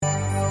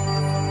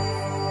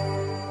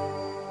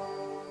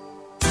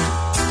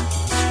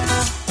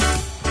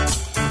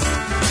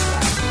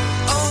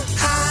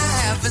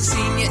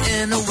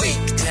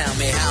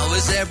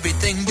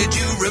everything. Did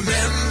you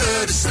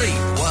remember to sleep?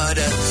 What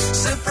a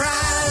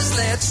surprise.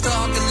 Let's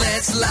talk and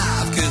let's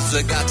laugh, 'cause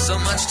I got so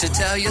much to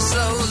tell you,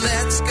 so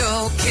let's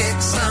go kick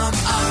some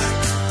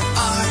art.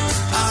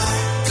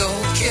 Go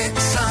kick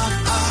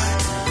some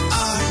art.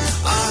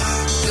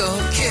 Go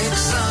kick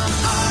some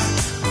art.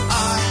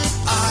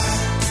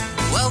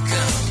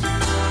 Welcome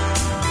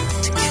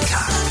to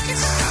KickArts.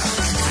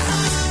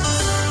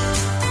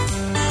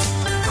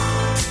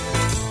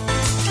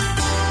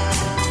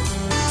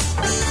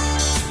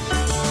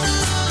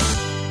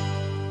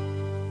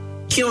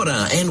 Kia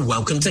ora and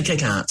welcome to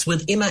KickArts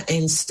with Emma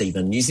and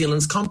Stephen, New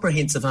Zealand's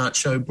comprehensive art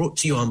show brought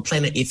to you on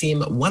Planet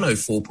FM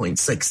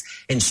 104.6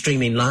 and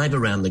streaming live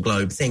around the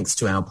globe thanks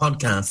to our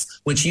podcasts,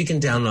 which you can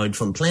download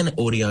from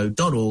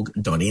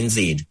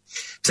planetaudio.org.nz.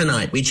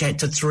 Tonight, we chat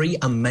to three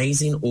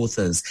amazing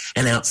authors,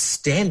 an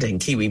outstanding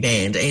Kiwi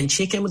band, and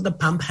check in with the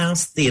Pump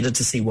House Theatre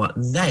to see what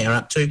they are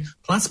up to.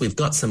 Plus, we've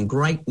got some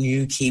great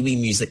new Kiwi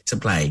music to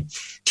play.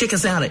 Check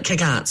us out at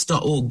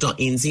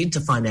kickarts.org.nz to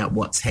find out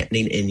what's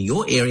happening in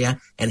your area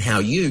and how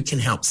you can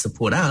help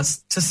support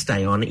us to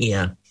stay on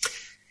air.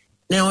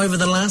 Now, over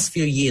the last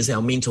few years,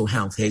 our mental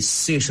health has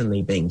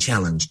certainly been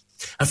challenged.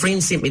 A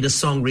friend sent me this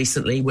song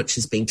recently, which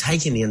has been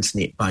taking the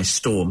internet by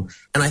storm,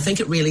 and I think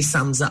it really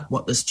sums up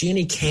what this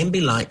journey can be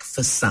like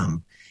for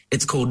some.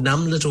 It's called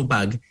Numb Little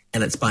Bug,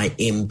 and it's by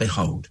M.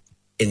 Behold.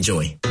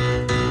 Enjoy.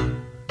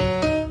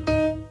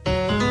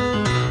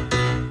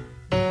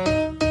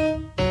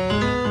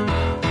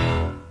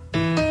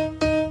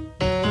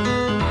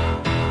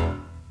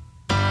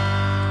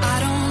 I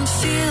don't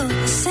feel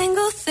a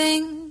single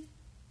thing.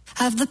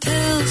 Have the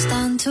pills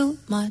done too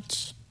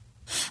much?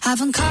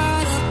 Haven't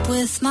caught up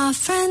with my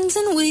friends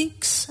in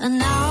weeks, and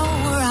now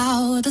we're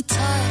out of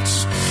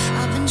touch.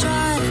 I've been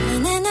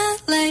driving in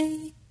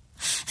LA,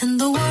 and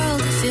the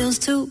world it feels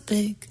too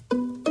big.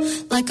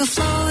 Like a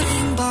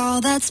floating ball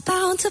that's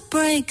bound to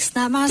break,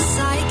 snap my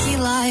psyche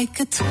like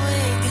a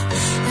twig.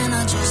 And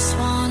I just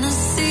wanna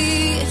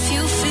see if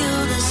you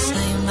feel the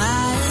same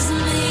as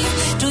me.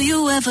 Do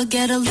you ever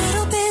get a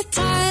little bit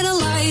tired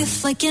of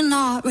life? Like you're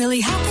not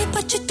really happy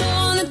but you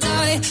don't wanna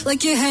die.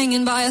 Like you're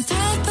hanging by a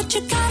thread but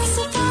you gotta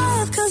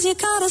survive, 'cause you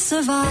gotta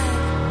survive.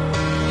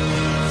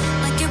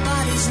 Like your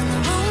body's in the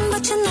room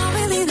but you're not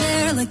really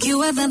there. Like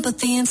you have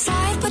empathy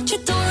inside but you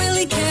don't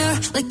really care.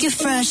 Like you're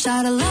fresh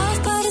out of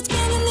love but it's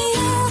been in the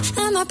air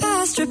and my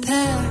past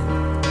repair.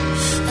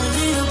 A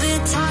little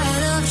bit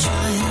tired of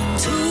trying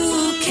to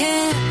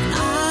care, I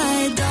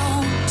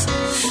don't.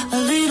 A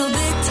little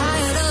bit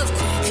tired of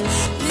quick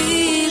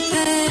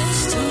repairs,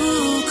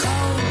 too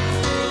cold.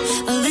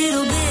 A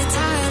little bit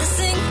tired of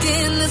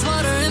sinking, there's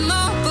water in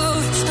my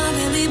boat. I'm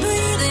really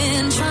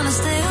breathing, trying to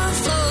stay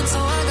afloat, so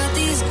I got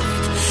these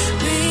quick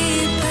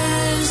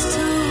repairs,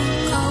 too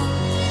cold.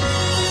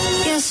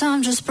 Guess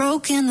I'm just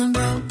broken and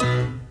broke.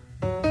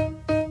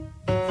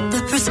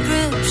 The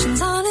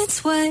prescription's on its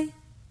way,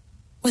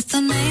 with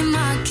a name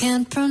I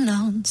can't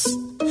pronounce,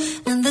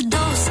 and the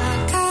dose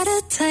I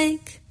gotta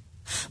take.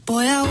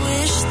 Boy, I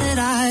wish that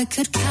I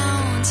could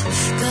count,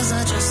 'cause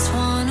I just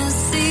wanna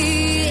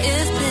see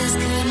if this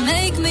could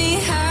make me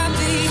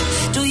happy.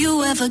 Do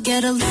you ever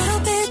get a little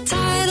bit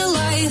tired of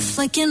life?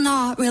 Like you're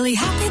not really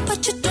happy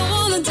but you don't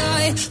wanna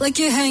die. Like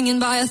you're hanging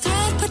by a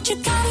thread but you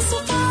gotta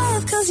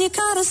survive, 'cause you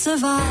gotta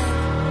survive.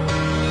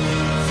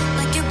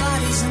 Like your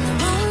body's in the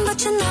room but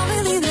you're not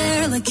really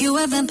there. Like you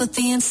have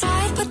empathy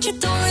inside but you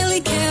don't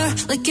really care.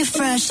 Like you're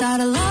fresh out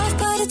of love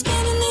but it's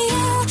been in the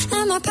air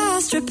and my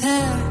past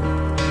repair.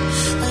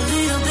 A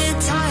little bit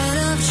tired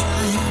of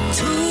trying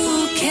to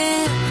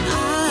care, I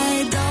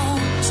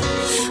don't.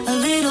 A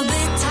little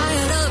bit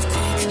tired of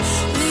quick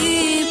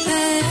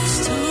repairs,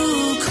 too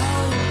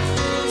cold.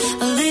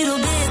 A little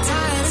bit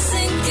tired of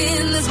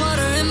sinking, there's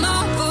water in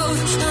my boat.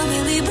 I'm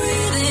really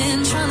breathing,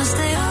 trying to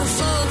stay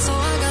afloat, so I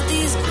got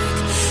these quick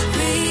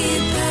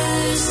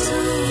repairs,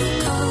 too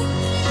cold.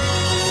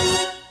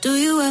 Do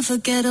you ever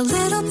get a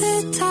little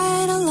bit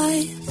tired of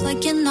life?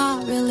 Like you're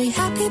not really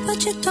happy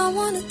but you don't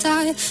wanna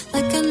die.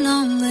 Like a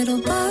numb little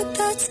bug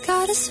that's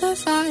gotta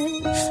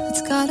survive.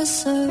 It's gotta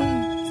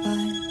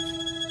survive.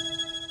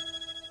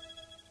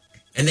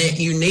 And that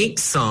unique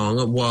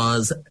song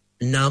was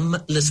Numb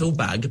Little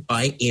Bug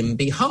by M.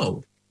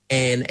 Behold.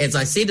 And as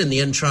I said in the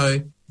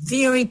intro,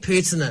 very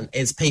pertinent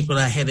as people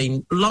are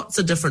having lots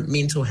of different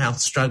mental health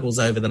struggles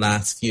over the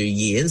last few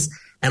years.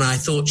 And I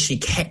thought she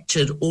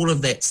captured all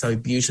of that so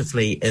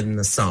beautifully in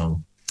the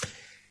song.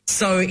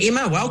 So,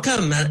 Emma,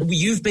 welcome.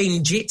 You've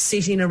been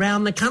jet-setting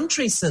around the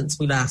country since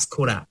we last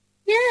caught up.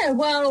 Yeah,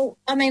 well,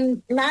 I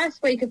mean,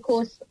 last week, of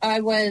course, I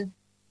was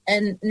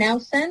in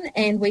Nelson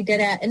and we did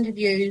our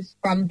interviews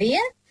from there,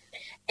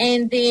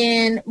 and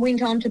then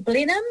went on to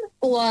Blenheim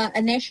for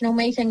a national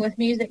meeting with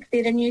Music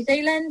Theatre New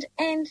Zealand,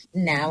 and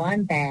now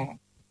I'm back.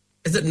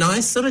 Is it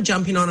nice sort of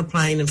jumping on a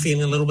plane and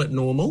feeling a little bit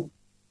normal?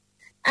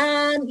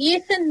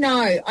 Yes and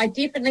no. I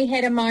definitely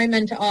had a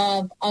moment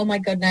of, oh my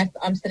goodness,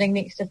 I'm sitting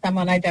next to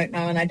someone I don't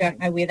know and I don't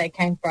know where they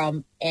came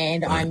from,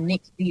 and I'm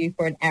next to you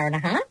for an hour and a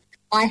half.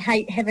 I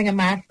hate having a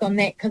mask on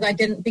that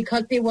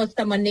because there was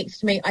someone next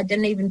to me, I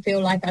didn't even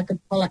feel like I could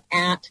pull it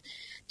out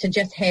to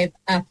just have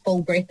a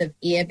full breath of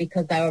air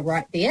because they were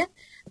right there.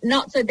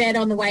 Not so bad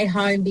on the way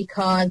home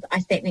because I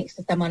sat next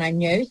to someone I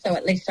knew, so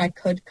at least I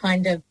could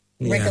kind of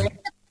wriggle it.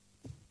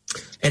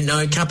 And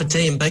no cup of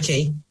tea and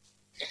bicky?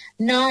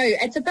 No,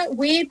 it's a bit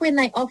weird when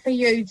they offer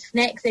you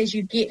snacks as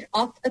you get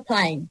off the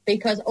plane,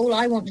 because all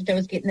I want to do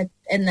is get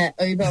in the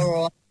Uber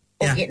or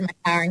get in my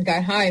car and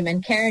go home,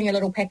 and carrying a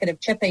little packet of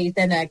chippies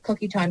and a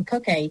cookie time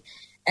cookie,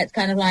 it's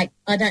kind of like,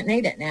 I don't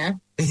need it now.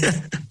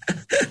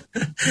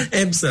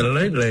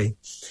 Absolutely.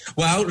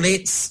 Well,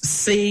 let's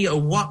see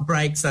what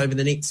breaks over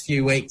the next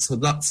few weeks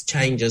with lots of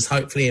changes,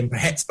 hopefully, and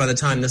perhaps by the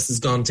time this has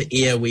gone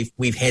to air,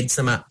 we've had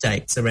some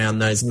updates around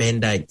those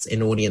mandates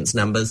and audience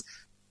numbers.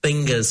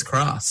 Fingers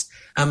crossed.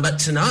 But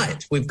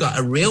tonight we've got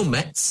a real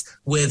mix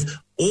with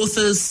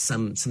authors,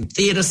 some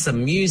theatre,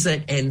 some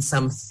music, and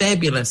some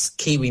fabulous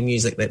Kiwi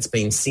music that's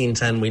been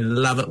sent in. We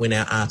love it when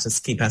our artists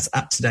keep us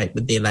up to date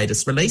with their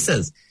latest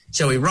releases.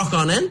 Shall we rock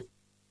on in?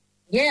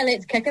 Yeah,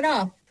 let's kick it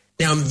off.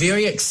 Now, I'm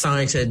very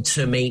excited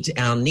to meet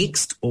our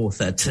next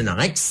author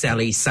tonight,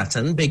 Sally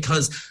Sutton,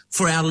 because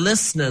for our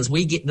listeners,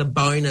 we get the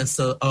bonus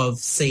of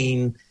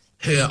seeing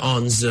her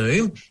on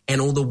Zoom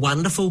and all the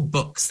wonderful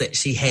books that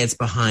she has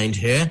behind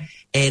her.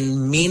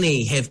 And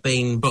many have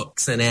been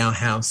books in our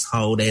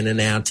household and in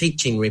our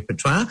teaching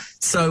repertoire.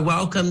 So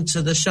welcome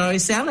to the show,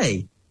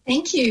 Sally.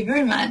 Thank you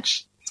very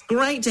much. It's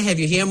great to have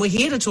you here. And we're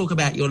here to talk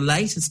about your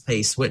latest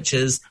piece, which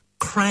is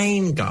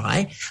Crane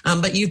Guy.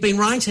 But you've been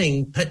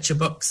writing picture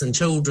books and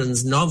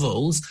children's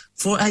novels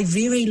for a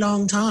very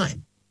long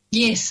time.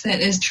 Yes,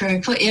 that is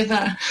true.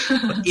 Forever.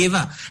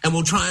 Forever. And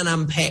we'll try and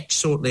unpack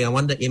shortly. I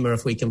wonder, Emma,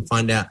 if we can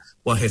find out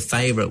what her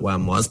favourite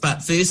one was.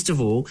 But first of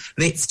all,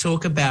 let's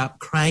talk about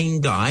Crane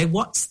Guy.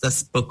 What's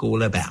this book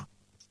all about?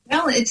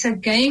 Well, it's a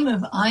game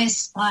of I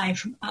Spy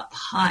from up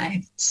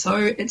high. So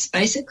it's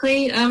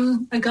basically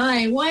a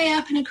guy way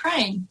up in a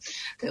crane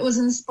that was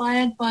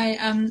inspired by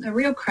a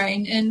real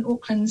crane in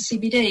Auckland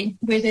CBD,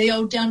 where the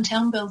old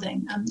downtown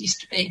building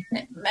used to be.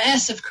 That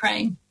massive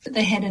crane that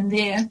they had in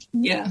there.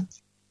 Yeah.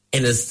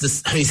 And is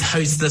this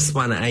who's this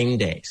one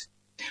aimed at?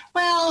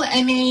 Well,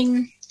 I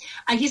mean,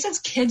 I guess it's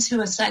kids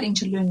who are starting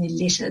to learn their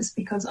letters,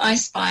 because I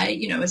Spy,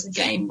 is a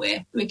game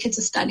where kids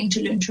are starting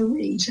to learn to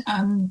read,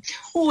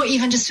 or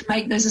even just to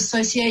make those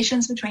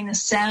associations between the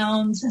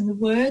sounds and the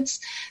words.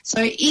 So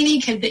any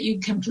kid that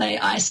you can play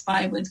I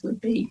Spy with would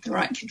be the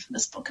right kid for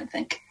this book, I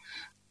think.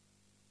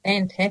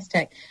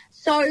 Fantastic.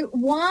 So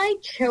why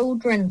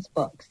children's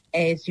books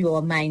as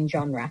your main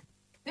genre?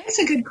 That's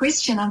a good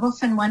question. I've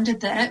often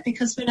wondered that,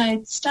 because when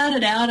I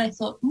started out, I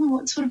thought,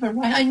 what sort of a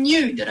writer? I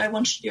knew that I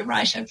wanted to be a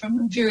writer from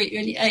a very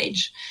early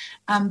age,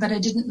 but I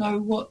didn't know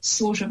what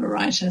sort of a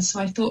writer. So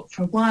I thought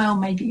for a while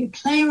maybe a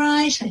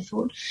playwright. I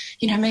thought,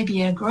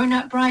 maybe a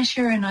grown-up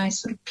writer, and I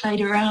sort of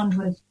played around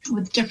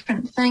with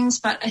different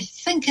things. But I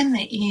think in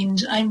the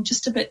end, I'm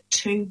just a bit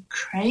too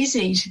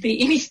crazy to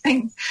be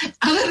anything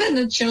other than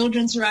a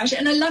children's writer.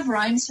 And I love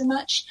rhyme so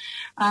much,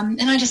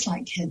 and I just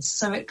like kids.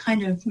 So it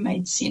kind of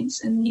made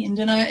sense in the end.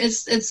 And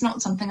it's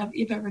not something I've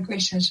ever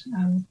regretted.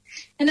 And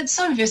it's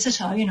so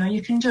versatile,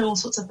 you can do all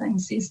sorts of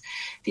things.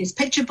 There's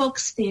picture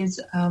books, there's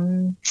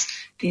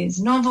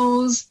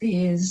novels,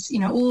 there's,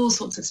 all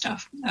sorts of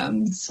stuff.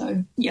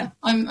 So, yeah,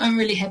 I'm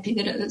really happy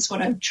that it's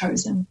what I've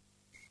chosen.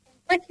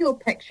 With your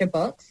picture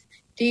books,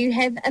 do you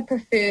have a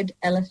preferred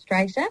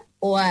illustrator,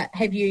 or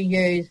have you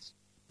used,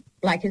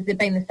 has there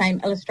been the same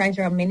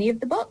illustrator on many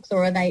of the books,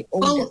 or are they all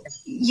different?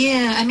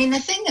 Yeah, I mean, the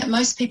thing that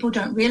most people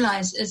don't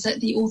realise is that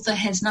the author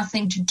has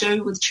nothing to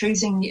do with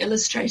choosing the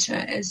illustrator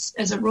as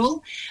a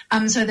rule.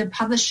 So the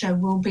publisher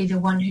will be the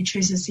one who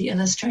chooses the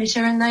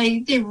illustrator, and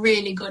they're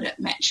really good at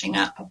matching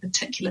up a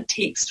particular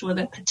text with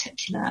a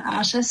particular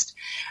artist.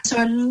 So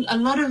a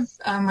lot of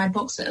my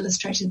books are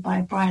illustrated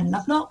by Brian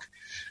Lovelock.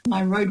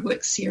 My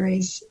Roadwork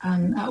series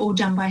are all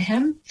done by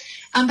him.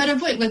 But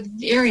I've worked with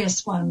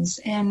various ones,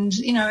 and,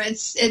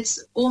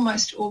 it's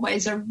almost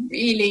always a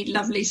really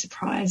lovely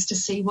surprise to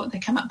see what they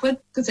come up with,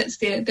 because that's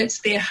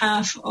their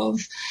half of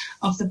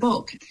the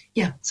book.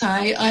 Yeah, so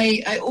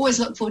I always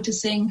look forward to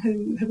seeing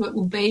who it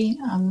will be,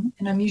 and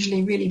I'm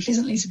usually really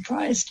pleasantly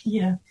surprised,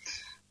 yeah.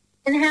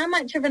 And how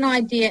much of an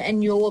idea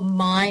in your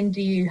mind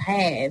do you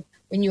have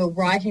when you're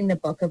writing the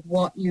book of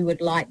what you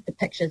would like the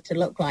pictures to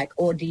look like,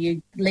 or do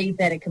you leave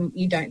that,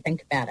 you don't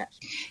think about it?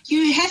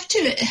 You have to,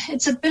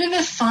 it's a bit of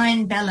a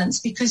fine balance,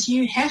 because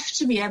you have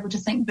to be able to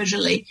think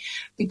visually,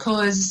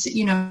 because,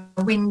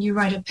 when you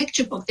write a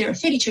picture book, there are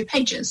 32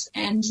 pages,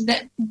 and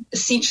that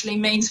essentially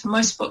means for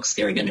most books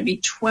there are going to be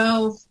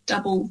 12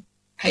 double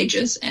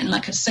pages and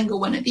like a single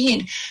one at the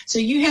end. So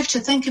you have to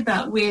think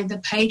about where the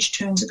page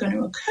turns are going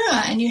to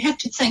occur, and you have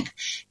to think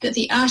that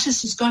the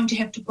artist is going to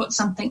have to put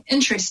something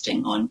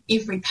interesting on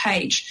every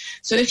page.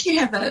 So if you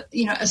have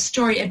a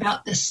story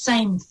about the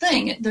same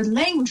thing, the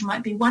language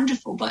might be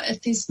wonderful, but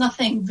if there's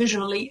nothing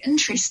visually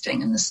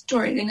interesting in the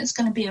story, then it's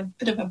going to be a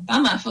bit of a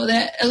bummer for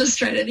that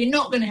illustrator. They're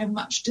not going to have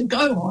much to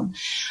go on.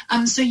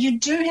 So you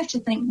do have to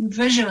think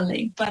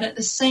visually, but at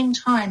the same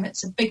time,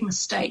 it's a big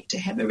mistake to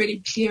have a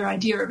really clear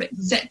idea of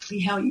exactly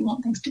how you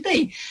want things to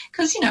be.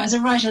 Because, as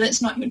a writer,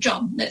 that's not your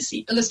job. That's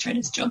the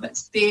illustrator's job.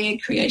 It's their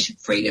creative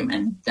freedom,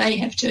 and they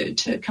have to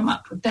come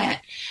up with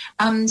that.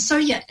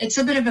 It's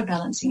a bit of a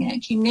balancing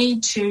act. You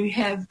need to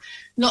have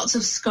lots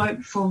of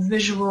scope for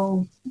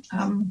visual,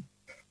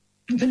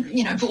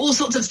 for all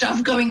sorts of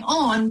stuff going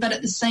on, but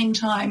at the same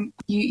time,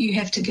 you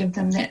have to give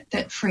them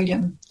that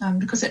freedom,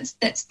 because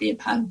that's their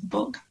part of the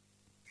book.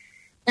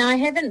 Now, I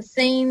haven't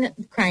seen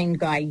Crane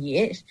Guy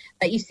yet,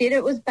 but you said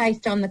it was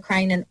based on the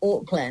crane in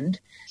Auckland.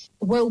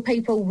 Will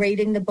people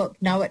reading the book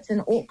know it's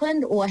in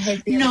Auckland, or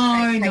has the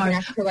crane taken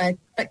us to a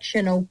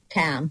fictional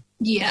town?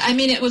 Yeah,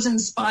 it was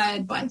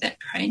inspired by that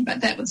crane,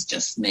 but that was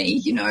just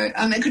me,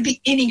 It could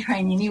be any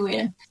crane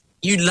anywhere.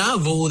 You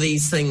love all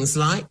these things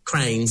like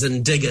cranes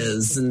and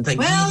diggers and things.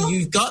 Well,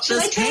 you've got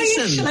this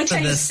passion. Shall I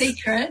tell you a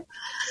secret?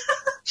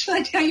 Shall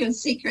I tell you a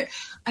secret?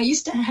 I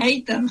used to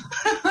hate them.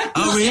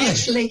 Oh, really?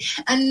 Actually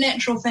a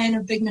natural fan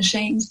of big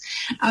machines.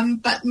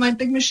 But my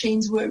big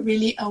machines were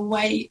really a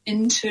way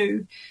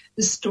into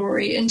the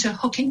story, into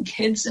hooking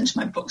kids into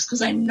my books,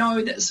 because I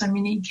know that so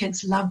many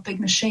kids love big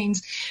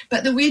machines.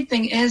 But the weird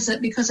thing is that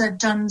because I've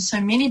done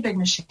so many big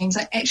machines,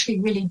 I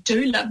actually really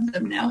do love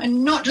them now,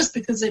 and not just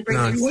because they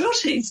bring me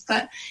royalties,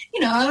 but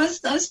I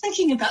was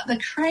thinking about the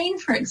crane,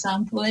 for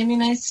example.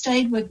 I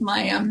stayed with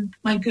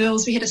my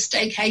girls. We had a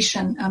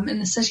staycation in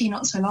the city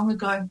not so long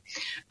ago,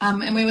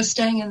 and we were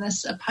staying in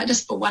this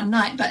just for one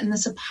night, but in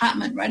this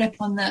apartment right up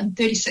on the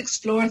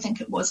 36th floor, I think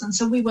it was, and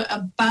so we were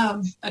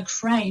above a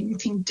crane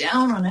looking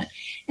down on it.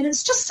 And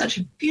it's just such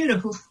a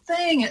beautiful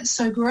thing. It's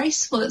so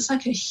graceful. It's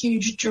like a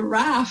huge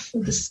giraffe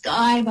with the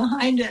sky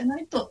behind it. And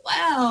I thought,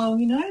 wow,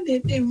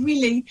 they're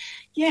really,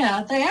 they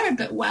are a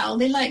bit wow.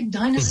 They're like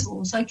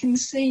dinosaurs. I can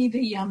see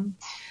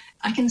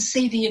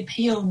the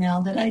appeal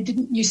now that I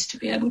didn't used to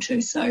be able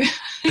to. So,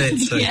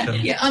 that's so cool.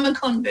 Yeah, I'm a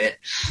convert.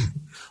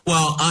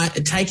 Well,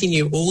 taking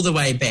you all the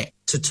way back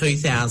to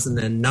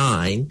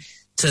 2009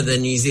 to the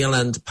New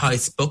Zealand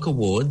Post Book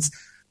Awards,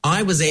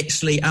 I was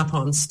actually up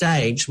on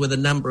stage with a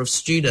number of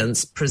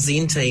students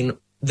presenting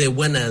the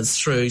winners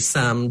through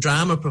some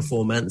drama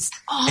performance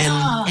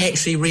and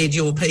actually read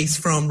your piece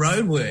from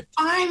Roadwork.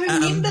 I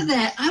remember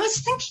that. I was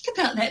thinking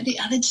about that the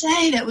other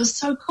day. That was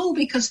so cool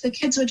because the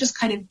kids were just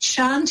kind of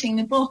chanting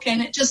the book,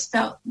 and it just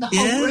felt the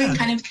whole room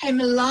kind of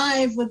came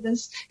alive with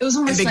this. It was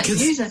almost like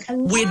music.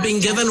 We'd been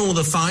given all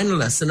the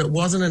finalists, and it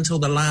wasn't until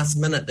the last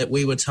minute that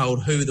we were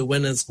told who the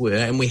winners were,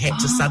 and we had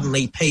to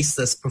suddenly piece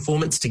this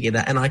performance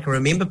together. And I can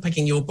remember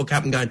picking your book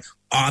up and going,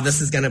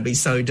 this is going to be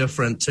so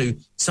different to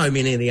so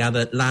many of the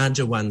other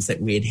larger ones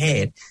that we'd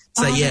had.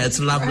 So, it's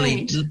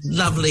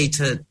lovely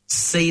to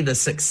see the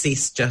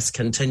success just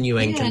continue.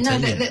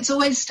 That's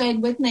always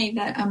stayed with me,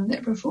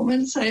 that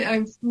performance.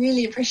 I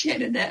really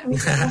appreciated that. It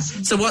was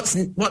awesome. So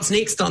what's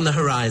next on the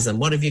horizon?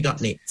 What have you got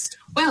next?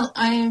 Well,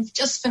 I've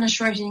just finished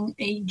writing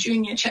a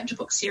junior chapter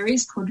book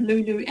series called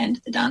Lulu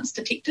and the Dance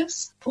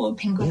Detectives for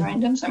Penguin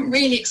Random. So I'm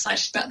really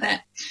excited about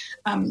that.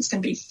 It's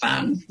going to be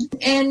fun.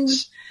 And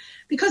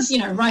because,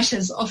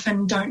 writers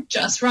often don't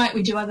just write,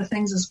 we do other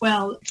things as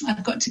well.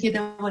 I've got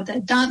together with a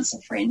dancer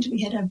friend.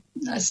 We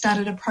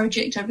started a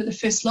project over the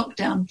first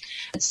lockdown.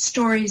 It's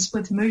stories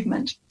with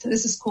movement. So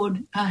this is called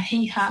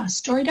Hee Ha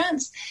Story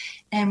Dance,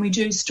 and we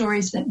do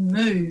stories that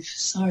move.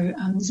 So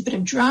there's a bit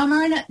of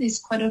drama in it. There's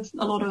quite a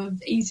lot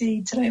of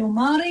easy te reo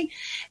Māori,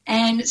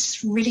 and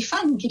it's really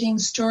fun getting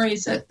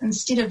stories that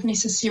instead of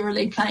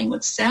necessarily playing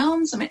with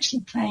sounds, I'm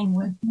actually playing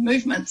with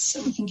movements,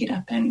 so we can get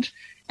up and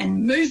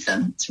move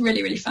them. It's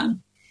really, really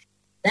fun.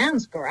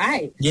 Sounds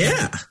great.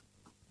 Yeah.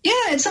 Yeah,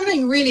 it's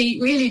something really,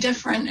 really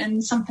different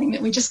and something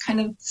that we just kind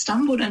of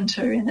stumbled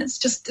into, and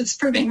it's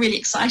proving really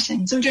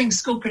exciting. So we're doing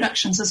school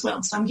productions as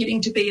well, so I'm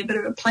getting to be a bit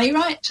of a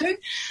playwright too,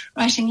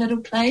 writing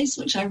little plays,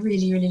 which I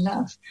really, really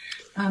love.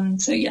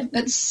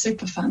 That's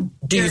super fun.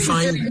 Do you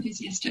find... Very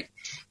enthusiastic.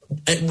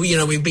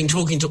 We've been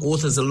talking to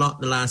authors a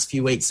lot the last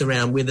few weeks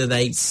around whether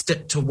they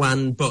stick to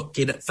one book,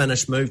 get it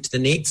finished, move to the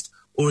next,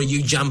 or are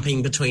you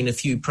jumping between a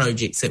few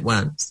projects at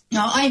once?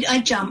 No,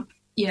 I jump.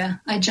 Yeah,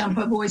 I jump.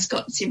 I've always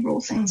got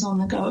several things on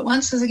the go at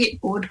once because I get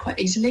bored quite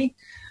easily.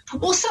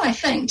 Also, I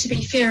think, to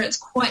be fair, it's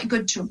quite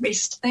good to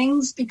rest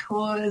things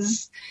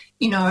because,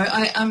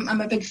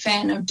 I'm a big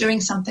fan of doing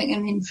something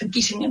and then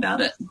forgetting about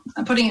it.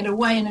 I'm putting it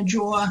away in a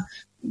drawer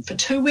for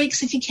 2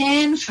 weeks if you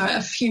can, for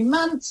a few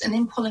months, and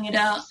then pulling it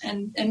out,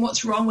 and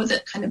what's wrong with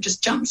it kind of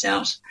just jumps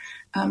out.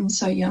 I'm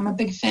a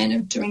big fan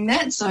of doing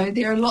that. So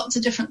there are lots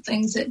of different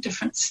things at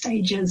different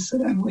stages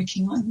that I'm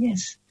working on,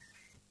 yes.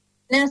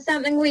 Now,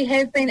 something we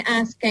have been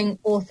asking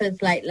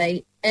authors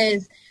lately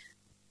is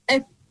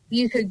if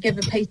you could give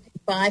a piece of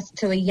advice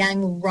to a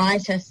young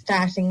writer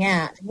starting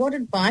out, what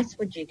advice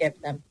would you give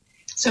them?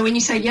 So when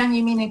you say young,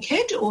 you mean a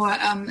kid or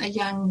a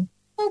young...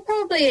 Well,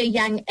 probably a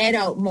young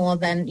adult more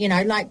than,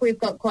 like we've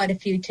got quite a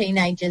few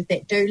teenagers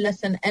that do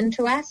listen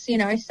into us,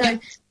 so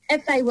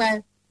if they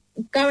were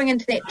going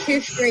into that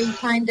tertiary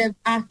kind of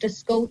after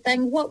school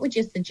thing, what would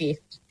you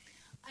suggest?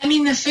 I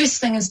mean, the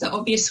first thing is the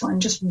obvious one,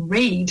 just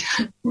read,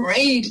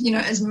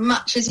 as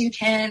much as you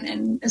can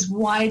and as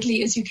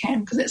widely as you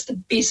can, because it's the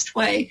best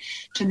way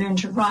to learn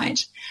to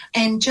write.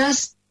 And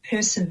just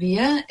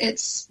persevere.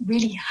 It's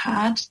really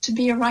hard to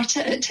be a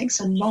writer. It takes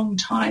a long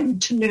time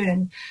to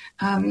learn.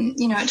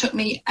 It took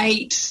me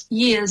 8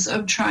 years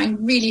of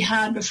trying really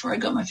hard before I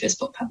got my first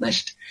book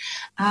published.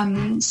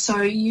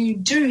 So you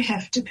do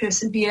have to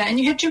persevere, and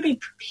you have to be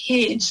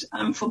prepared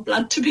for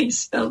blood to be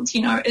spilled.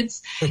 You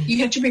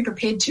have to be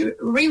prepared to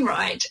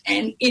rewrite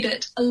and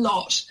edit a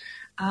lot.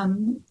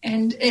 And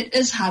it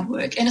is hard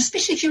work. And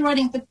especially if you're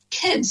writing for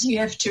kids, you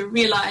have to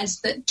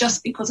realize that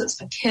just because it's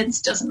for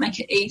kids doesn't make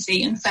it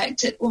easy. In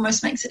fact, it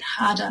almost makes it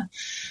harder.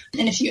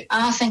 And if you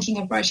are thinking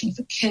of writing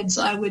for kids,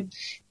 I would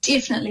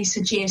definitely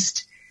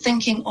suggest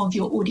thinking of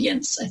your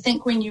audience. I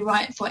think when you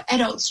write for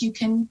adults, you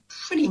can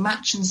pretty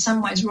much in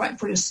some ways write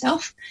for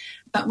yourself.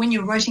 But when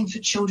you're writing for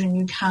children,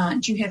 you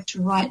can't. You have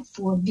to write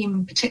for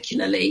them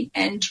particularly.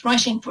 And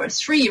writing for a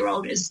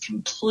 3-year-old is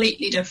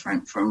completely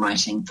different from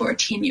writing for a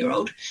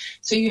 10-year-old.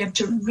 So you have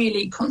to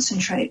really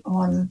concentrate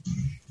on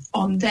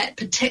that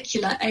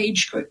particular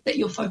age group that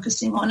you're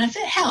focusing on. If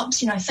it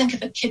helps, think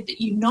of a kid that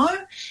you know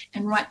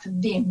and write for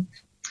them.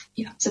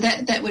 Yeah, so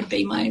that would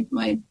be my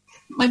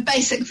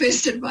basic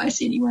first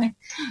advice anyway.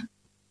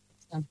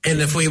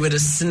 And if we were to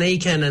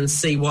sneak in and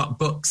see what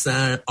books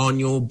are on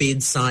your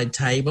bedside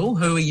table,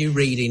 who are you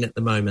reading at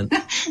the moment?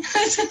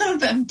 It's a little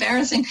bit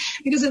embarrassing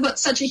because I've got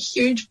such a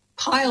huge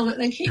pile that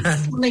they keep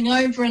falling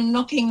over and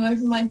knocking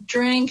over my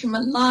drink and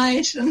my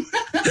light. And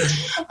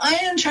I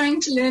am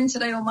trying to learn Te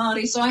Reo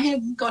Māori, so I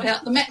have got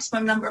out the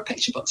maximum number of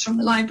picture books from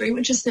the library,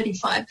 which is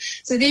 35.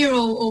 So they're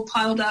all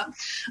piled up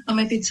on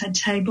my bedside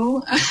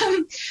table,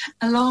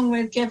 along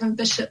with Gavin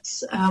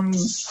Bishop's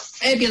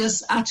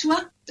fabulous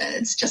atua.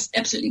 It's just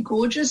absolutely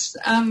gorgeous.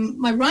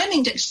 My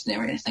rhyming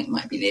dictionary, I think,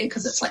 might be there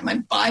because it's like my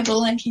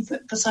Bible. I keep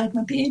it beside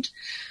my bed.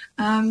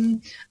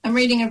 I'm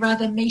reading a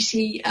rather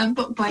meaty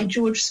book by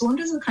George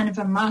Saunders, a kind of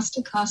a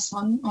masterclass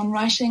on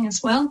writing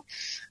as well.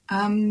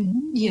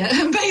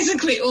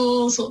 Basically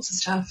all sorts of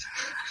stuff.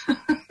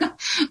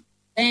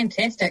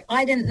 Fantastic.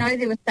 I didn't know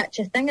there was such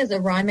a thing as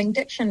a rhyming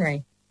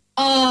dictionary.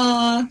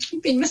 Oh,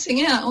 you've been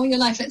missing out all your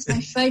life. It's my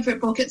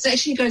favourite book. It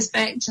actually goes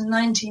back to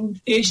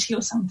 1930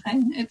 or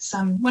something. It's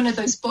one of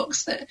those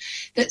books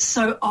that's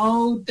so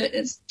old that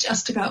it's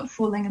just about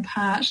falling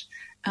apart.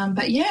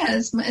 But yeah,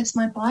 it's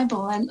my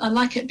Bible. I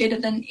like it better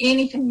than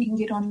anything you can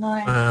get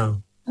online.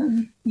 Wow.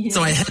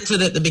 So I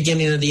hinted at the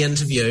beginning of the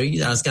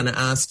interview, I was going to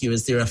ask you,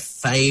 is there a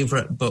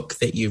favourite book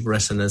that you've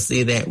written? Is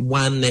there that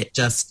one that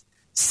just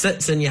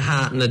sits in your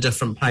heart in a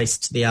different place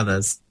to the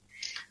others?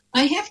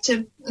 I have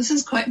to, this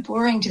is quite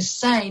boring to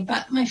say,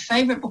 but my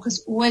favourite book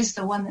is always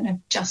the one that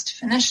I've just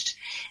finished.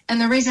 And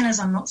the reason is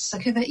I'm not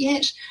sick of it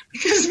yet,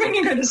 because when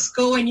you go to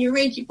school and you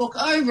read your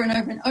book over and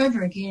over and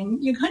over again,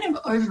 you're kind of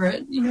over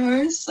it,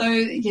 So,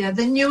 yeah,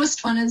 the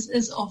newest one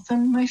is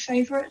often my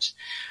favourite.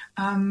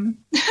 So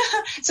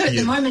at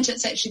the moment,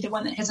 it's actually the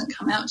one that hasn't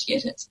come out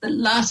yet. It's the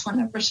last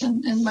one I've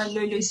written in my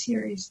Lulu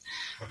series.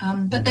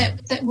 But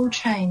that will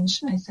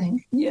change, I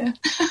think. Yeah.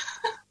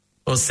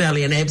 Well,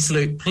 Sally, an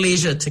absolute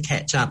pleasure to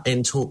catch up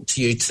and talk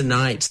to you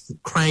tonight.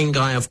 Crane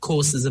Guy, of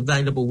course, is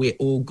available where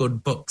all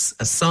good books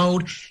are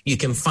sold. You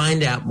can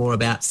find out more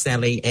about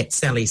Sally at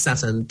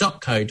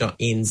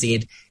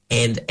sallysutton.co.nz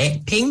and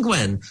at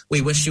Penguin.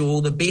 We wish you all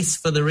the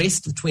best for the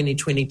rest of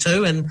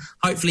 2022, and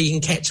hopefully you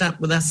can catch up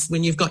with us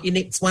when you've got your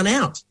next one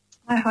out.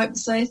 I hope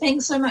so.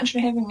 Thanks so much for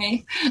having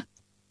me.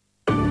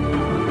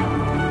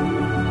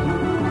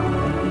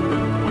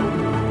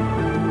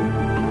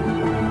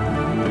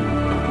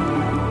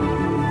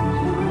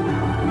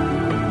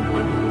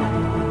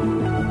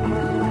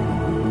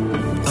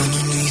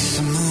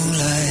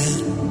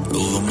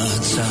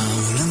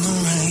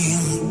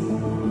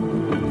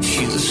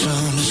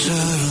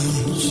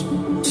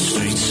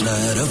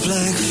 Light up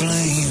like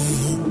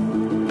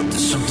flame.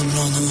 There's something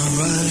on the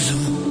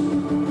horizon,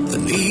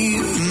 an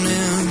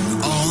evening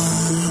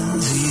on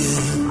the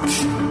edge,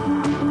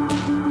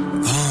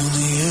 on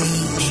the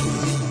edge.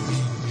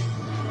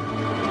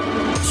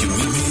 You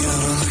meet me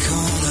out on the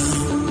corner,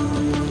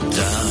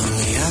 down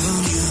the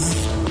avenue.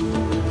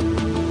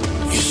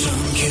 Your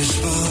sun-kissed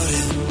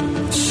body,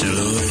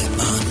 silhouette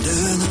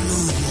under the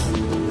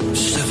moon.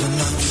 Stepping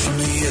up from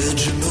the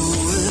edge of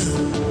nowhere,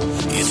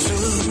 you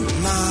took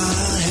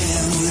my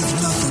hand.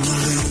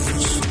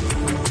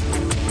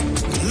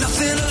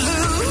 Nothing to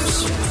lose.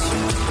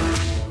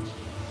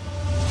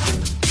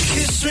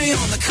 Kiss me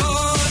on the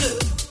corner,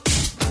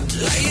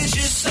 like you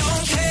just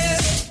don't care.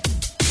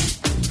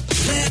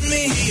 Let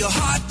me hear your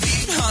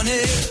heartbeat,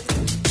 honey.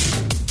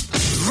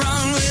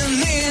 Run with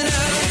me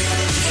now.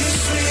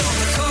 Kiss me on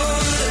the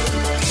corner,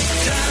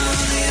 down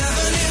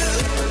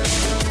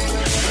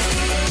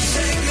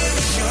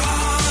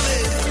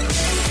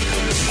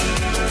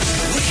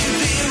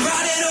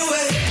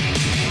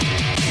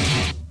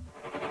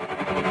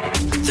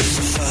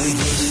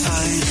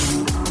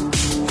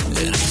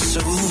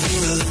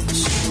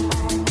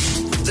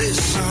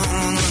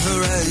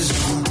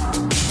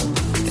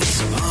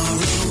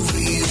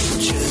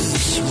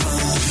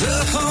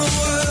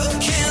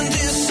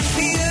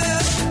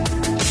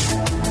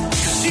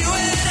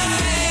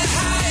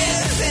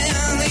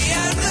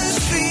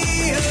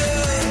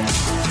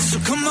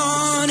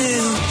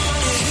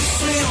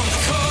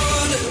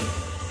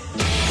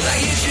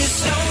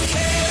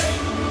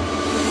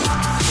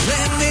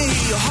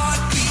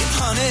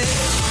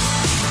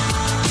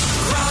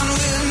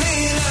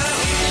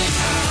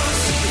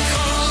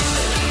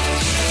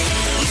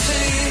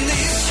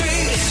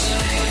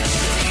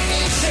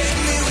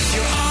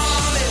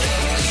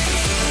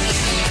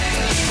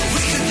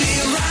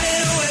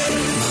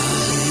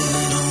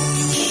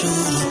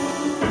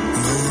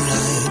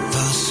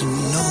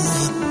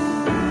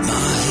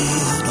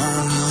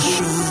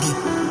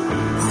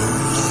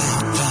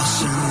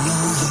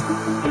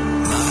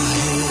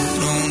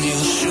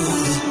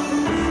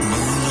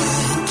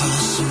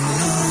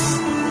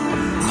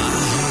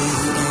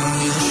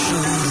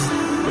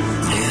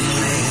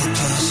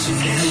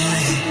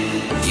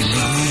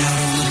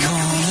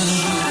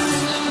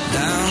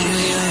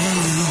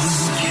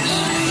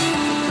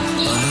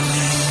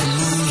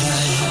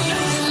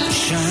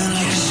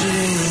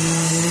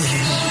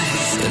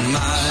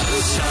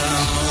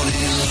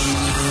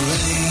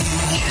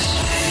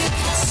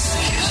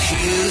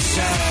the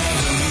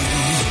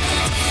silence.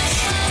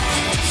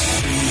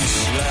 Streets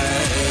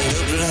light up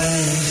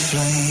like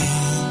flame.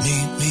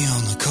 Meet me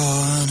on the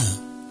corner,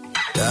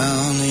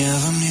 down the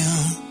avenue.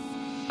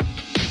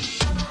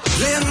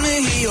 Let me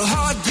hear your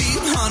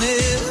heartbeat,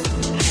 honey.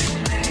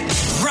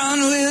 Run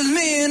with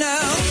me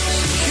now.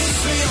 Kiss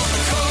me on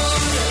the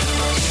corner,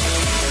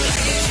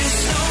 like you just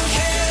don't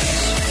care.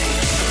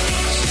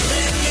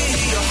 Let me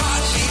hear your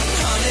heartbeat,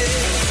 honey.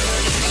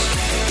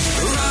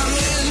 Run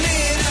with me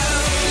now.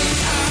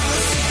 Out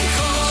in the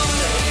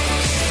corner,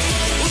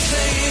 we'll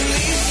play in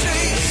these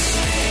streets.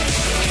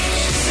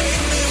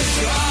 Take me with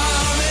your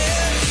arm,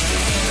 yeah.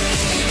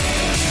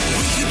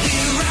 We could be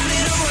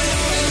running away.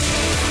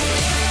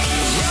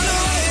 Run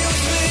away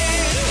with me.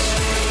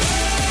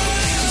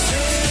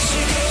 Since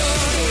you go,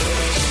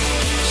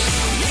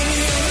 meet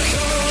me on the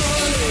corner.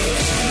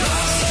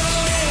 Lost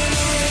all in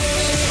the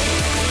rain.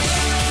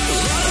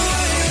 Run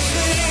away with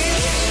me.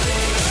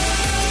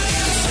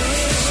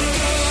 Since you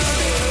go,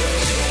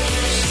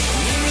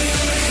 meet me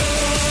on the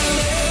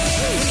corner.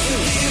 We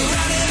could be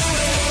running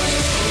away.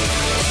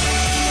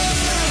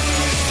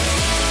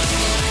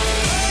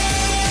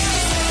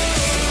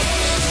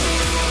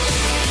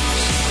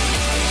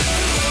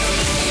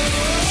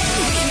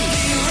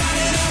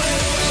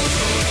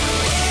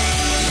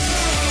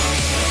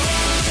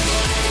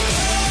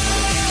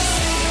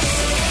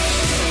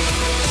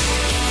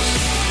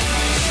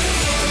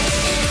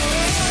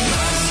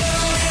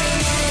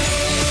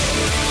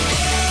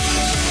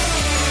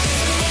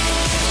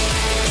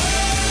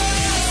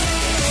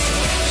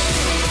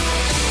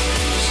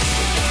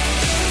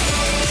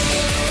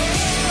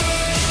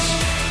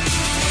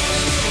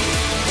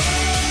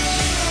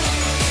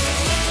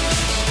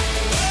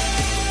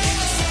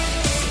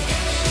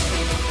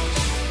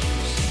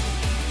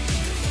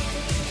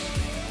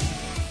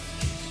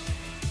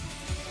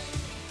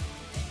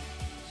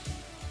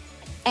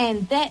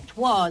 And that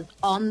was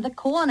On the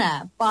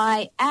Corner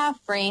by our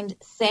friend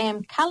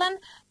Sam Cullen,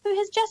 who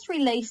has just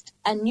released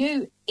a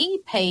new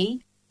EP,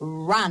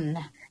 Run.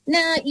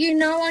 Now, you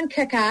know on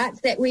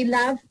KickArts that we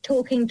love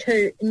talking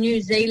to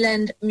New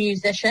Zealand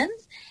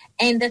musicians,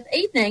 and this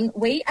evening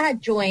we are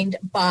joined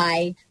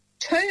by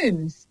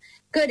Tombs.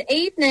 Good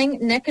evening,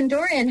 Nick and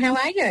Dorian. How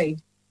are you?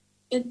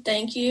 Good,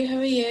 thank you. How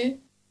are you?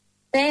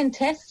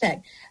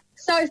 Fantastic.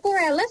 So for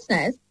our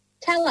listeners,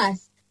 tell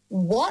us,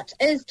 what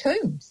is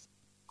Tombs?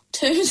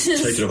 Tombs Take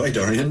is... it away,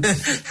 Dorian.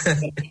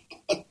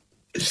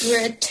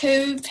 We're a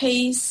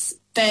two-piece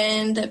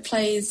band that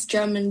plays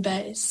drum and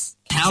bass.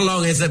 How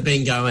long has it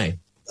been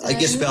going? I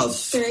guess about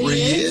 3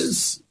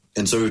 years.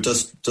 And so we've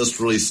just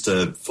released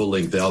a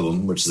full-length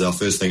album, which is our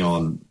first thing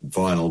on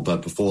vinyl.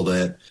 But before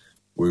that,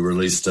 we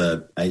released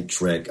a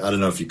 8-track. I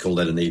don't know if you call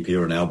that an EP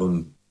or an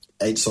album.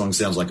 8 songs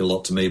sounds like a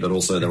lot to me, but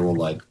also they're all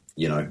like,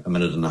 a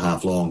minute and a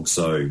half long.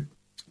 So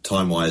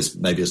time-wise,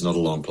 maybe it's not a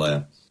long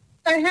player.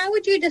 So how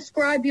would you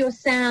describe your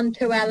sound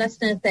to our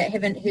listeners that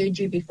haven't heard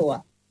you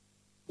before?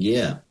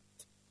 Yeah.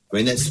 I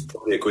mean, that's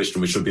probably a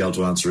question we should be able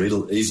to answer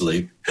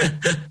easily.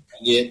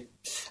 Yeah.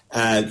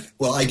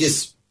 Well, I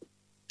guess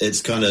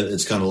it's kind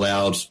of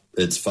loud,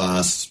 it's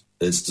fast,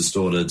 it's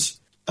distorted.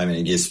 I mean,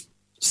 I guess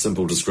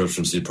simple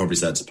descriptions, you'd probably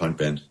say it's a punk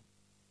band.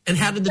 And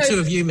how did the two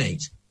of you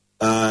meet?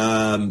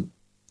 Dorian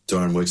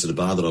works at a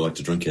bar that I like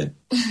to drink at.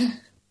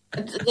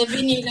 The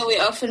venue that we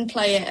often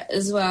play at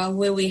as well,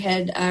 where we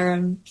had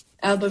our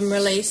album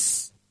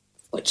release,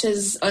 which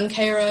is on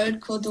K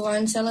Road, called The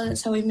Wine Cellar.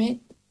 That's how we met.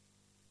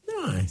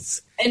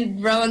 Nice.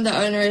 And Rowan, the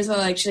owner as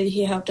well, actually,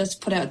 he helped us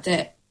put out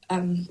that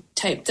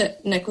tape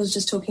that Nick was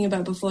just talking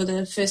about before,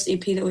 the first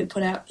EP that we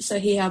put out. So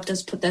he helped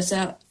us put that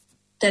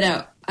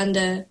out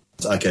under...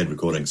 It's Arcade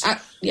Recordings.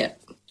 Yeah.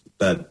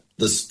 But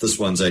this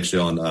one's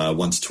actually on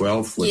Once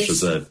 12, which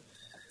is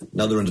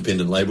another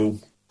independent label,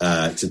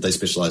 except they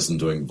specialise in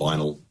doing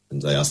vinyl,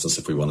 and they asked us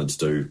if we wanted to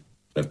do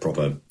a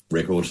proper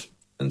record.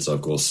 And so,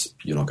 of course,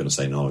 you're not going to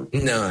say no.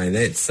 No,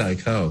 that's so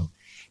cool.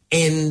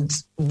 And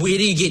where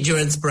do you get your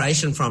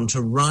inspiration from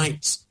to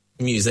write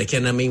music?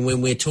 And, I mean,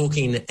 when we're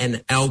talking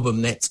an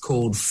album that's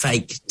called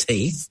Fake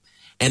Teeth,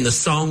 and the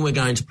song we're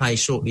going to play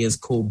shortly is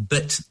called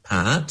Bit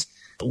Part,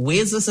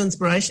 where's this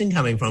inspiration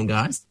coming from,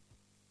 guys?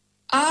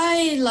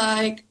 I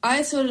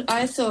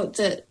thought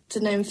that the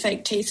name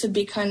Fake Teeth would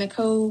be kind of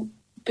cool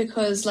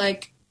because,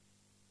 like,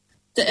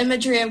 the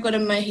imagery I've got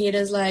in my head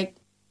is, like,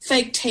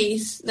 fake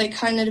teeth, they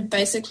kind of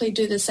basically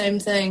do the same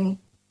thing,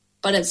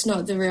 but it's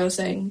not the real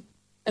thing,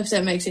 if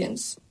that makes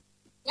sense.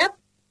 Yep.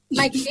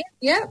 Makes sense,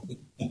 yep.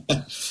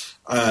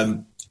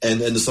 And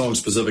the song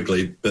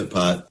specifically, Bit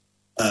Part...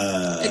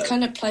 it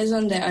kind of plays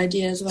on that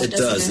idea as well, It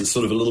does. It's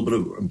sort of a little bit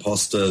of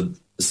imposter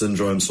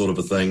syndrome sort of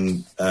a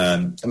thing.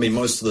 I mean,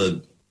 most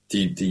of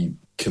the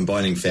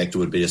combining factor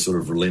would be a sort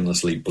of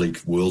relentlessly bleak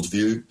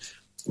worldview,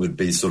 would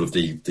be sort of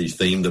the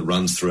theme that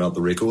runs throughout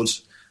the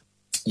records.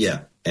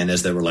 Yeah. And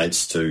as that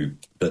relates to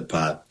Bit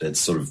Part,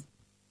 it's sort of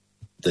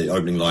the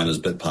opening line is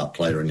Bit Part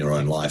player in your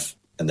own life.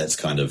 And that's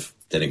kind of,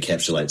 that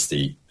encapsulates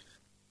the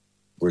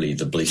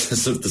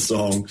bleakness of the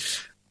song.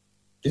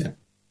 Yeah.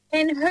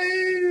 And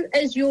who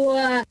is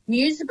your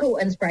musical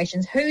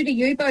inspirations? Who do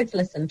you both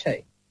listen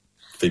to?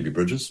 Phoebe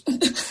Bridgers.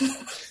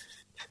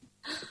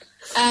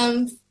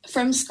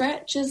 From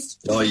scratch is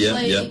like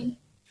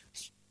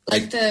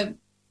the,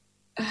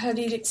 how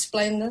do you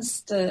explain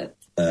this? I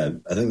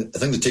think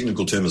the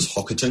technical term is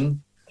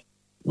hocketing,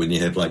 when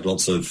you have like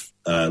lots of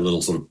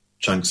little sort of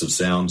chunks of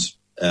sound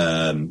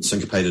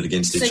syncopated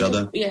against each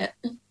other. Yeah.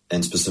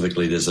 And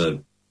specifically, there's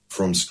a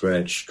from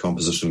scratch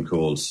composition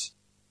called,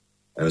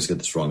 I always get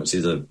this wrong, it's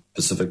either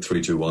Pacific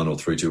 321 or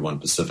 321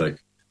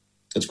 Pacific.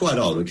 It's quite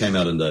old. It came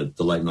out in the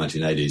late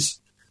 1980s,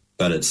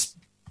 but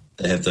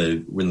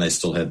when they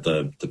still had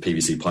the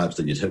PVC pipes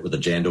that you'd hit with a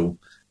jandle,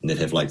 and they'd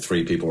have like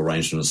three people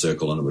arranged in a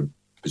circle, and it would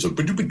be sort of,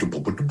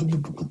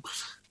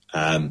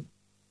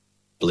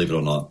 believe it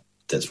or not,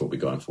 that's what we're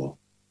going for.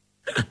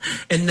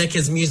 And Nick,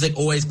 has music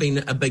always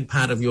been a big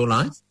part of your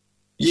life?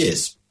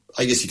 Yes,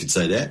 I guess you could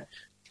say that.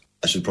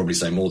 I should probably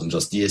say more than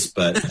just yes,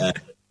 but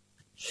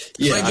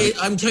yeah.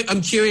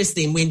 I'm curious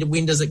then,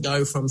 when does it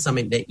go from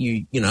something that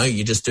you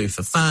just do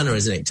for fun or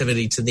as an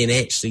activity to then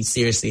actually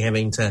seriously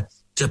having to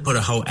put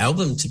a whole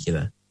album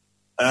together?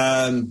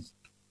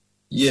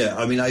 Yeah,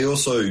 I mean, I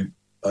also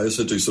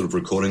do sort of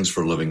recordings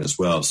for a living as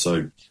well.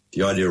 So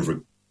the idea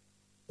of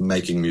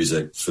making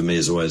music for me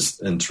is always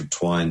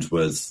intertwined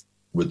with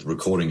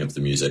recording of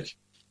the music.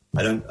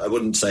 I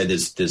wouldn't say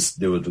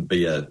there would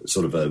be a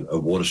sort of a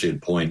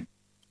watershed point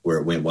where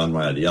it went one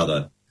way or the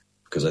other,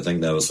 because I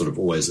think they were sort of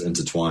always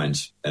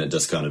intertwined, and it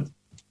just sort of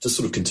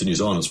continues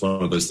on. It's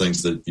one of those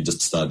things that you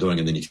just start doing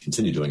and then you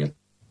continue doing it.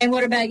 And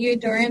what about you,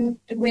 Dorian?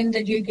 When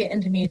did you get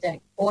into music,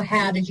 or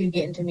how did you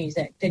get into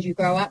music? Did you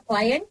grow up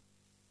playing?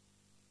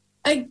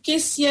 I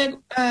guess, yeah,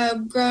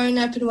 growing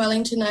up in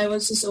Wellington, I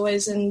was just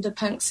always in the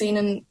punk scene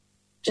and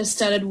just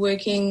started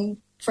working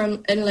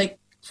for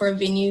a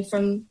venue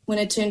from when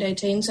I turned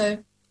 18, so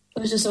it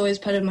was just always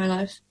part of my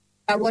life.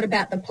 What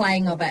about the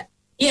playing of it?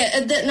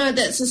 Yeah,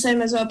 that's the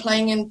same as well,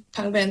 playing in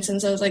punk bands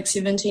since I was like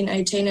 17,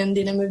 18, and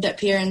then I moved up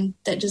here and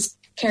that just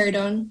carried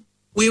on.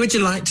 Where would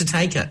you like to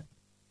take it?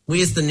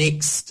 Where's the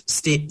next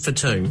step for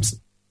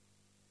Tombs?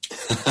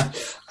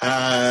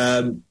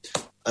 I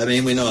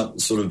mean, we're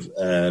not sort of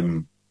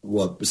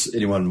what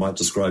anyone might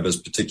describe as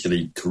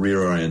particularly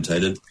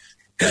career-orientated.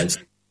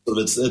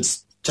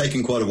 It's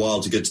taken quite a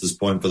while to get to this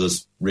point for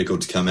this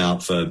record to come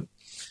out for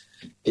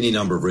any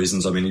number of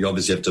reasons. I mean, you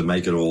obviously have to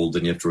make it all,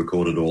 then you have to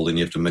record it all, then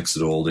you have to mix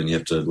it all, then you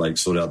have to like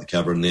sort out the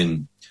cover, and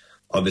then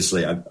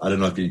obviously, I don't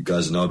know if you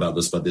guys know about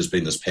this, but there's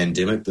been this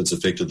pandemic that's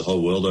affected the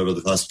whole world over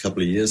the past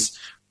couple of years.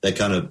 That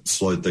kind of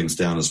slowed things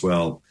down as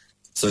well.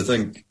 So I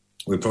think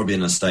we're probably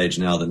in a stage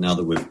now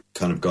that we've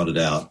kind of got it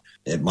out,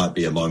 it might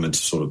be a moment to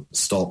sort of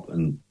stop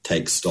and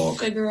take stock.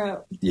 Figure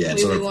out where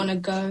we want to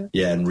go.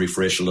 Yeah, and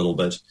refresh a little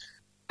bit.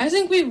 I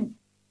think we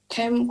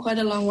came quite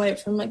a long way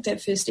from like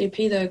that first EP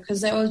though,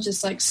 because that was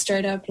just like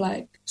straight up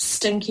like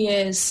stinky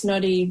ass,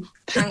 snotty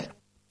punk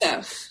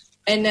stuff.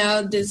 And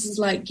now this is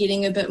like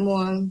getting a bit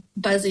more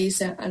buzzy,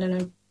 so I don't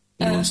know.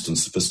 Nuanced and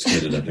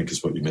sophisticated, I think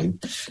is what you mean.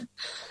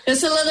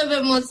 It's a little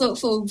bit more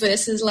thoughtful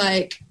versus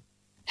like,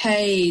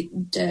 hey,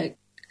 Dick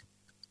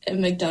at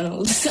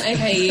McDonald's, I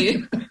hate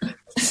you.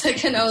 It's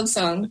like an old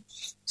song.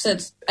 So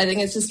I think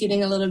it's just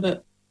getting a little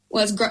bit,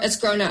 well, it's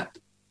grown up,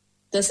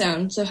 the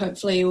sound, so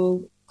hopefully it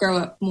will grow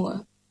up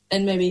more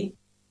and maybe.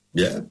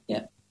 Yeah.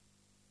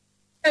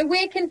 So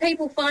where can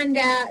people find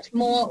out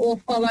more or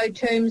follow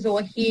Tombs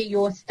or hear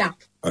your stuff?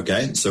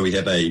 Okay, so we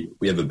have a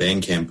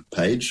Bandcamp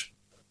page.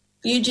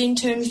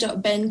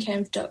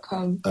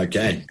 EugeneTombs.bandcamp.com.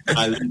 Okay.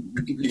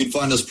 You can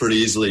find us pretty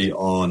easily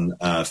on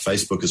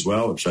Facebook as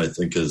well, which I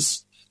think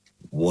is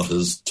What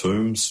Is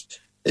Tombs.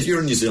 If you're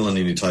in New Zealand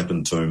and you type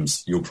in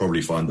Tombs, you'll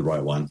probably find the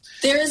right one.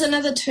 There is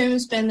another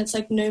Tombs band that's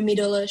like no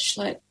metal-ish,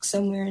 like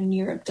somewhere in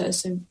Europe though,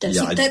 so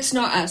that's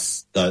not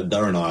us.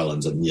 They're in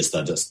Ireland, and yes,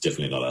 they're just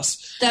definitely not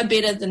us. They're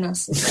better than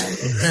us as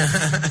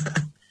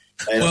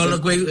well. Well,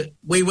 look,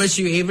 we wish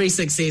you every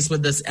success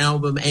with this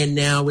album, and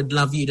now would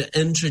love you to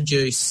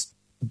introduce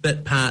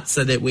bit parts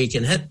so that we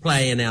can hit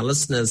play and our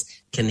listeners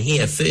can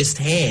hear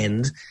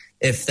firsthand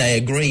if they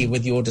agree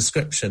with your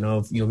description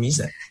of your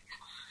music.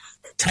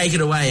 Take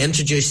it away.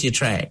 Introduce your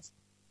track.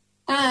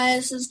 Hi,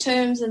 this is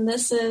Tombs, and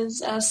this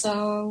is our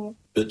song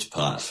Bit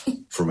Part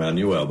from our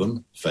new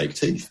album, Fake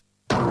Teeth.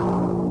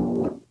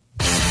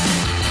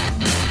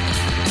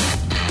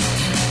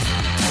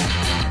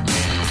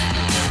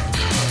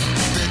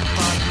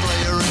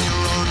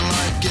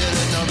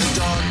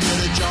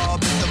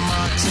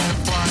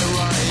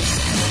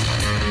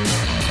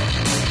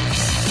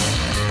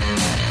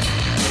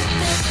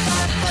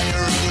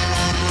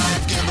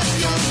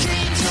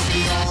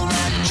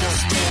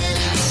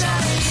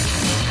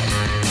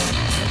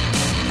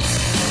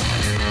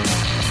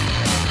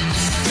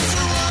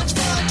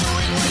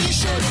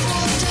 Should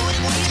for doing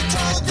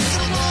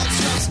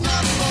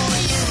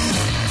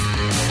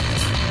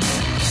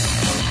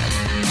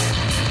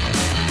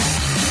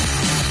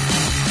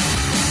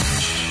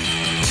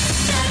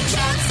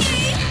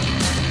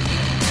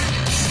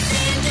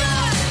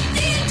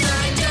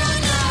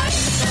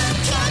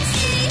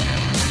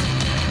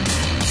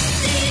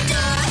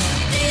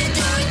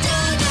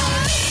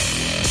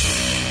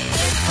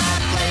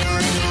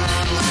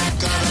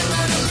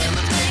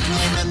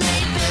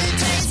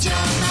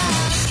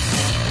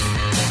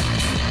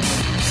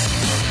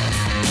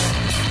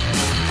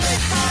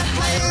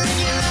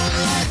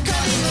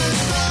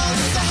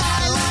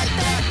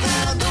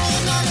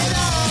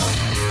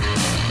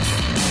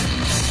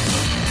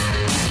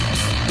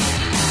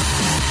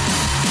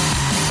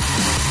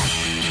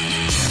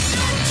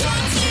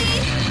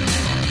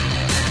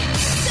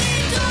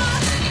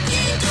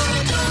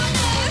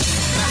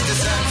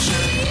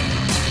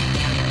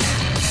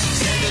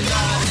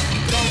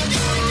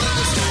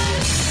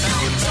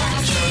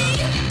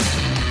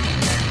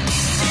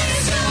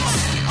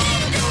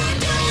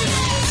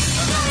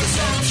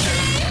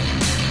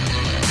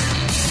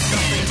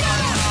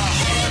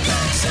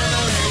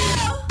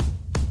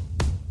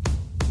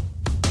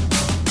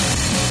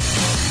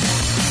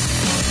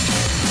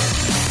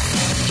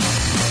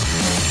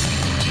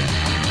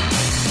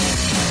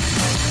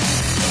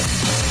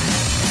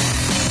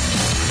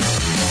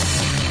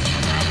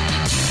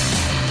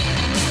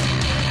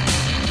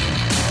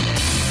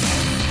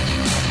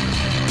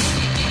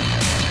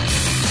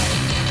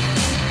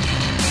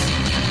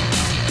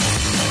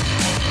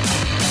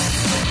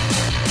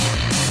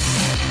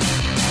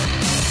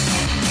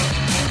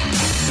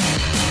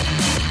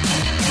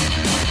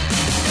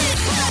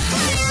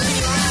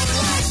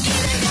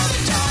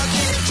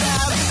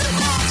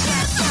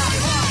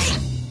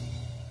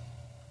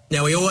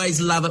Now, we always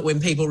love it when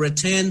people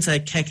return to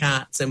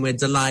KickArts, and we're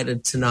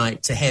delighted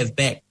tonight to have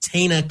back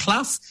Tina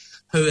Clough,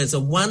 who is a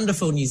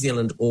wonderful New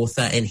Zealand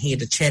author and here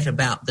to chat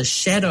about The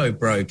Shadow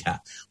Broker.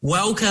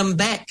 Welcome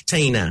back,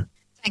 Tina.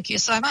 Thank you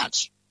so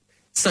much.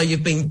 So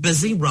you've been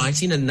busy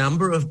writing a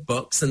number of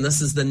books, and this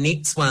is the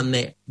next one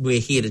that we're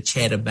here to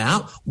chat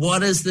about.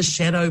 What is The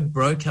Shadow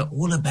Broker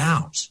all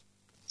about?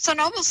 So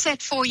novel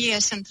set 4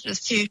 years into the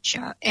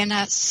future in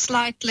a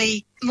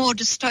slightly more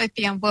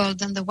dystopian world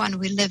than the one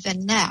we live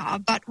in now,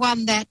 but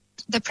one that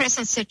the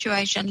present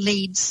situation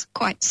leads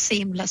quite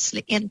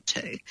seamlessly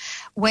into,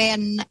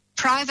 when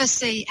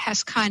privacy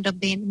has kind of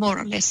been more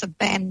or less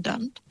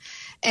abandoned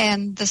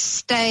and the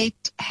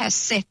state has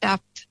set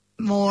up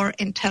more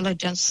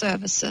intelligence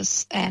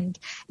services and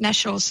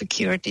national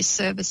security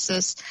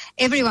services.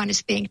 Everyone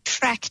is being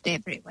tracked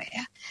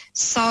everywhere.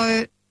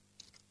 So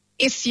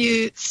if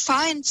you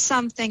find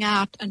something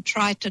out and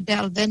try to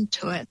delve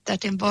into it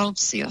that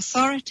involves the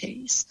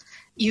authorities,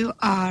 you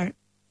are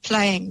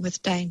playing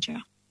with danger.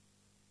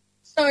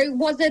 So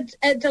was it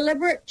a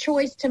deliberate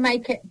choice to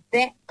make it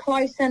that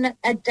close in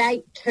a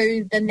date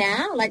to the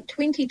now? Like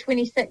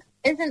 2026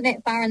 isn't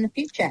that far in the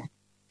future.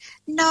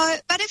 No,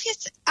 but if you,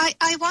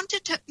 I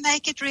wanted to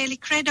make it really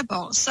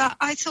credible. So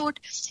I thought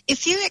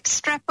if you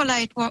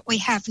extrapolate what we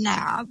have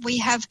now, we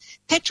have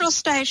petrol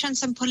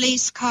stations and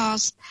police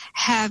cars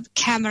have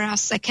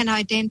cameras that can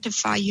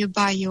identify you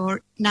by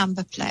your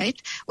number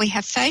plate. We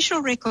have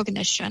facial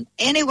recognition.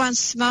 Anyone's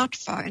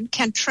smartphone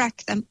can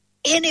track them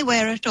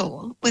anywhere at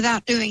all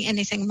without doing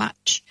anything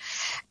much.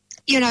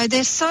 You know,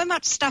 there's so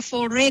much stuff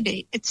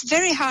already. It's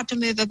very hard to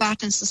move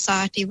about in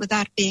society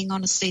without being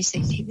on a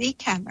CCTV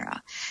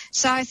camera.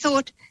 So I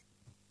thought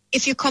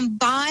if you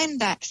combine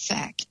that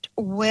fact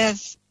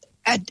with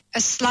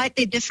a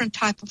slightly different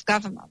type of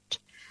government,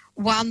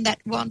 one that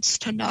wants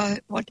to know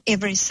what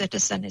every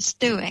citizen is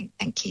doing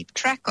and keep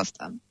track of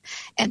them,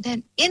 and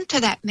then into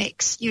that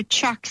mix you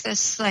chuck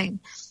this thing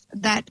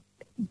that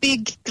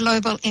big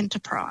global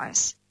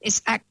enterprise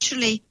is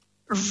actually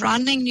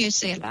running New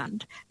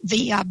Zealand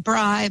via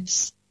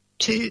bribes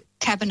to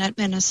cabinet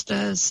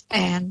ministers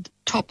and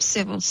top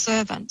civil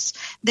servants,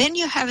 then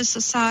you have a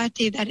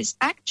society that is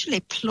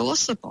actually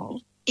plausible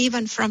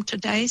even from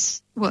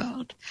today's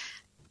world,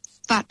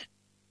 but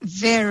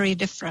very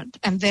different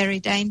and very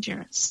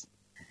dangerous.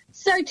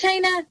 So,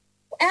 Tina,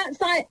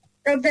 outside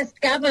of this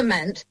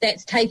government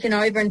that's taken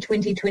over in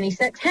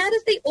 2026, how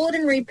does the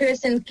ordinary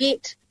person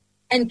get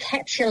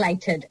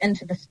encapsulated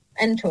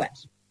into it?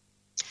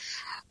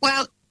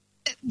 Well,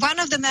 one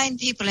of the main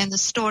people in the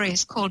story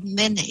is called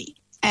Minnie,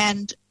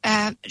 and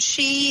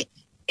she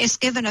is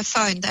given a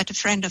phone that a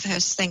friend of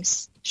hers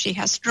thinks she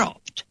has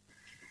dropped.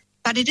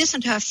 But it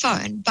isn't her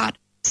phone, but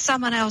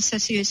someone else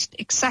has used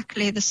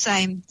exactly the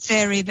same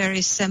very,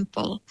 very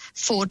simple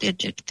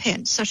 4-digit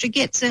PIN. So she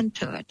gets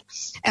into it,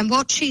 and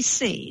what she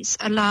sees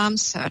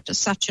alarms her to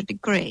such a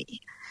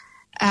degree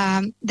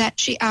that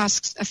she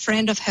asks a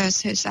friend of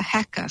hers who's a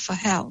hacker for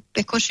help,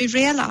 because she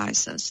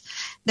realizes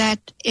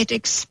that it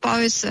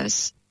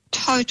exposes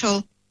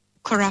total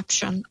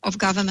corruption of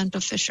government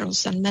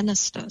officials and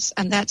ministers,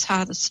 and that's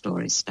how the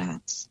story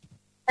starts.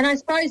 And I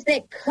suppose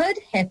that could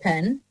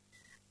happen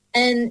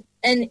in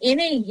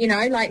any, you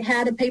know, like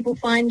how do people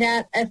find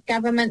out if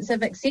governments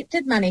have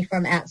accepted money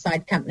from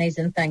outside companies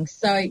and things?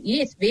 So,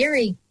 yes,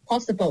 very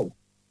possible.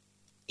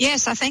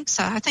 Yes, I think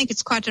so. I think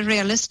it's quite a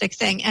realistic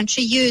thing. And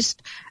she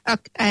used a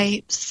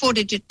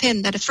 4-digit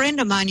PIN that a friend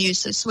of mine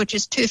uses, which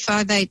is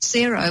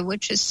 2580,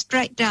 which is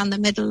straight down the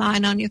middle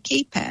line on your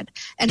keypad.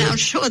 And I'm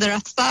sure there are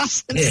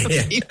thousands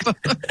of people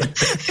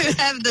who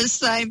have the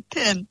same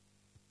PIN.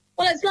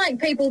 Well, it's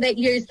like people that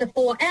use the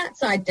 4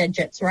 outside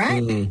digits,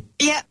 right? Mm.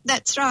 Yeah,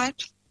 that's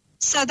right.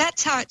 So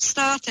that's how it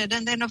started.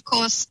 And then, of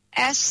course,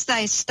 as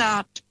they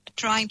start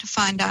trying to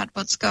find out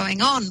what's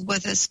going on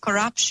with this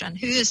corruption,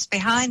 who is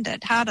behind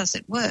it, how does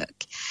it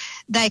work,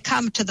 they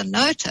come to the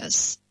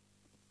notice,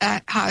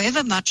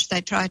 however much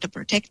they try to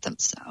protect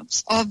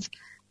themselves,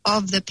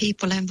 of the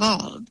people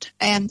involved.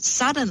 And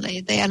suddenly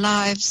their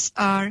lives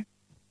are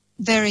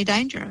very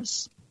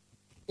dangerous.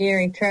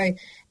 Very true.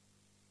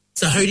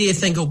 So who do you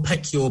think will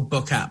pick your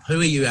book up?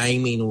 Who are you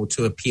aiming or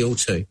to appeal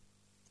to?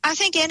 I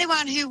think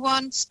anyone who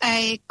wants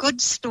a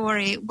good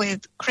story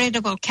with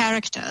credible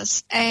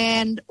characters,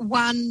 and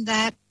one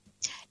that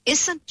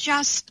isn't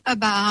just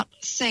about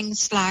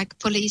things like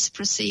police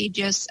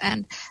procedures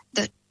and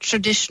the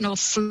traditional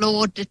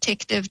flawed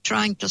detective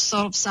trying to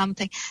solve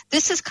something.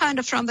 This is kind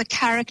of from the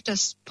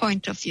character's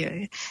point of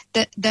view,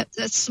 the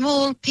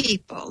small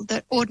people,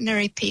 the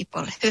ordinary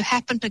people who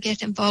happen to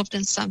get involved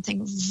in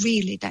something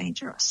really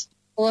dangerous.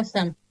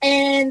 Awesome.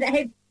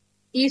 And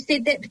you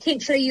said that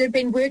potentially you had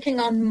been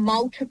working on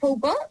multiple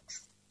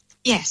books?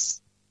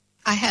 Yes,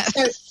 I have.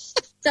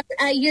 So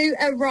are you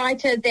a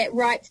writer that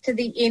writes to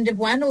the end of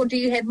one, or do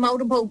you have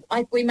multiple,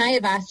 like we may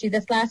have asked you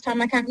this last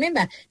time, I can't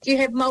remember. Do you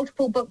have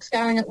multiple books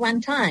going at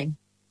one time?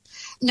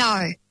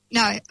 No,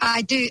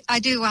 I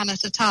do one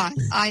at a time.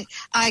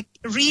 I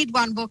read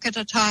one book at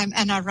a time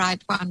and I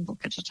write one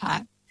book at a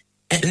time.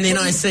 And then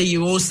I see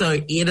you also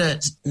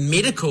edit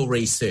medical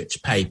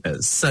research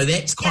papers. So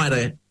that's quite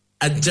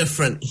a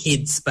different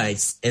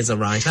headspace as a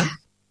writer.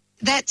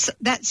 That's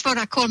what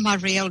I call my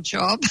real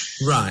job.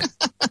 Right.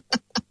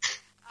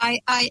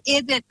 I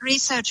edit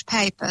research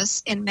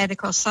papers in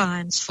medical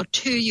science for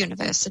 2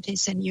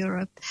 universities in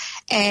Europe,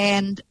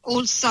 and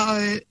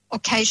also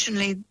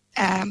occasionally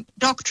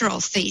doctoral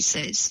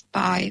theses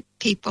by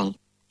people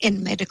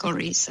in medical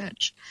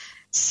research.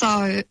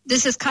 So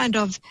this is kind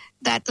of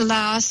that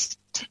last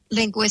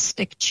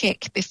linguistic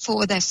check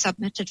before they're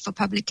submitted for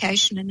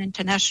publication in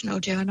international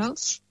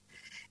journals.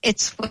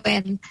 It's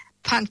when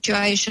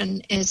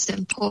punctuation is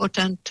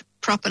important,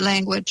 proper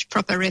language,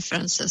 proper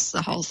references,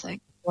 the whole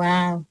thing.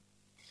 Wow.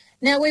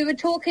 Now, we were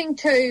talking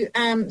to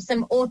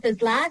some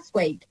authors last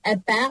week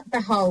about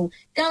the whole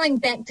going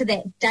back to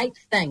that date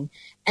thing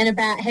and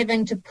about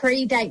having to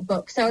predate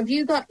books. So have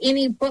you got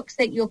any books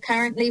that you're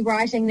currently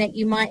writing that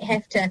you might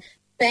have to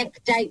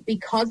backdate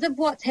because of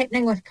what's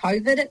happening with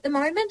COVID at the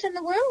moment in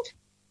the world?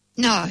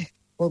 No.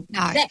 Well,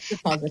 no. That's a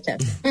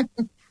positive.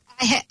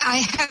 I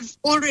have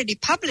already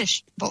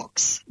published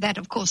books that,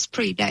 of course,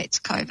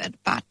 predates COVID,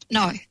 but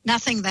no,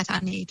 nothing that I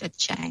need to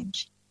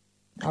change.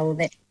 Oh,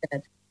 that's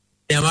good.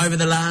 Now, over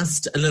the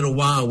last little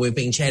while, we've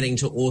been chatting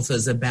to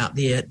authors about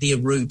their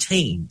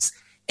routines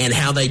and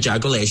how they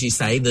juggle, as you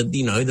say,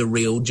 the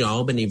real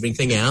job and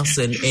everything else,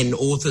 and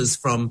authors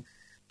from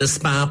the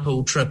spa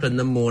pool trip in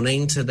the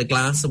morning to the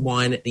glass of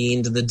wine at the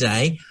end of the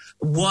day.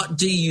 What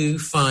do you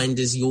find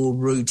is your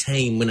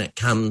routine when it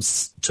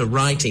comes to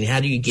writing? How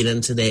do you get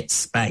into that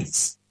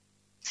space?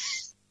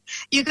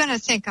 You're going to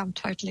think I'm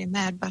totally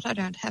mad, but I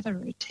don't have a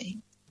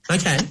routine.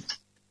 Okay.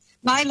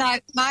 My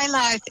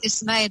life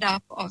is made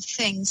up of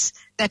things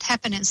that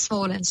happen in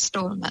small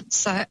installments.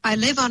 So I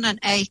live on an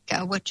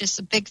acre, which is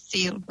a big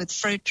field with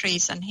fruit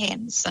trees and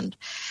hens and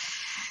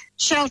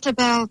shelter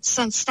belts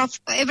and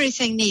stuff.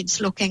 Everything needs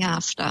looking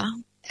after,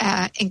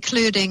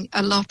 including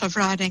a lot of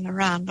riding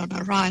around on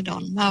a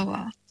ride-on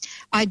mower.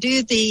 I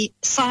do the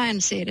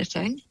science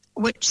editing,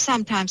 which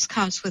sometimes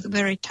comes with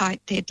very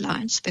tight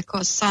deadlines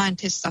because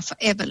scientists are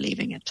forever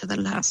leaving it to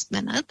the last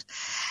minute.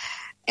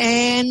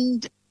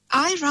 And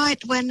I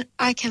write when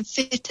I can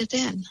fit it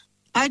in.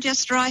 I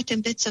just write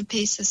in bits and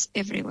pieces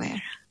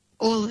everywhere,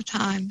 all the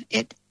time.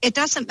 It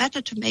doesn't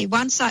matter to me.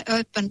 Once I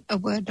open a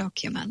Word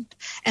document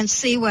and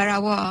see where I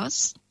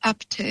was up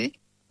to,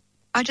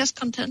 I just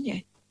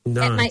continue.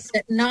 Nice. That makes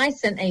it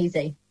nice and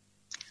easy.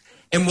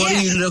 And what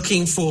are you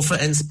looking for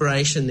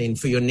inspiration then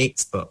for your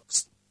next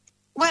books?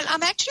 Well,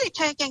 I'm actually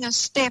taking a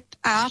step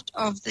out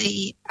of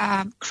the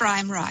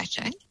crime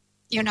writing.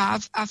 You know,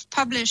 I've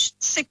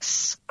published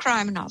 6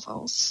 crime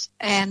novels,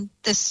 and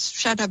this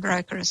Shadow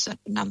Broker is at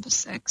number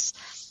 6.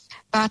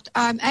 But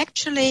I'm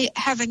actually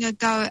having a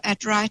go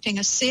at writing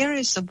a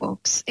series of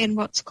books in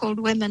what's called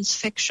women's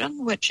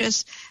fiction, which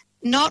is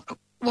not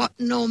what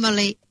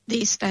normally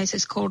these days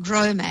is called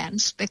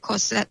romance,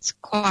 because that's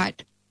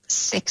quite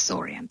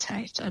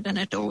sex-orientated, and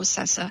it always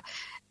has a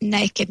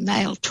naked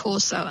male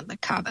torso on the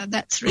cover.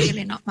 That's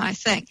really not my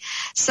thing.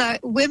 So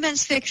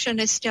women's fiction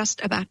is just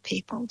about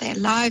people, their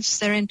lives,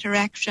 their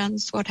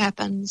interactions, what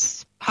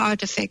happens, how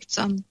it affects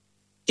them.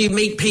 Do you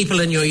meet people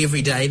in your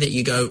everyday that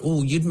you go,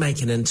 oh, you'd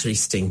make an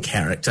interesting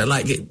character?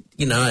 Like,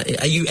 you know,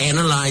 are you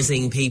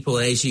analysing people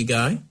as you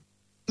go?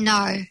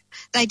 No,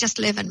 they just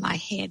live in my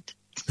head.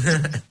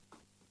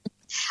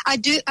 I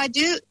do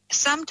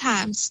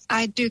sometimes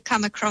I do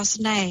come across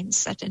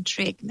names that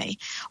intrigue me,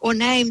 or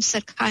names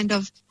that kind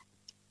of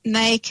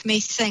make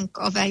me think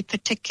of a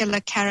particular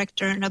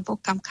character in a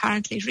book I'm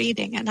currently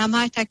reading, and I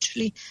might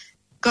actually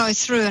go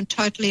through and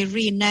totally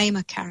rename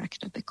a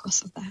character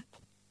because of that.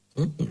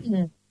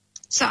 Mm-hmm.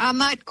 So I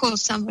might call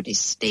somebody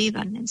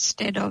Stephen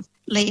instead of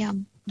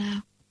Liam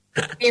now.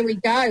 There we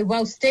go.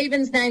 Well,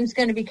 Stephen's name's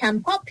going to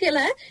become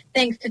popular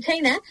thanks to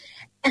Tina.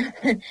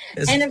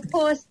 And, of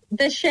course,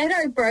 The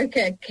Shadow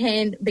Broker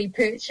can be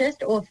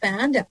purchased or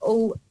found at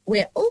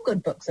where all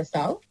good books are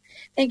sold.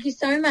 Thank you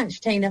so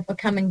much, Tina, for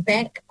coming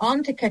back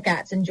onto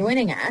KickArts and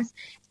joining us.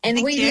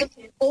 And we look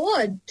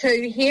forward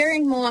to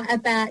hearing more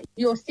about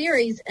your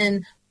series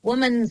in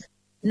women's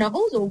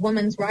novels or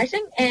women's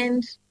writing.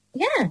 And,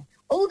 yeah,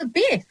 all the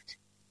best.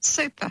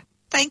 Super.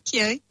 Thank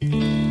you.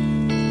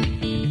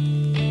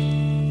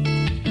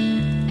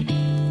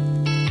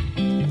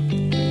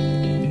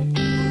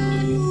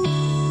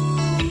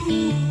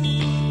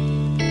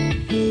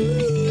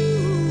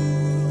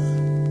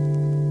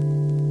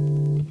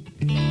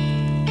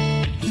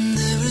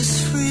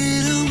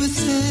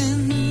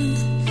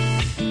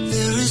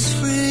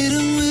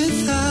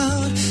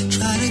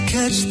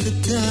 Catch the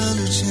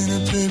deluge in a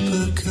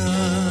paper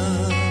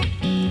cup.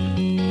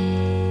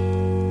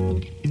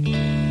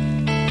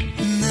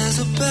 And there's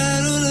a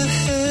battle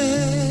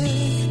ahead.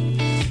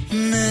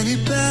 Many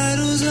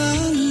battles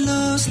are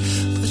lost,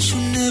 but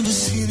you'll never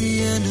see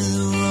the end of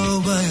the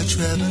road while you're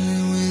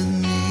traveling with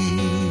me.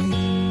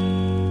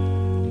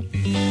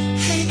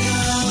 Hey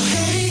now,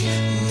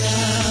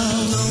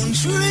 don't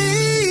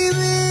dream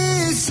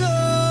it's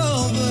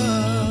over.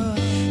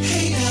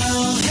 Hey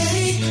now,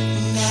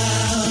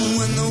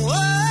 when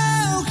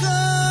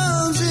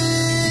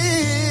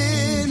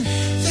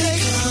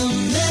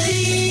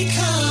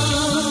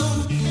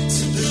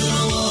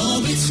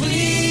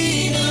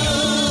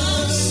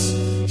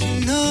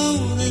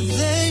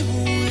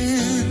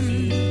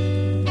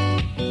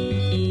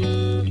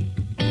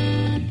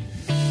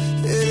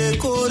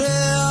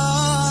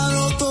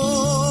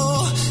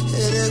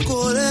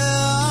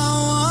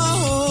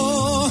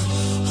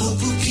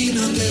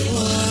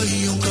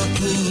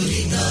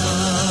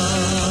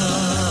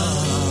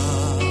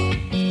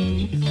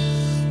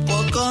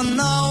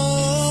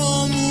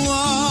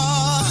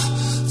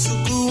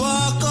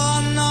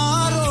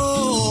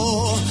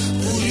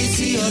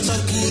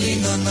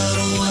takuringa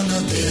naroana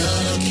te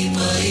ara ki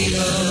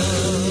maia.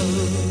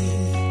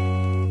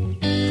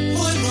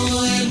 Moi,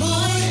 moi,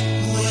 moi,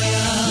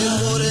 moea. Te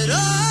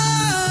korera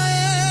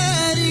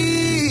e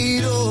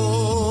riro.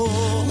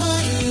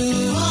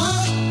 Marua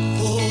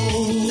po.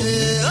 Te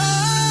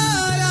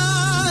ara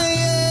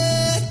e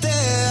te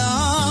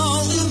ao.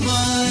 Te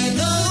mai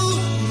nau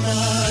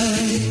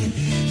mai.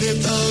 Te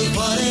tau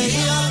pare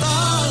i a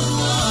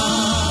taua.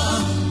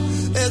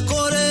 E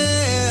kore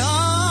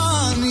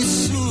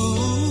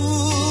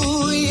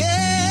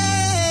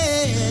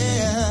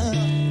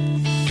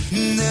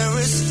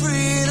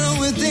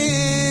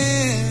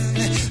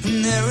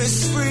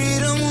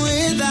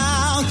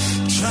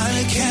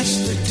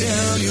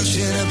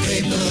in a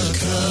paper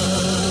cup.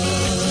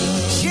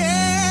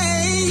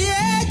 Yeah,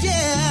 yeah,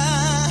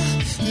 yeah.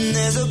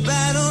 There's a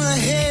battle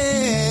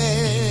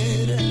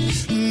ahead.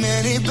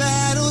 Many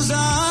battles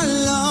are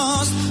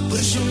lost,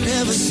 but you'll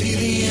never see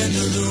the end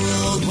of the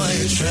road while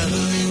you're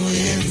traveling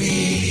with me.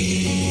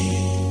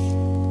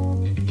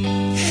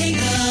 Hey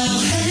now,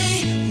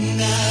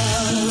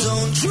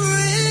 don't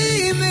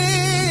dream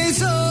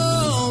it's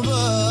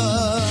over.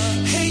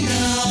 Hey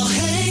now,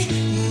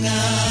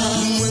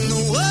 when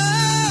the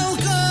world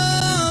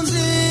comes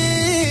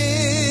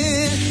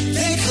in,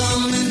 they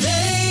come and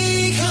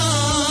they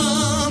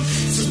come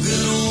to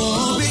build a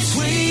wall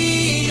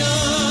between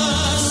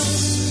us.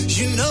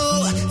 You know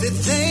that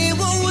they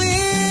will win.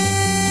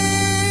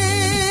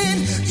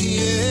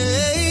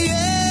 Yeah,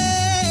 yeah.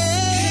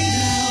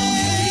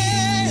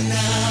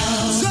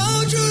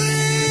 Don't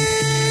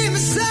dream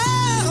it's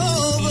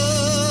over.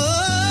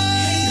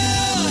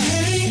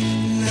 Hey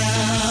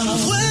now,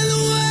 when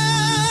the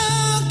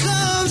world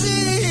comes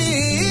in,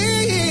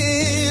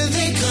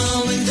 they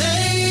come and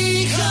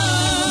they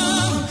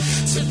come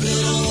to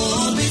build a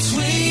wall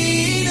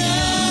between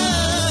us.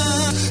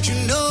 You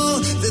know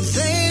that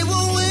they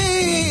will win.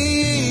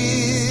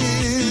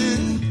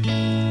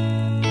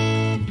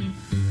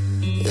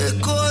 E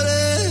kore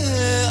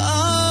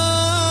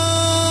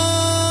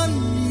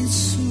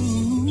anitsu.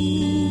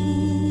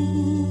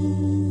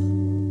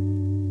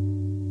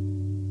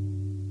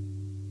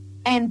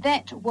 And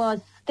that was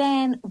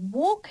Stan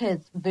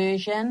Walker's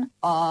version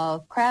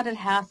of Crowded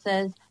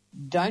House's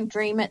Don't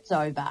Dream It's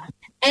Over.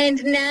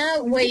 And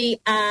now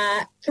we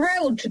are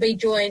thrilled to be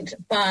joined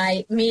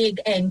by Meg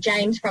and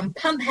James from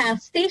Pump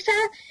House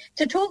Theatre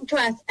to talk to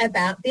us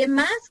about their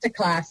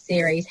masterclass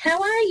series.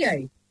 How are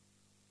you?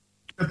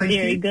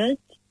 Very good.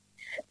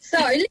 So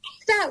let's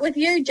start with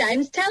you,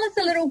 James. Tell us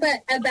a little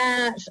bit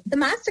about the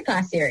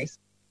masterclass series.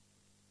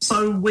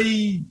 So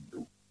we,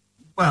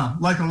 well,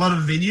 like a lot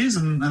of venues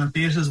and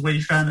theatres,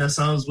 we found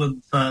ourselves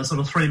with sort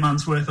of 3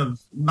 months' worth of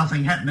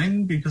nothing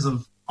happening because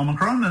of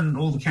Omicron and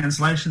all the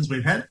cancellations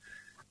we've had.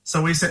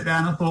 So we sat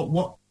down and thought,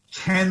 what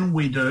can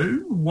we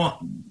do? What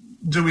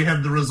do we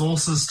have the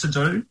resources to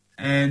do?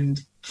 And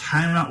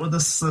came up with a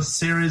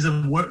series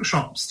of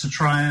workshops to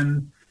try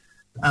and,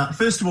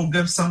 first of all,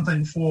 give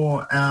something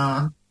for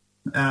our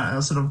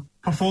sort of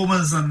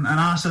performers and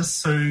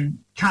artists who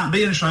can't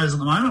be in shows at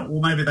the moment, or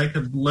maybe they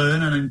could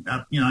learn and,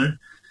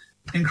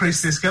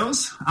 increase their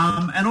skills.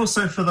 And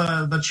also for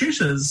the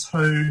tutors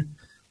who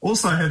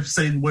also have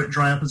seen work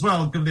dry up as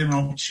well, give them an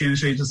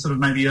opportunity to sort of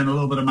maybe earn a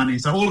little bit of money.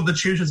 So all of the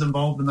tutors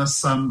involved in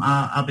this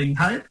are being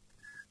paid.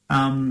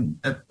 And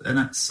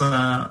it's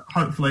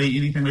hopefully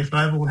anything left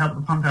over will help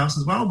the Pump House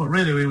as well. But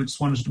really we just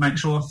wanted to make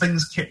sure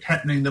things kept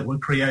happening that were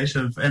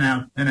creative in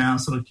our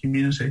sort of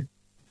community.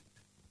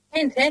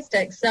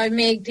 Fantastic. So,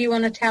 Meg, do you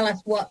want to tell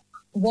us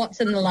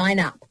what's in the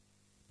lineup?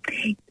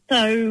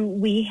 So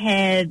we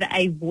have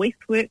a voice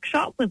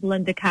workshop with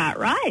Linda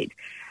Cartwright.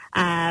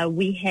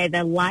 We have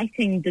a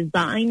lighting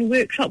design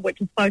workshop,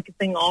 which is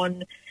focusing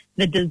on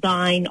the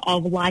design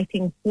of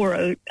lighting for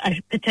a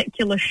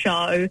particular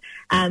show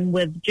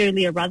with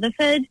Julia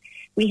Rutherford.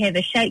 We have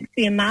a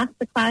Shakespeare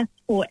masterclass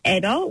for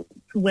adults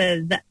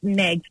with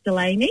Mag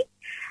Delaney.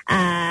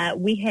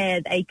 We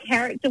have a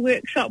character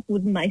workshop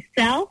with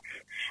myself,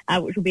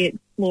 which will be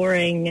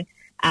exploring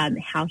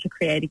how to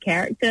create a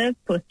character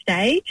for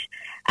stage.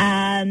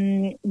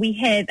 We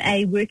have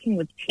a working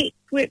with text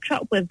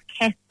workshop with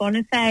Cass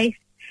Boniface.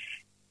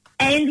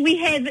 And we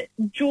have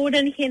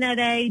Jordan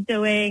Henare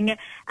doing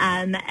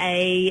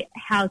a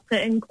how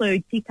to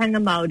include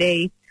tikanga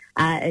Māori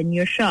in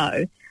your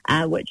show,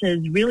 which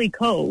is really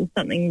cool,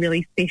 something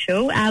really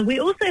special. We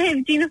also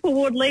have Jennifer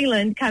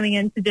Ward-Leland coming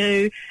in to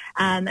do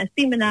a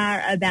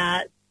seminar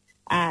about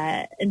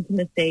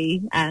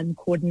intimacy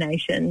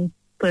coordination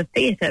for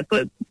theatre,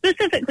 but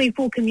specifically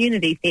for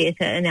community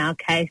theatre in our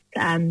case,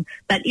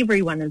 but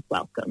everyone is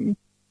welcome,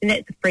 and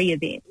that's a free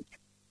event.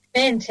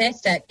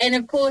 Fantastic. And,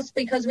 of course,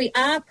 because we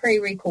are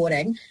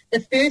pre-recording, the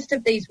first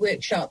of these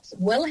workshops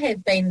will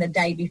have been the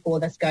day before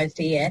this goes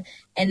to air,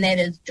 and that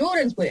is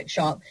Jordan's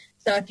workshop.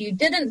 So if you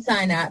didn't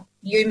sign up,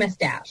 you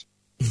missed out.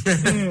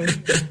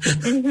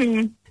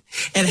 Mm-hmm.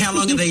 And how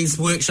long are these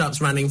workshops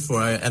running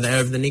for? Are they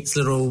over the next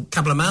little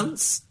couple of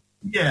months?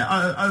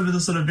 Yeah, over the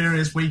sort of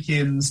various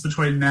weekends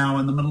between now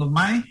and the middle of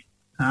May.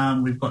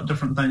 We've got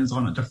different things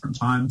on at different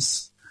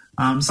times.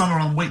 Some are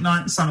on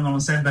weeknights, some are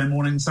on Saturday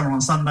mornings, some are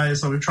on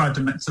Sundays. So we've tried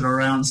to mix it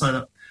around so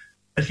that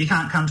if you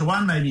can't come to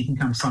one, maybe you can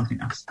come to something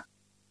else.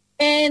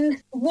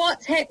 And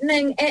what's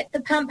happening at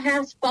the Pump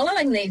House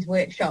following these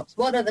workshops?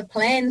 What are the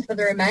plans for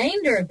the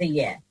remainder of the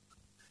year?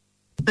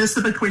 That's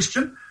the big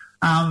question.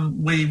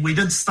 We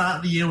did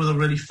start the year with a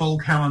really full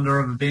calendar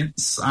of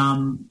events.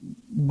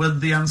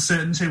 With the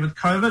uncertainty with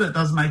COVID, it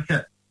does make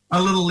it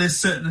a little less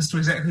certain as to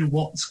exactly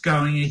what's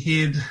going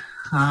ahead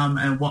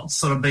and what's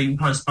sort of being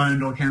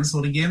postponed or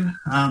cancelled again.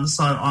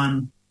 So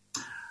I'm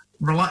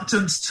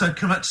reluctant to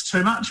commit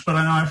too much, but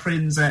I know our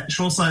friends at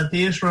Shoreside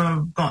Theatre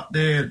have got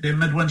their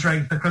midwinter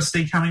Agatha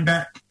Christie coming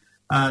back.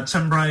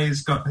 Tim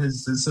Bray's got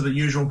his sort of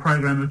usual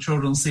program of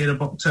children's theatre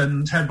booked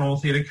in. Tadpole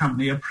Theatre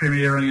Company are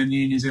premiering a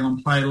new New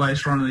Zealand play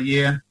later on in the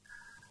year.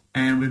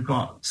 And we've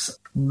got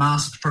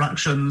Masked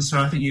Productions, who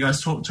I think you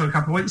guys talked to a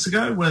couple of weeks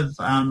ago, with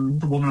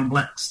The Woman in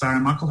Black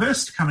starring Michael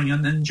Hurst coming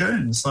in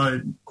June.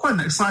 So quite an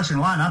exciting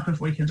lineup if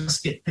we can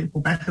just get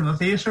people back in the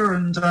theatre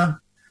and...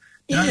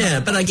 Yeah,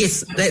 but I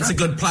guess that's a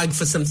good plug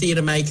for some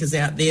theatre makers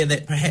out there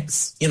that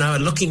perhaps, are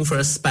looking for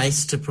a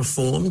space to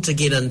perform, to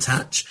get in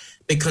touch,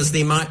 because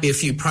there might be a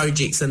few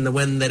projects in the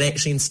wind that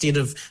actually, instead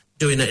of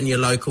doing it in your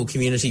local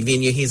community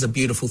venue, here's a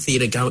beautiful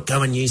theatre,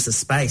 go and use the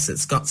space.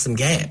 It's got some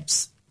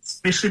gaps.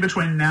 Especially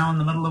between now and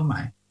the middle of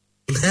May.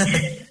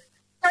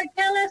 So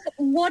tell us,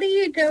 what are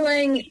you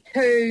doing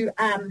to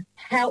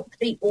help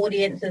the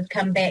audiences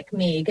come back,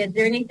 Meg? Is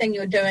there anything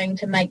you're doing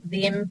to make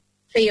them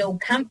feel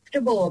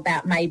comfortable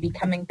about maybe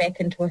coming back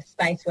into a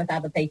space with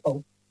other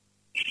people?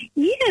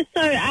 Yeah,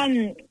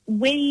 so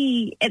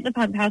we at the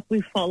Pump House,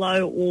 we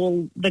follow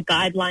all the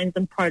guidelines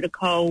and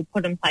protocol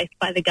put in place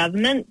by the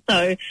government.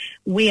 So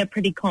we are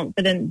pretty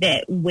confident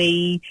that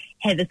we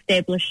have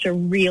established a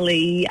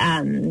really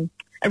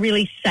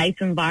safe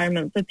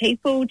environment for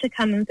people to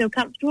come and feel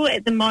comfortable.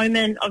 At the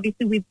moment,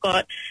 obviously, we've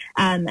got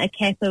a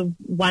cap of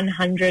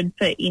 100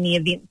 for any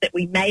events that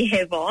we may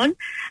have on.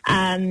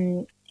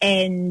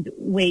 And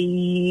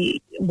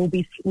we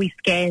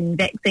scan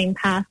vaccine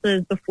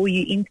passes before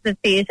you enter the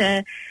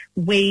theatre.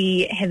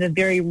 We have a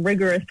very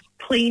rigorous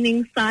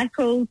cleaning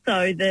cycle,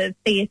 so the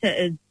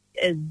theatre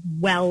is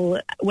well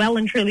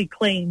and truly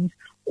cleaned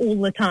all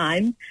the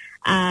time.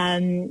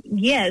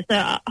 So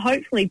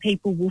hopefully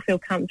people will feel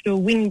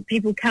comfortable. When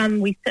people come,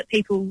 we sit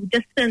people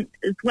distance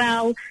as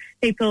well.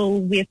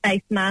 People wear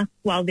face masks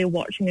while they're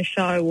watching a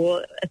show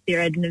or if they're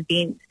at an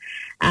event.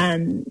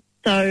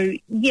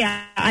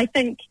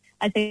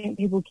 I think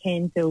people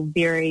can feel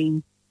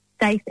very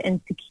safe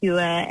and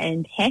secure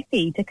and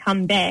happy to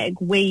come back.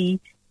 We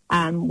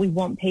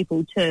want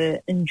people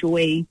to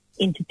enjoy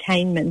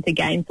entertainment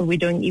again, so we're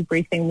doing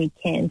everything we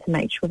can to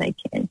make sure they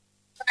can.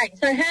 Right.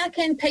 So how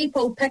can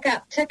people pick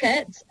up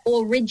tickets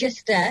or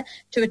register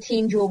to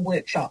attend your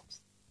workshops?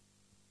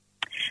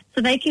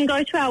 So they can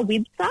go to our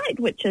website,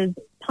 which is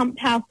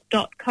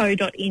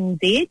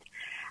pumphouse.co.nz.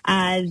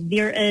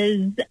 There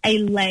is a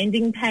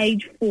landing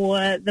page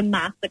for the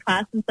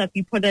masterclasses. So if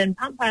you put in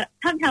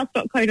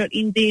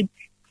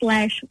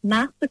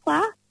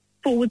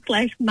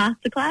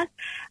pumphouse.co.nz/masterclass,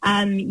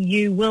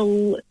 you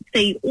will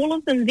see all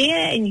of them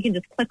there, and you can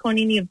just click on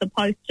any of the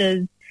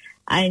posters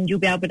and you'll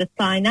be able to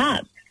sign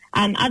up.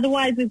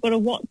 Otherwise, we've got a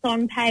What's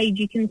On page.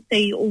 You can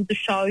see all the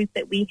shows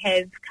that we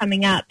have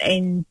coming up,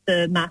 and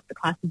the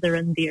masterclasses are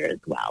in there as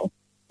well.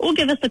 Or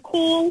give us a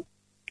call.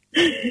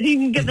 You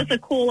can give us a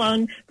call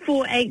on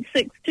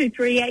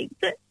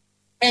 486-2386.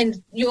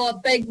 And your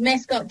big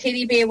mascot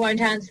teddy bear won't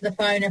answer the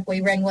phone if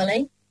we ring, will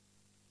he?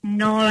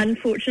 No,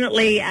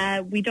 unfortunately,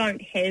 we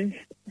don't have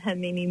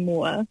him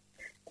anymore.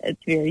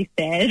 It's very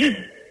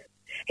sad.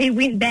 He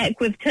went back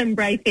with Tim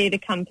Bray Theatre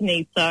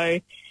Company,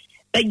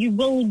 but you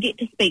will get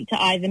to speak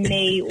to either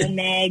me or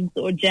Mags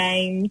or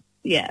James.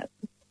 Yeah,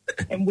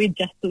 and we're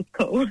just as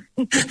cool.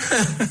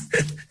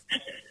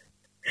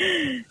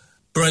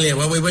 Brilliant.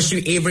 Well, we wish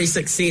you every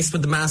success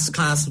with the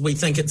masterclass. We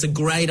think it's a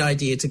great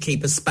idea to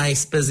keep a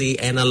space busy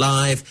and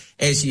alive.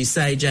 As you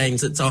say,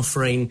 James, it's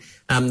offering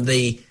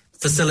the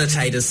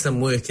facilitators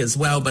some work as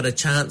well, but a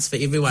chance for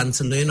everyone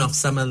to learn off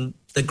some of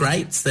the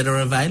greats that are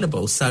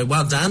available. So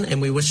well done,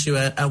 and we wish you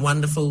a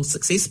wonderful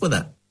success with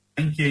it.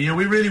 Thank you. Yeah,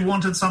 we really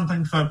wanted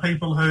something for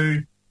people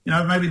who,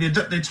 maybe they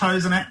dip their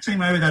toes in acting,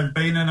 maybe they've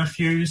been in a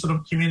few sort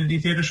of community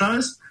theatre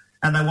shows,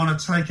 and they want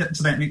to take it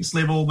to that next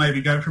level,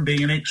 maybe go from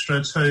being an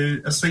extra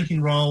to a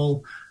speaking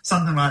role,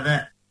 something like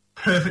that.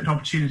 Perfect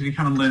opportunity to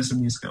come and learn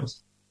some new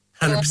skills.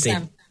 100%.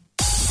 Awesome.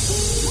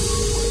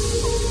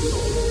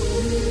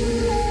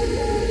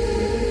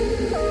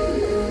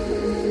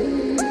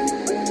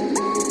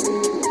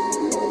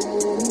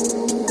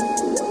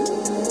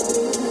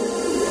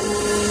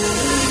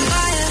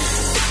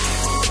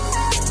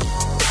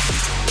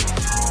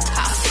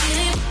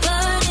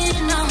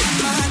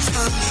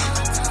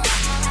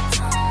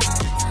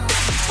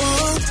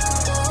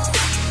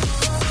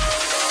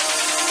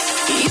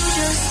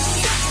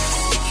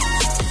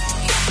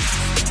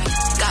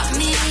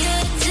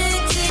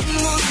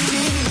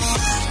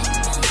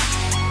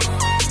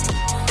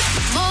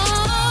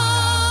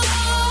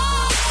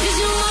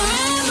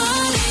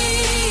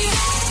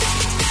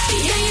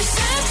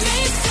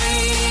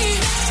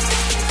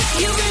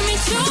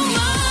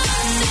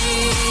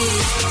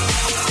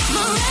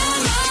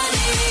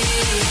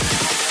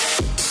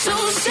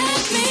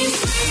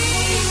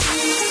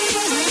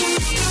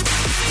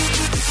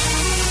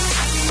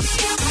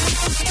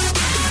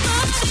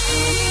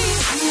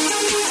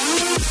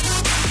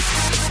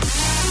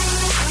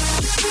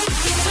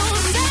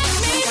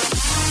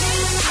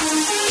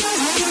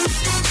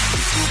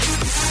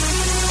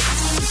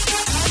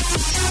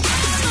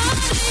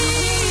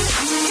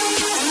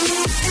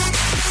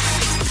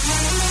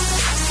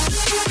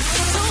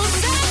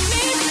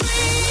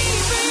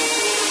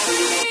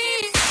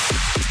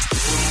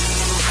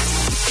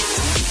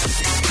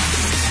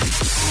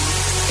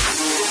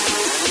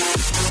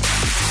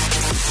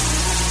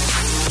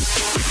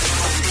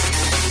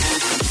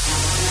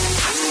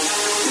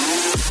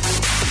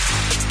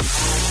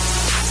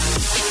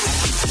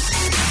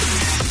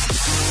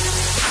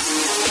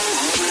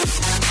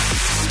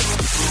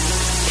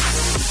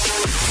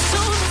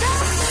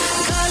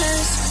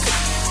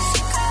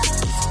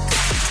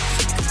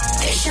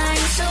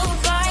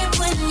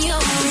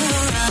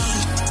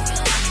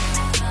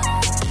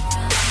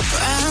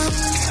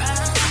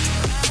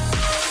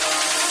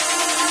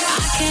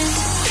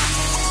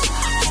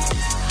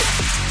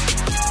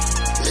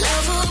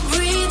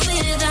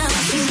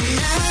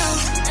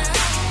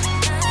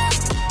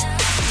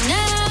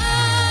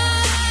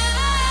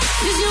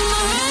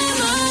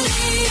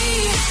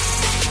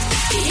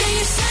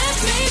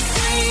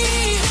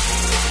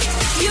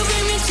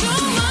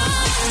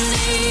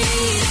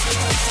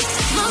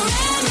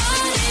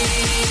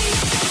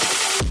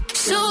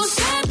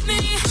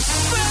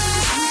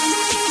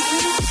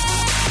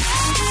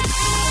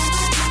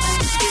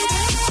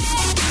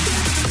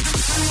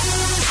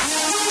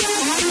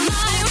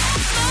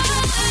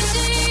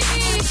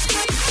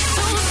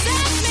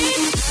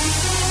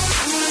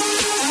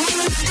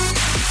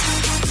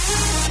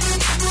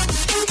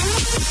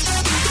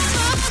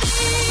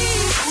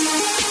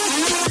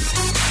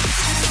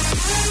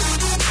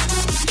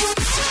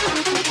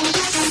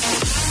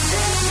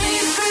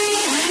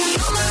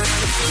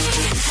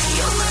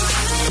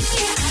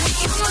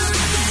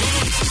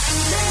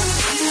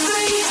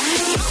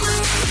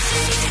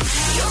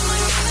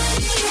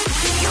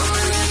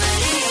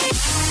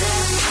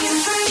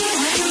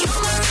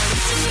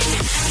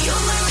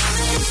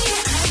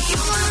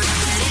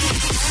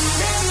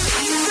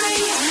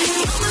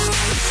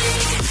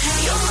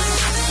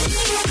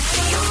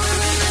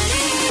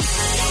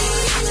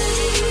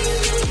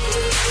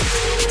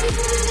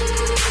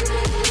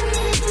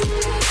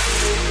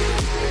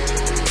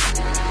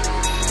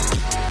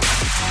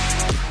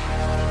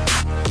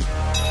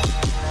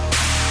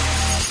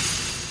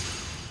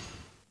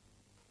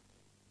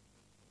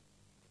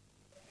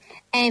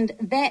 And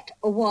that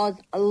was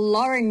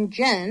Lauren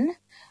Gin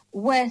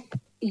with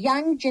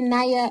young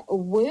Janaea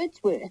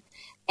Wordsworth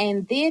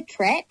and their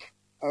track,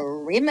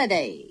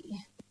 Remedy.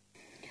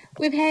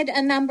 We've had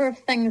a number of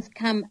things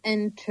come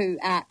into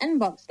our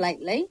inbox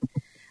lately.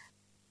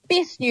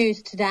 Best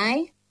news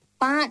today,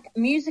 Bark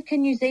Music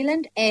in New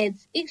Zealand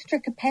adds extra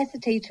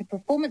capacity to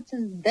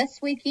performances this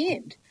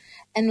weekend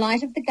in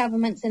light of the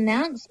government's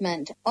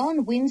announcement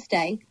on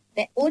Wednesday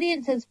that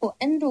audiences for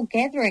indoor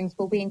gatherings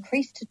will be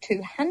increased to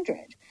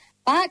 200.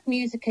 Bark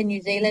Music in New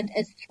Zealand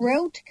is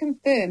thrilled to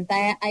confirm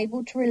they are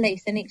able to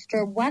release an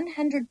extra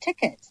 100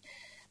 tickets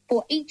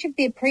for each of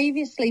their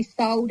previously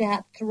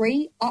sold-out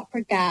 3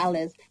 opera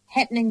galas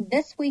happening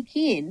this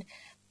weekend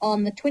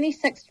on the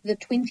 26th to the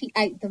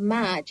 28th of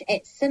March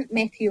at St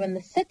Matthew in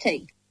the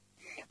City.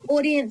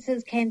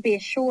 Audiences can be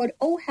assured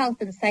all health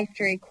and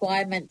safety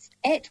requirements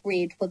at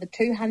Red for the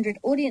 200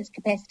 audience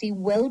capacity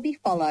will be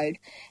followed,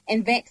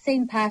 and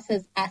vaccine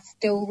passes are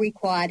still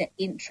required at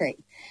entry.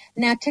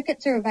 Now,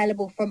 tickets are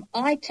available from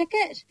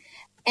iTicket,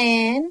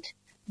 and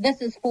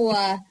this is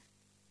for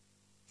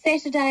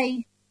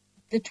Saturday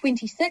the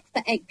 26th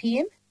at 8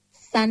 p.m,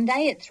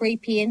 Sunday at 3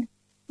 p.m,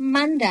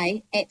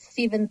 Monday at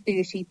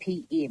 7:30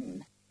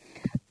 p.m.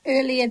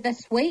 Earlier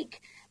this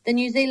week, the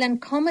New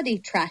Zealand Comedy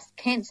Trust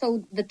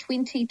cancelled the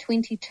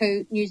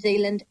 2022 New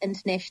Zealand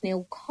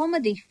International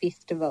Comedy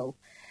Festival.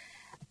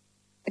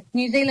 The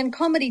New Zealand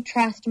Comedy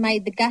Trust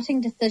made the gutting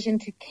decision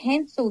to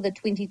cancel the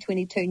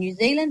 2022 New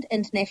Zealand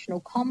International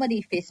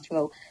Comedy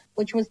Festival,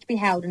 which was to be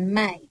held in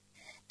May.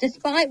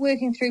 Despite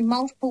working through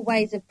multiple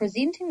ways of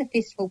presenting the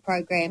festival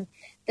program,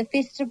 the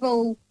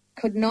festival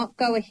could not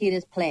go ahead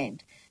as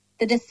planned.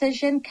 The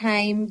decision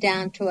came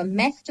down to a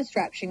mass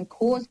disruption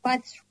caused by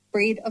the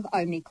spread of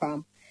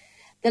Omicron.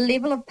 The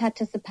level of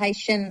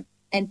participation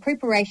and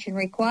preparation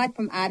required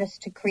from artists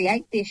to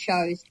create their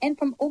shows and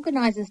from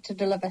organisers to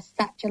deliver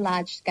such a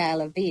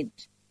large-scale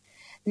event.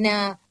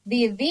 Now,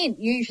 the event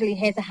usually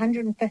has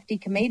 150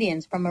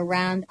 comedians from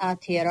around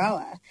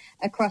Aotearoa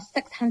across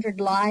 600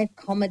 live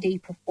comedy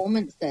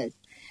performances.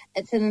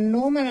 It's an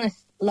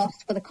enormous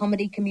loss for the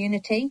comedy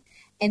community,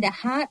 and our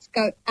hearts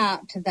go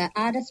out to the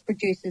artists,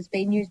 producers,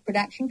 venues,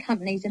 production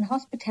companies and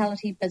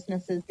hospitality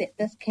businesses that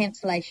this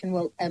cancellation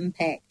will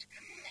impact.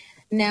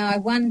 Now, I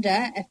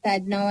wonder if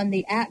they'd known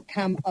the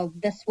outcome of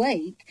this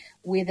week,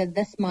 whether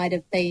this might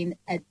have been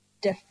a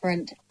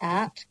different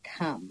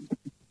outcome.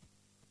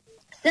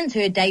 Since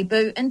her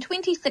debut in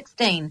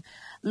 2016,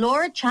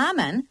 Laura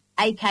Charman,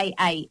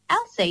 a.k.a.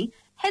 Elsie,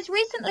 has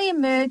recently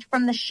emerged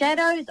from the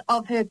shadows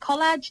of her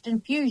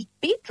collage-infused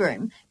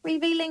bedroom,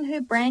 revealing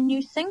her brand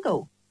new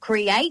single,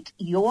 Create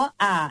Your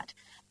Art,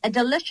 a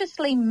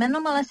deliciously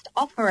minimalist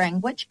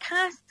offering which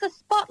casts a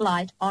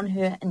spotlight on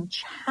her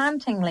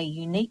enchantingly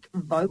unique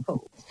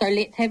vocals. So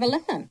let's have a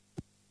listen.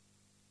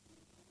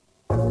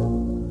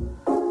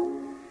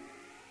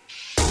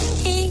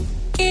 He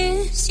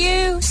gives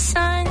you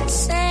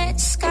sunset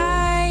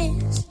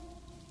skies,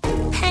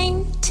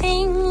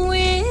 painting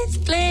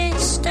with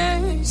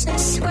blisters and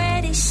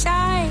sweaty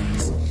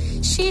sighs.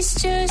 She's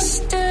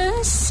just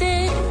a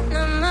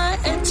cinema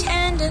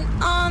attendant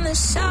on the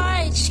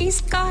side.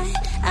 She's got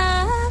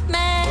a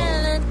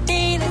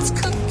melody that's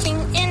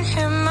cooking in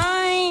her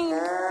mind.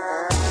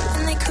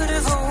 And they could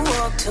have all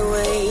walked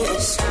away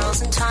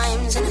 1,000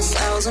 times and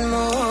 1,000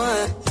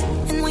 more.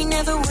 And we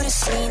never would have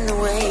seen the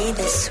way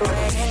that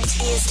sweat and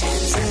tears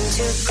turns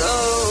into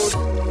gold.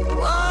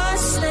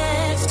 What's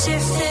left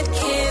if they'd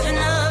given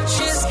up,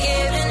 just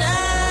given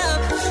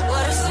up?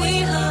 What if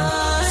we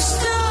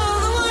lost all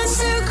the ones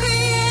who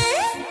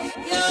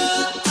create your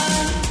art?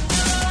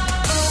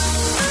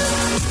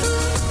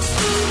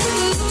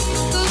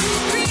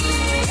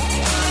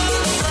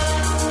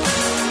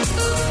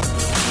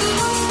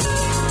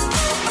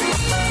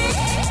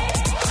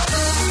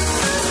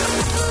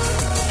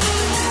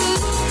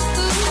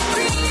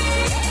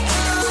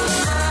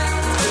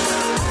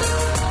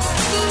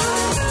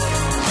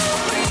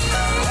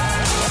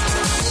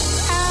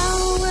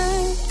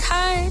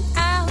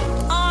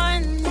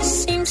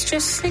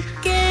 Just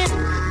again,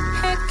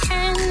 her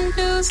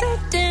candles are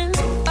dim,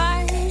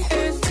 but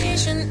her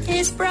vision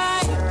is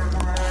bright.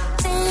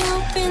 They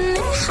open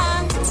their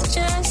hearts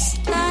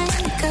just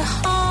like a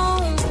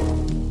home.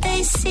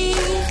 They see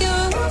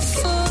your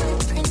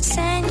footprints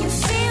and you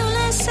feel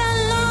less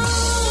alone.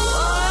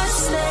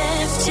 What's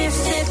left if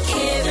they've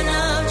given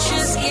up,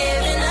 just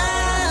given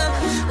up?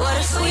 What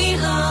if we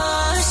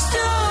lost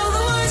all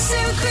the ones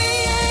who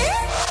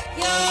create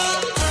your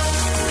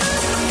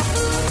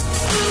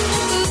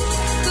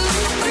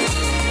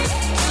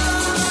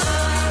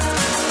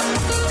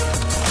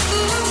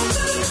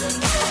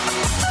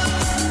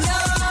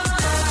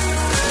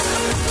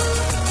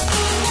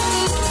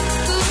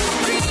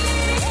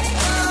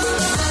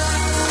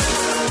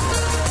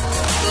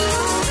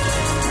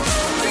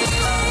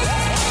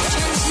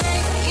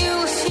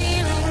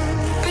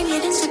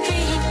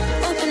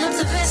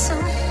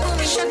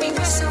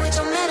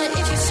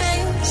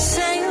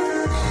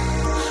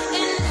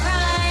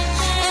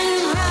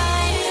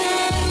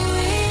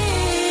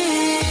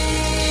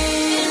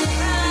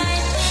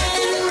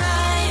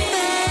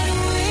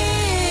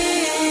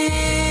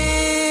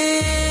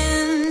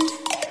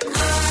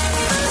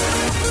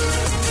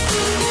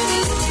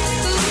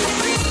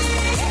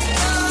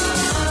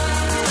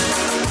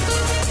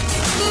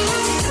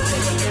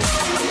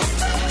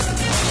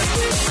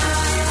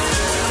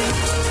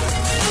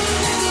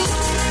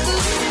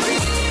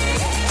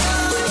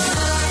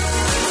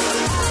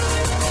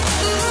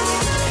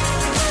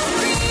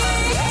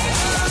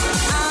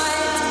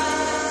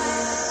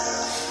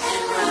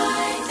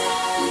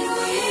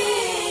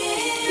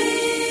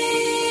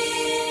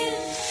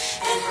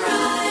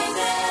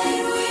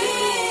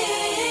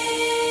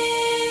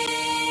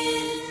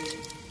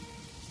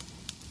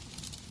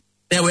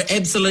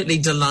absolutely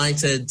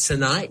delighted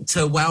tonight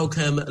to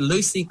welcome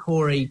Lucy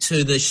Corey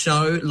to the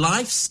show,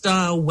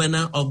 lifestyle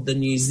winner of the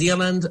New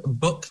Zealand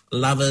Book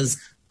Lovers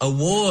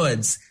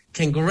Awards.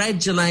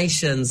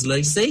 Congratulations,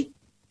 Lucy.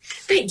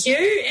 Thank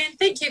you, and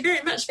thank you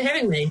very much for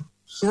having me.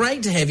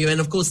 Great to have you. And,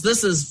 of course,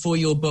 this is for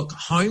your book,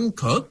 Home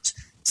Cooked,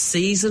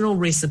 Seasonal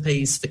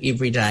Recipes for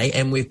Every Day.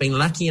 And we've been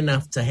lucky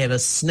enough to have a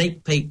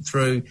sneak peek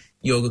through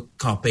your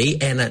copy,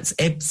 and it's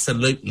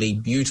absolutely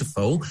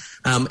beautiful.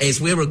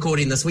 As we're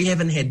recording this, we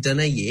haven't had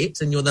dinner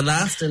yet, and you're the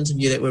last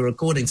interview that we're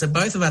recording, so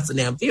both of us are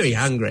now very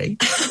hungry.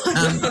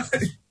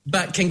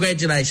 But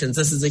congratulations,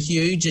 this is a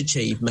huge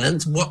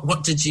achievement.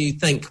 What did you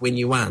think when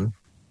you won?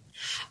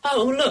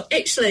 Oh, look,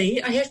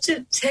 actually, I have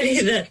to tell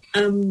you that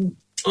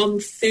on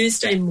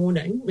Thursday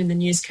morning, when the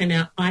news came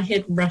out, I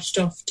had rushed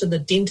off to the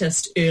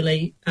dentist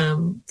early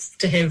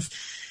to have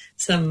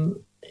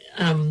some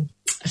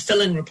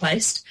filling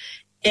replaced.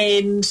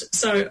 And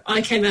so I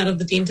came out of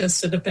the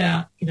dentist at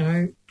about,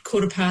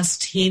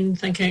 10:15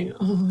 thinking,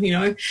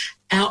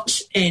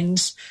 ouch.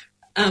 And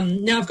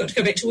now I've got to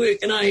go back to work.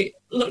 And I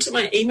looked at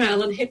my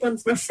email and had one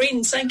from a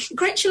friend saying,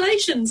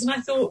 congratulations. And I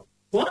thought,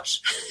 what?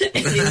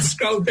 And then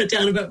scrolled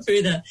down a bit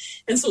further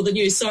and saw the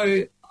news.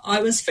 So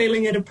I was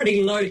feeling at a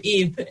pretty low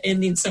ebb,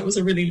 and then so it was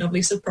a really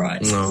lovely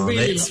surprise. Oh,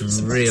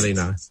 that's really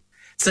nice.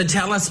 So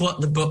tell us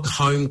what the book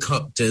Home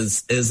Cooked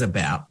is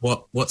about.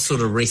 What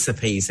sort of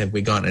recipes have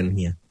we got in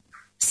here?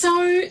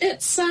 So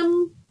it's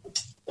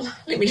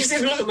let me just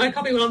have a look at my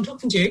copy while I'm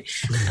talking to you.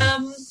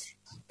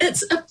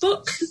 It's a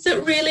book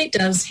that really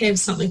does have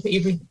something for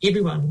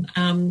everyone.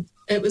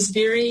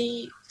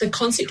 The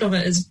concept of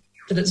it is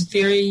that it's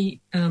very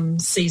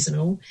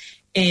seasonal,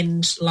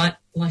 and like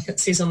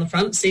it says on the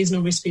front,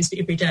 seasonal recipes for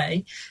every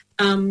day.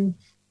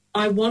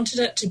 I wanted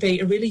it to be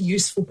a really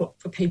useful book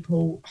for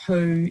people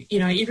who,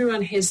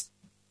 everyone has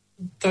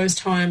those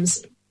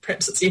times,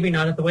 perhaps it's every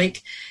night of the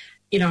week,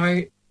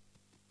 5:45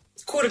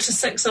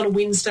 on a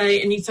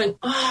Wednesday, and you think,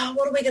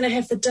 what are we going to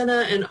have for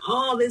dinner? And,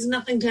 there's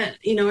nothing to,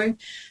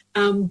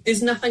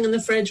 there's nothing in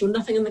the fridge or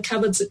nothing in the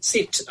cupboards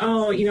except,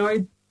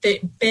 that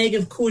bag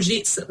of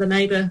courgettes that the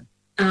neighbour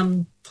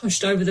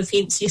pushed over the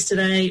fence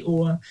yesterday,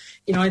 or,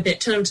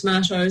 that tin of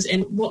tomatoes,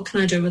 and what can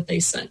I do with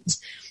these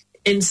things?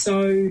 And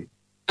so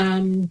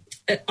I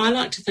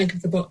like to think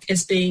of the book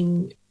as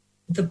being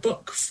the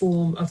book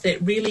form of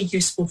that really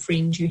useful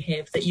friend you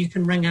have that you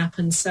can ring up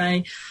and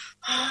say,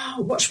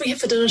 what should we have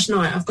for dinner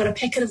tonight? I've got a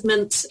packet of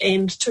mince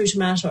and 2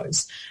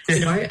 tomatoes,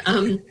 But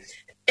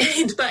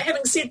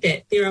having said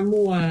that, there are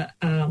more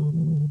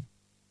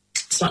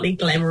slightly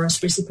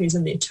glamorous recipes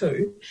in there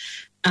too.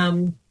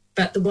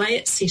 But the way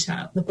it's set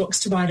up, the book's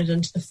divided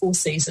into the 4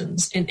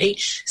 seasons, and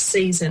each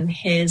season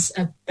has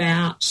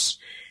about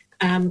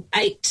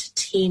 8 to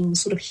 10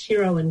 sort of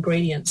hero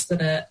ingredients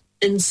that are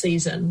in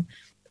season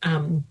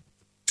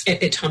at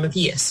that time of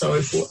year.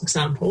 So, for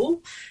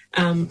example,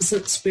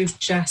 since we're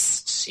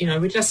just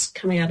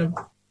coming out of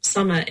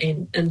summer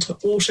and into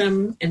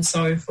autumn, and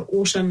so for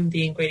autumn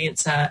the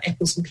ingredients are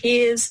apples and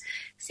pears,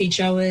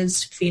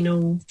 feijoas,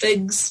 fennel,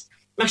 figs,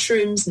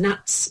 mushrooms,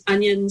 nuts,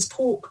 onions,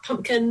 pork,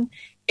 pumpkin,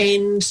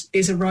 and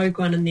there's a rogue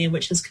one in there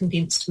which is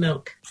condensed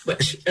milk,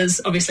 which is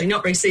obviously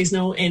not very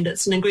seasonal, and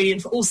it's an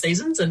ingredient for all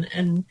seasons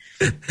and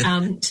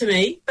to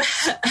me.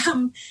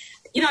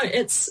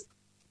 It's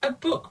a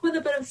book with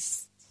a bit of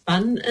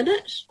fun in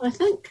it, I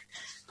think.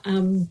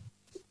 And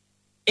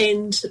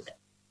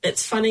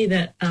it's funny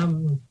that,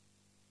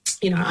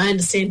 I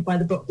understand why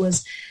the book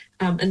was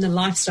in the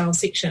lifestyle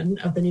section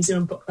of the New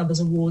Zealand Book Lovers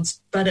Awards,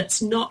 but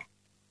it's not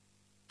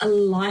a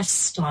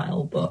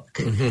lifestyle book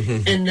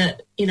in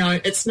that,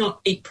 it's not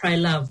eat, pray,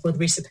 love with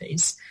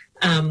recipes.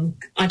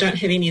 I don't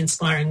have any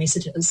inspiring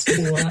messages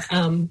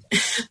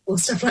or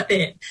stuff like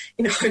that.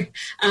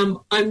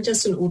 I'm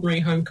just an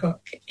ordinary home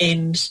cook,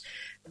 and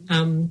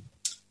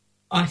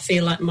I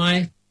feel like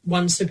my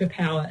one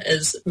superpower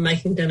is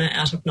making dinner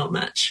out of not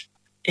much.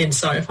 And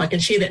so if I can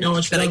share that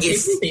knowledge with other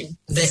people, then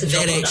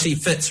that actually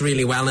fits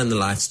really well in the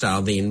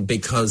lifestyle then,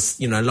 because,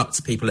 lots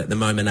of people at the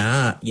moment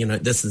are,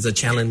 this is a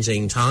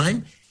challenging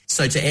time.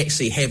 So to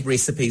actually have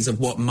recipes of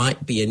what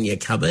might be in your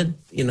cupboard,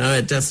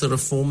 it does sort of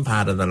form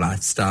part of the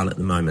lifestyle at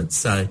the moment.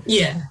 So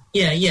yeah.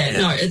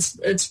 No,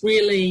 it's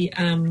really,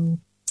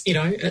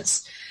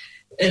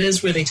 it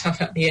is really tough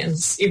out there, and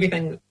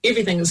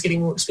everything is getting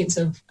more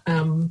expensive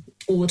all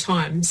the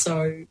time.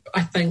 So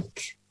I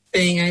think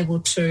being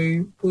able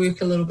to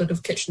work a little bit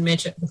of kitchen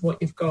magic with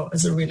what you've got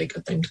is a really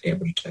good thing to be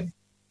able to do.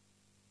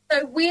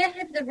 So where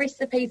have the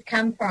recipes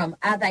come from?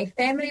 Are they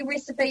family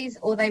recipes,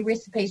 or are they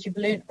recipes you've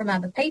learnt from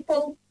other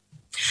people?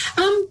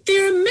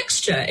 They're a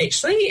mixture,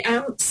 actually.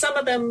 Some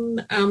of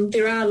them,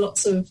 there are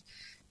lots of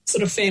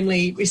sort of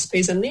family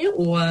recipes in there,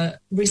 or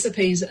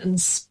recipes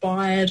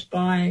inspired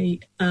by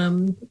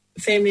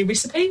family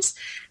recipes.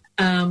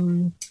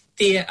 I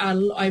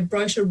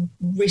wrote a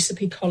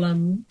recipe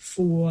column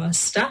for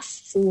Stuff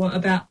for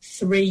about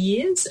 3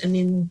 years, and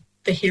then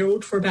the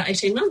Herald for about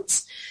 18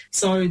 months.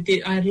 So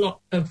I had a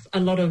lot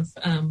of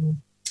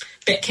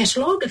back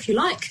catalogue, if you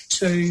like,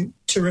 to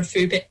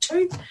refer back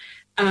to.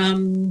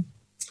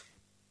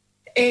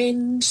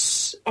 And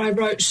I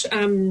wrote,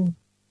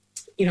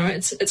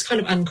 it's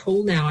kind of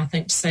uncool now, I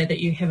think, to say that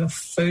you have a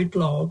food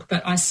blog,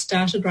 but I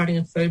started writing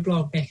a food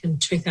blog back in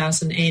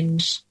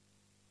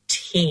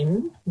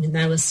 2010 when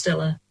they were still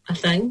a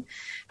thing.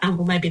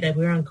 Or maybe they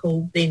were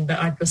uncool then, but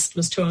I was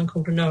too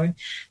uncool to know.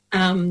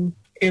 And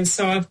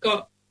so I've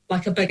got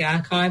like a big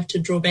archive to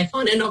draw back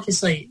on. And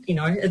obviously,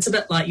 it's a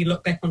bit like you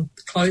look back on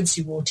clothes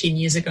you wore 10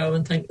 years ago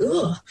and think,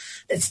 oh,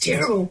 that's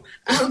terrible.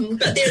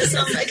 But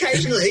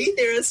occasionally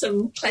there are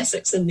some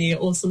classics in there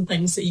or some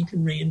things that you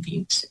can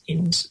reinvent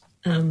and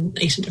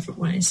eat in different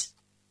ways.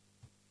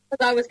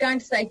 But I was going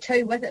to say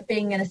too, with it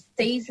being in a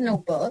seasonal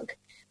book,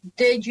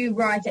 did you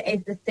write it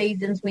as the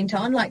seasons went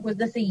on? Like, was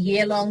this a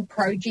year-long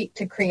project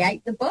to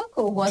create the book,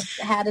 or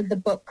how did the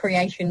book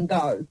creation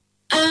go?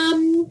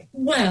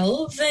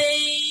 Well,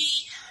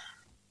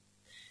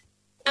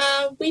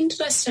 when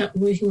did I start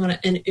working on it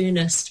in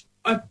earnest?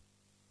 I'd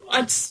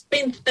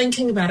been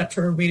thinking about it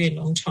for a really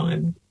long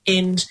time,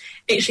 and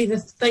actually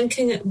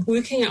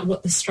working out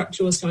what the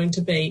structure was going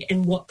to be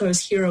and what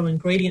those hero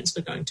ingredients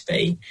were going to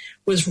be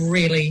was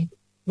really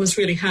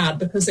hard,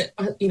 because that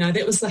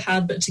was the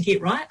hard bit to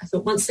get right. I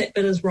thought once that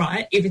bit is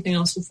right, everything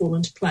else will fall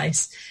into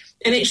place.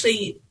 And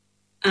actually,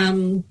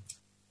 even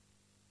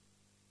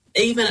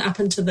up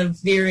until the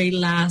very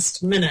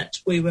last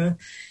minute, we were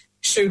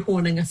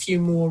shoehorning a few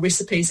more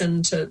recipes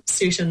into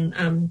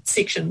certain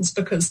sections,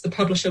 because the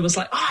publisher was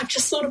like, oh, I've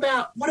just thought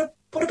about what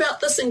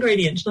about this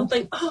ingredient? And I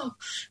think, oh,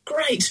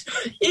 great.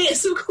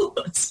 Yes, of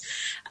course.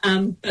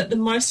 But the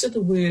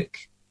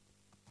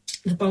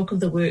bulk of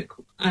the work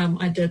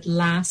I did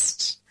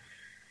last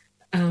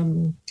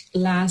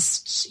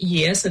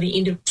year, so the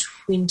end of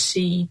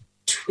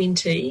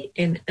 2020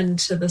 and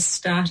into the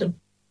start of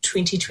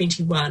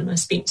 2021. I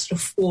spent sort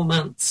of 4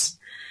 months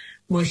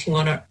working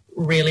on it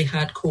really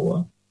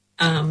hardcore.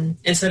 And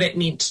so that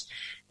meant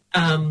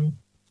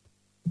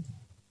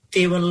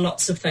there were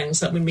lots of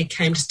things. Like when we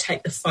came to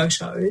take the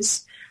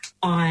photos,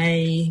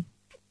 the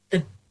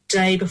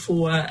day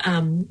before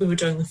we were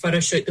doing the photo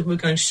shoot that we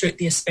were going to shoot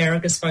the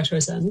asparagus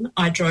photos in,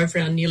 I drove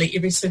around nearly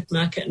every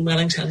supermarket in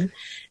Wellington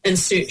in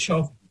search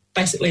of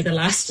basically the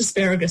last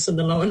asparagus in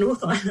the lower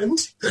North Island,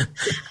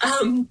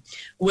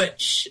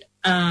 which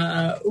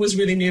was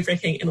really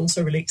nerve-wracking and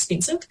also really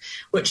expensive,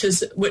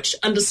 which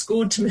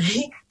underscored to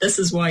me, this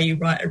is why you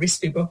write a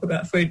recipe book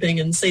about food being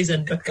in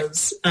season,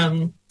 because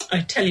I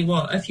tell you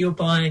what, if you're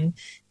buying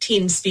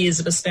 10 spears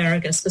of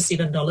asparagus for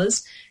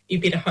 $7,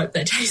 you better hope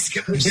they taste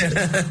good.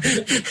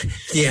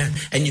 Yeah,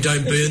 and you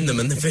don't burn them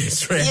in the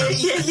first round.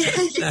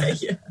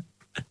 Yeah.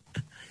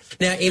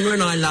 Now, Emma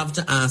and I love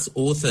to ask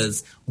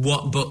authors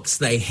what books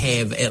they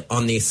have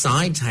on their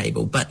side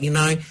table, but,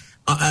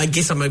 I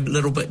guess I'm a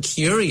little bit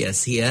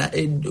curious here.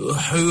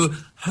 Who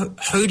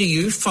do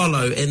you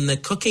follow in the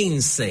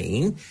cooking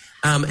scene?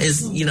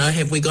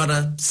 Have we got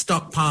a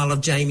stockpile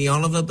of Jamie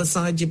Oliver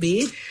beside your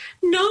bed?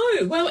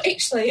 No. Well,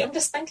 actually, I'm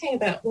just thinking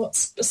about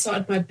what's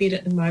beside my bed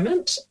at the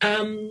moment.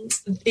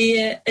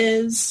 There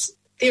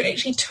are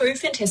actually 2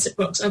 fantastic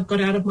books I've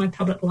got out of my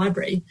public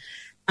library.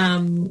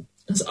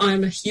 Because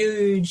I'm a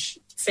huge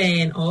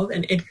fan of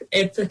and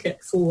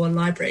advocate for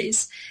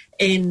libraries,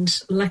 and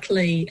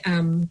luckily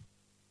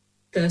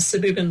the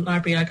suburban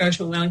library I go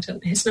to in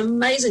Wellington has an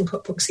amazing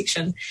cookbook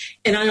section,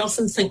 and I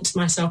often think to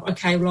myself,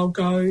 okay, well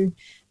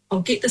I'll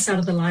get this out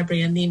of the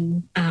library, and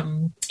then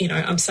I'm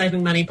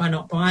saving money by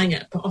not buying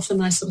it. But often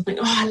I sort of think,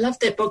 oh, I love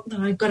that book that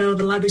I got out of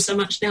the library so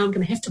much, now I'm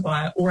going to have to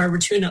buy it, or I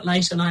return it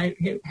late and I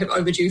have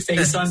overdue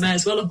fees, so I may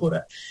as well have bought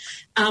it.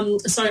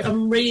 So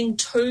I'm reading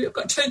I've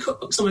got 2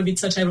 cookbooks on my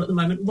bedside table at the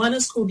moment. One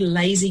is called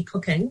Lazy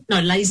Baking,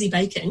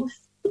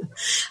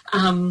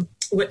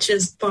 which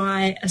is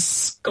by a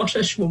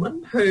Scottish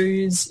woman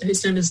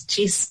whose name is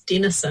Jess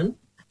Dennison,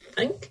 I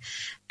think.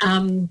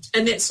 And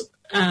that's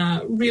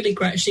really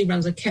great. She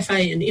runs a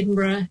cafe in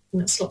Edinburgh,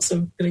 and it's lots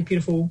of really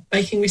beautiful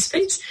baking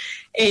recipes.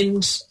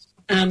 And,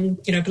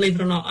 believe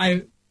it or not,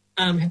 I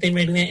have been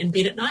reading that in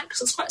bed at night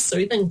because it's quite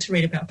soothing to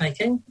read about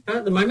baking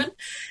at the moment.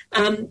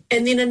 And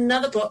then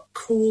another book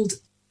called,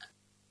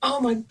 oh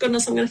my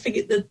goodness, I'm going to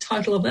forget the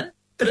title of it,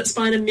 but it's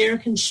by an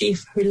American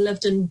chef who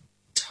lived in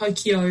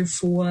Tokyo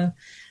for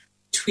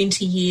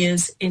 20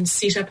 years and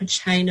set up a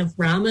chain of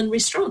ramen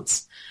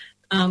restaurants.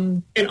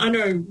 And I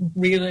know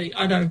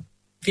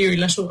very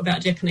little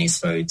about Japanese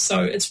food,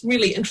 so it's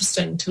really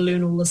interesting to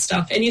learn all this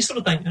stuff. And you sort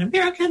of think, an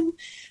American,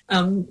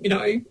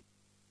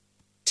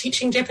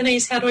 teaching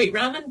Japanese how to eat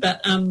ramen,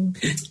 but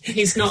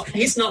he's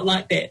not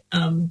like that.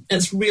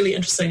 It's really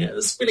interesting. It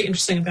was really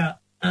interesting about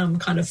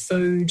kind of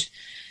food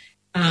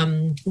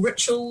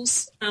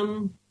rituals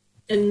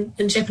in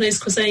Japanese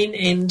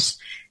cuisine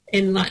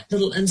and like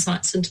little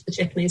insights into the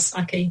Japanese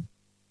psyche.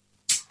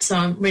 So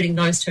I'm reading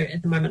those 2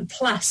 at the moment.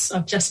 Plus,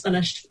 I've just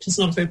finished, which is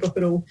not a food book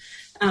at all,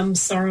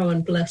 Sorrow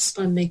and Bliss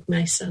by Meg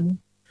Mason,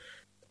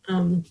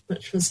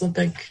 which was a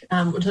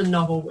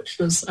novel, which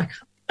was, I think,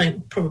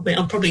 I'm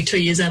probably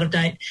 2 years out of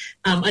date.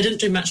 I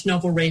didn't do much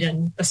novel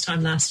reading this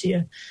time last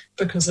year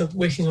because of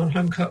working on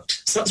Home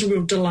Cooked. So it's a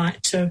real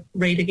delight to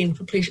read again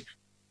for pleasure.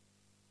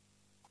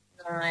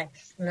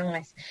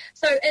 Nice.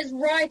 So is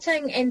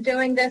writing and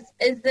doing this,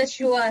 is this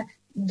your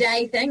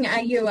day thing?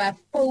 Are you a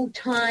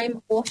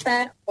full-time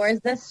author, or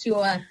is this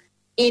your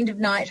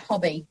end-of-night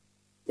hobby?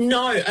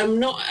 No, I'm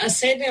not.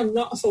 Sadly, I'm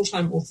not a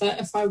full-time author.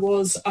 If I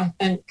was, I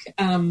think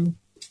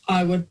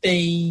I would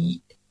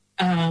be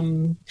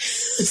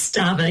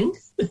starving.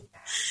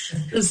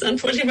 Because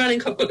unfortunately, writing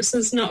cookbooks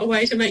is not a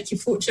way to make your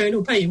fortune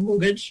or pay your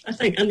mortgage, I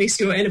think, unless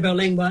you're Annabelle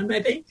Langbein,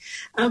 maybe,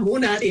 or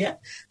Nadia.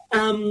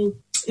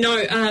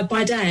 No,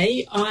 by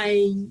day,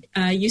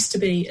 I used to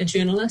be a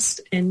journalist,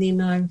 and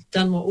then I've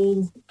done what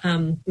all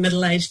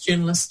middle-aged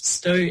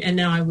journalists do, and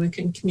now I work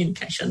in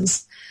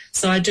communications.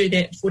 So I do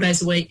that 4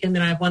 days a week, and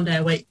then I have 1 day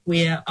a week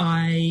where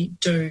I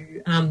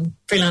do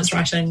freelance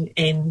writing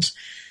and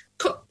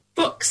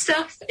cookbook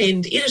stuff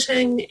and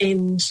editing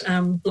and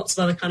lots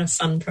of other kind of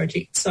fun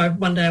projects. So I have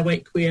 1 day a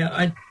week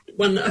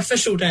one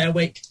official day a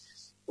week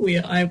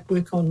where I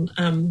work on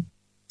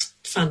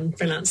fun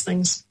freelance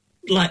things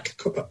like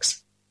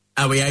cookbooks.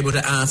 Are we able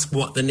to ask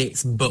what the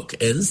next book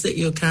is that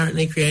you're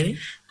currently creating?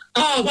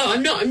 Oh, well,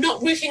 I'm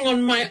not working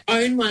on my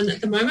own one at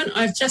the moment.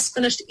 I've just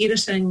finished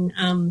editing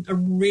a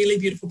really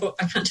beautiful book.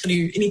 I can't tell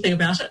you anything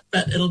about it,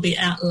 but it'll be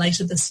out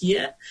later this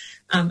year.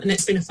 And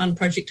it's been a fun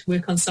project to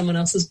work on someone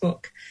else's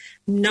book.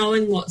 Now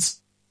I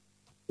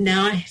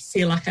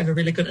feel like I have a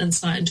really good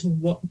insight into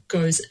what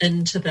goes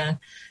into the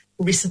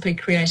recipe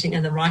creating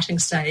and the writing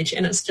stage.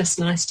 And it's just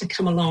nice to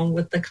come along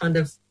with the kind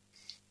of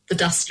the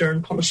duster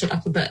and polish it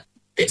up a bit.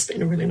 That's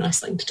been a really nice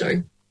thing to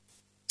do.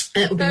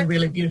 And it will be a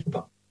really beautiful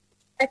book.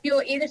 If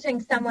you're editing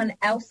someone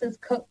else's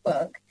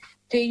cookbook,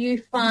 do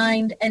you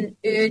find an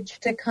urge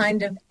to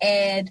kind of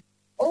add,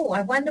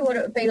 I wonder what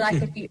it would be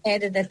like if you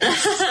added a...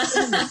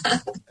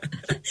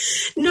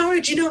 No,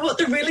 do you know what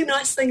the really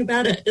nice thing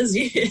about it is?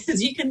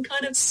 You can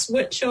kind of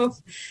switch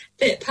off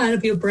that part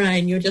of your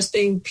brain. You're just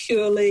being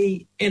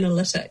purely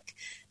analytic,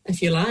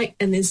 if you like,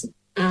 and there's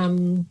a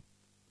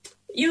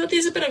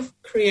bit of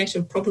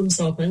creative problem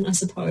solving, I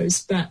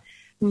suppose, but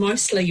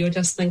mostly you're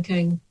just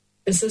thinking,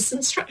 is this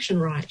instruction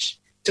right?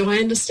 Do I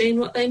understand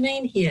what they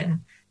mean here?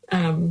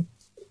 Are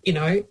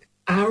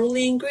all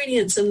the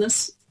ingredients in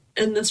this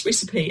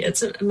recipe?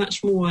 It's a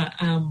much more,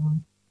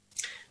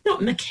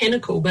 not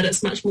mechanical, but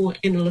it's much more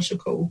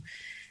analytical.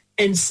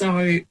 And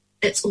so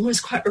it's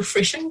almost quite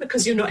refreshing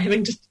because you're not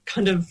having to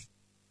kind of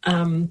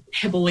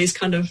have all these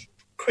kind of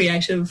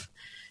creative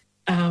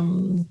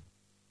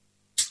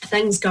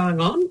things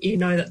going on. You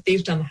know that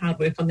they've done the hard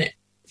work on that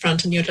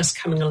front and you're just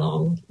coming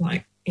along,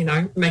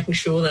 making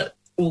sure that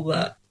all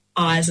the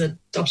I's are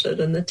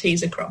dotted and the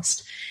T's are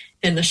crossed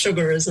and the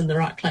sugar is in the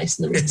right place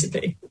in the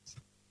recipe.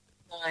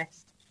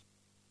 Nice.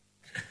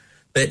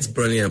 That's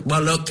brilliant.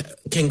 Well, look,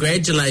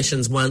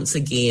 congratulations once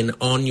again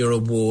on your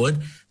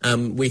award.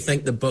 We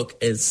think the book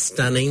is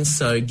stunning,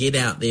 so get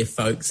out there,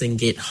 folks, and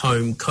get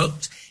home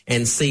cooked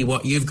and see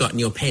what you've got in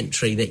your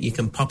pantry that you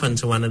can pop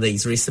into one of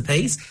these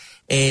recipes.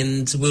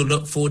 And we'll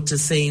look forward to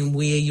seeing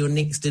where your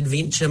next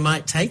adventure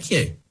might take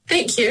you.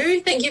 Thank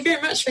you. Thank you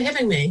very much for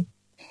having me.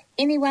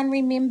 Anyone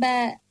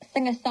remember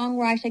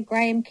singer-songwriter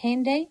Graham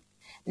Candy?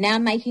 Now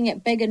making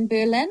it big in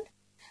Berlin?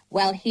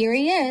 Well, here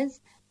he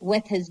is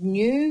with his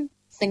new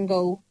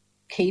single,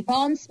 Keep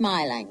On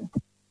Smiling.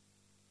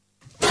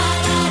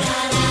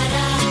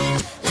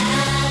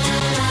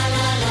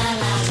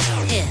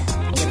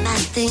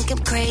 Think I'm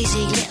crazy,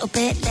 little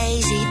bit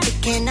lazy,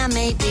 thinking I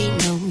may be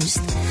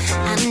nosed.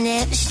 I'm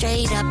never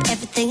straight up,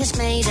 everything is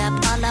made up,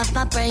 all of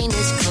my brain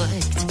is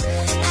cooked.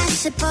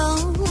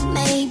 Possible,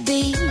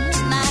 maybe,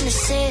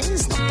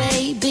 minuses, no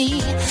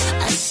baby.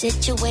 A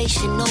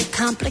situation, no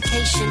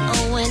complication,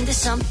 when there's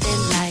something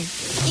like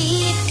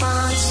keep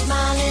on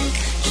smiling,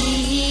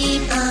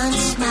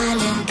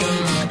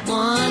 baby.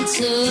 1,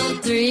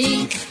 2,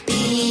 3,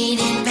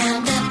 beating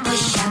round the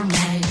bush, I'm like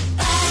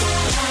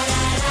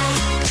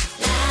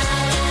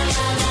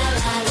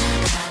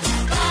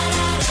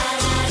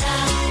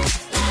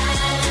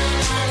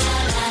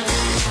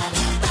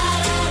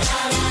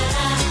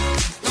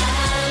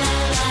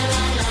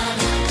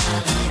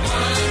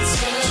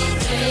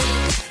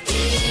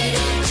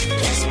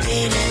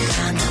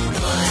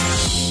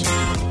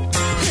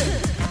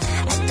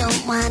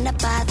wanna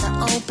bother,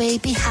 oh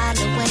baby,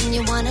 holler when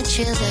you wanna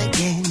chill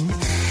again.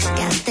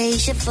 Got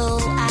deja vu,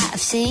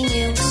 I've seen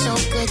you, so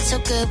good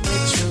with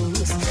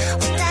truth.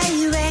 Well,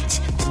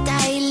 direct, the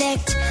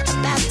dialect,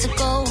 about to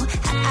go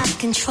out of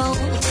control.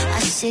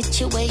 A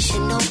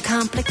situation, no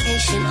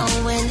complication,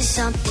 when there's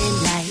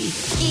something like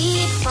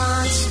keep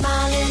on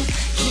smiling,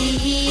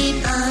 baby.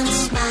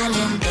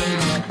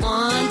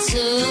 1,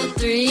 2,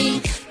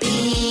 3,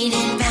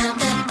 beating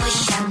round the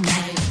bush, I'm like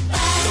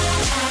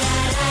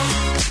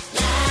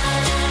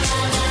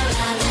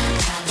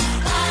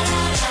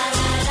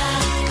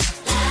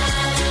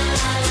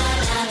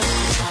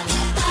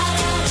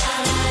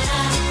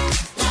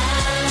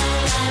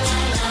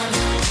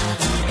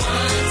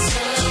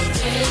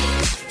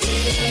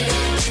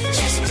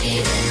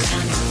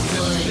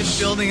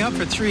building up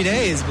for 3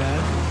 days,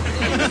 man.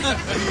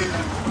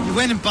 You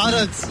went and bought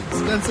an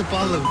expensive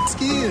bottle of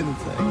whiskey and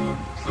it's like...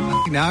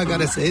 Now I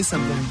gotta say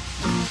something.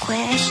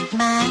 Crashed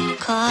my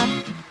car,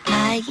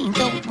 I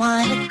don't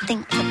wanna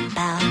think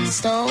about it.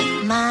 Stole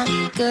my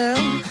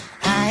girl,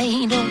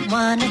 I don't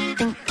wanna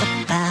think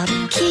about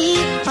it.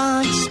 Keep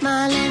on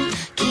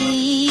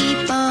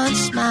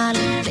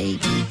smiling, baby.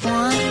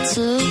 1,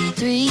 2,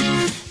 3,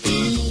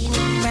 beating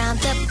around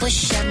the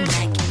bush, I'm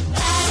like.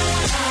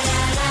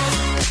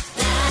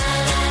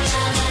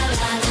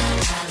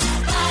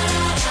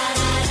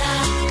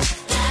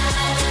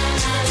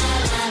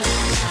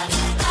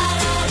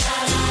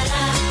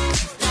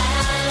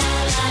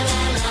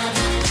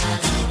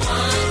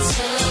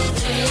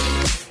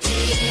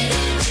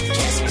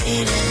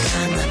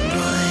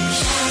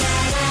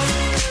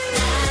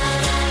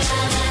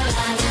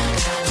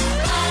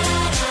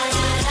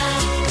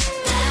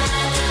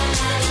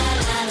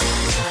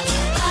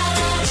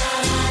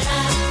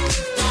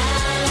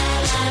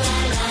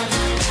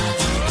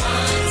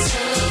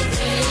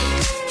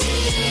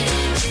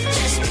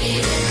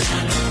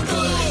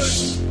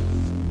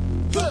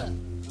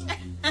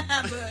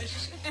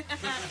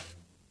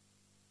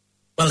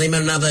 Well,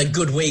 Emma, another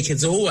good week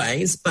as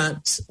always,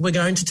 but we're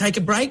going to take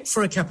a break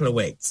for a couple of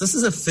weeks. This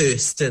is a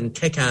first in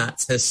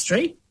KickArts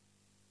history.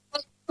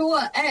 It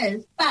sure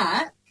is,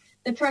 but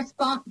the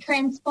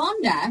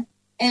transponder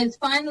is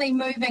finally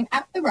moving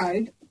up the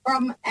road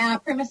from our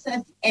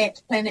premises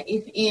at Planet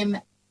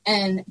FM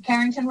in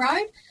Carrington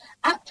Road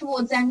up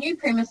towards our new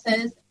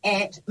premises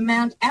at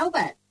Mount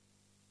Albert.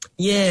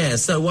 Yeah,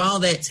 so while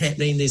that's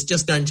happening, there's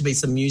just going to be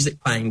some music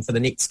playing for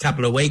the next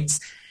couple of weeks,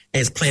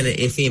 as Planet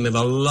FM have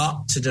a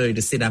lot to do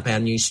to set up our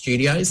new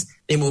studios.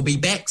 Then we'll be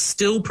back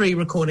still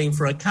pre-recording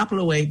for a couple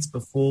of weeks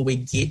before we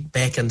get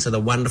back into the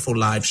wonderful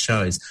live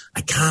shows.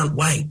 I can't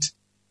wait.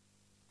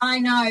 I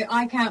know,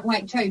 I can't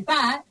wait too,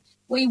 but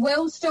we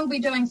will still be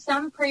doing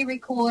some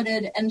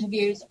pre-recorded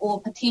interviews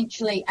or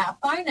potentially our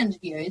phone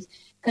interviews,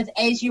 because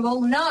as you all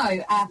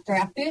know, after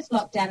our first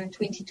lockdown in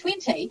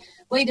 2020,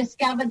 we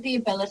discovered the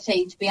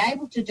ability to be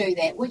able to do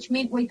that, which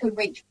meant we could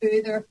reach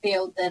further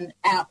afield than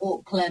our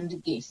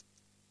Auckland guests.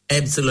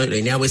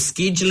 Absolutely. Now, we're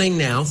scheduling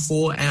now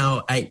for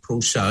our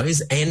April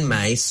shows and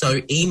May, so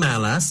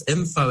email us,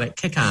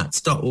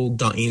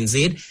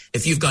 info@kickarts.org.nz,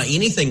 if you've got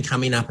anything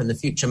coming up in the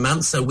future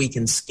months so we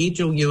can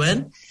schedule you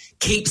in.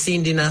 Keep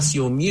sending us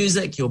your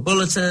music, your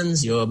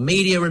bulletins, your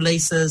media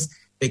releases,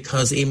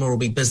 because Emma will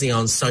be busy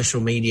on social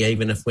media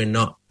even if we're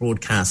not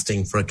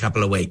broadcasting for a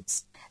couple of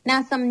weeks.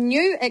 Now, some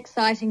new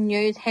exciting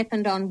news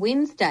happened on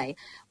Wednesday,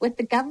 with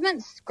the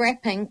government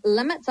scrapping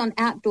limits on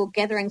outdoor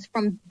gatherings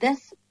from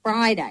this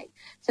Friday.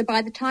 So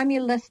by the time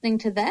you're listening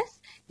to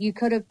this, you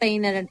could have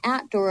been at an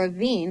outdoor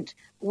event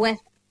with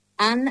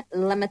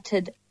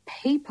unlimited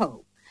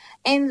people.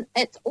 And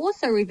it's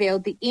also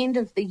revealed the end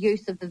of the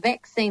use of the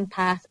vaccine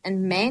pass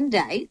and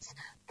mandates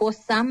for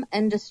some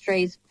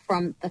industries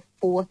from the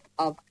 4th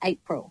of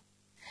April.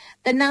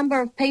 The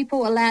number of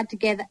people allowed to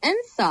gather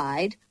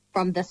inside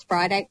from this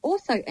Friday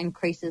also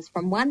increases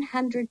from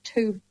 100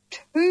 to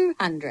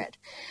 200.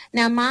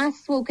 Now,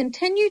 masks will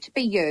continue to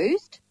be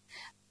used,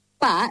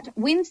 but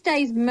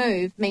Wednesday's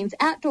move means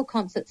outdoor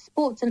concerts,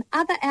 sports and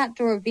other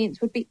outdoor events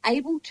would be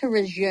able to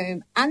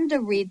resume under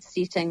red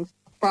settings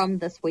from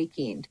this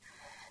weekend.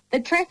 The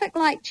traffic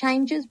light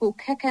changes will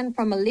kick in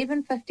from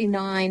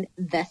 11:59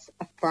 this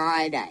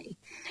Friday.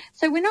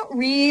 So we're not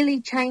really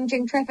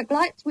changing traffic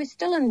lights. We're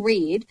still in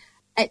red.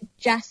 It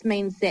just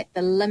means that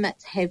the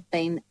limits have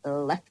been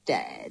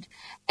lifted.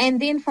 And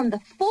then from the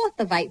 4th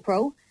of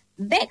April,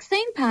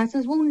 vaccine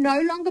passes will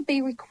no longer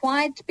be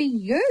required to be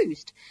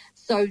used.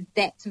 So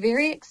that's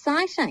very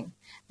exciting.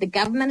 The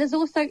government is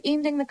also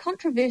ending the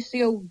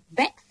controversial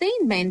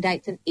vaccine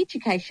mandates in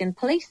education,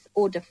 police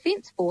or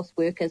defence force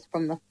workers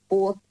from the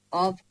 4th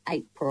of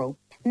April.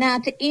 Now,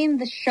 to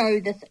end the show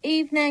this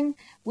evening,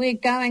 we're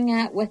going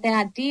out with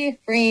our dear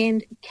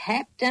friend,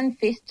 Captain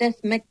Festus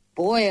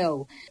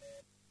McBoyle.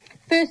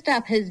 First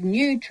up, his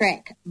new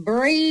track,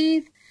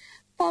 Breathe,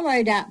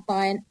 followed up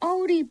by an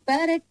oldie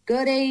but a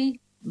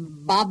goodie,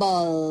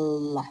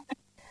 Bubble.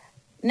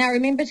 Now,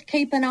 remember to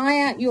keep an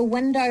eye out your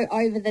window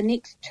over the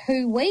next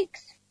 2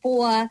 weeks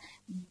for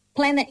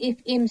Planet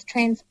FM's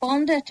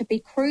transponder to be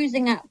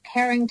cruising up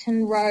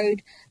Carrington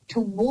Road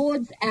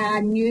towards our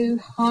new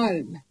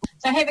home.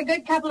 So have a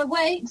good couple of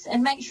weeks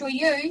and make sure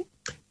you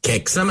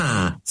kick some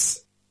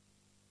arts.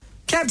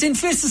 Captain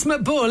Festus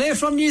McBoyle here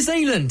from New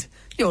Zealand.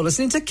 You're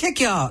listening to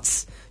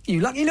KickArts.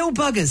 You lucky little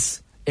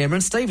buggers. Emma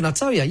and Stephen, I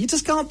tell you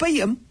just can't beat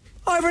them.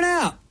 Over and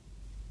out.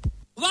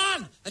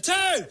 1, 2,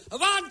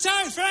 1,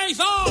 2, 3,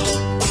 4. I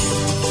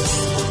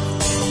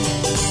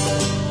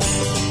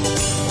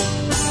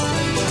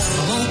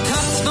woke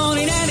up this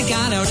morning and I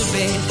got out of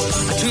bed.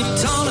 I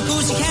tripped on a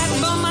cozy cat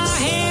and bumped my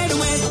head and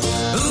went,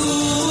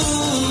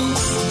 ooh,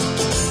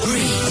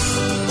 breathe.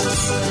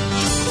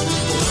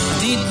 I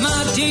did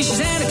my dishes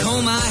and I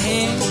combed my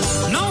hair.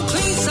 No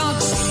clean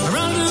socks or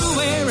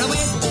underwear. I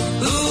went,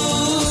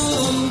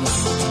 ooh,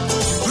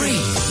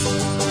 breathe.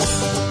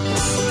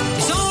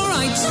 It's all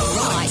right, it's all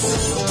right.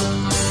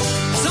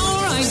 It's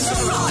all right, it's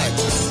all right.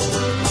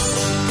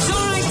 It's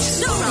all right,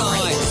 it's all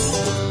right.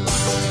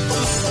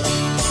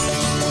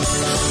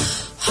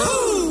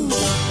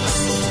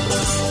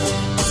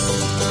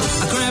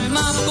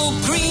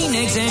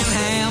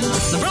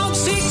 I broke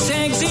 6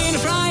 eggs in a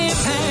frying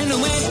pan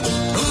and went,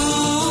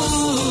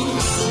 ooh,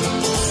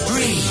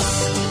 breathe.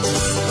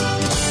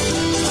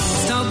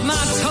 Stubbed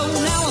my toe,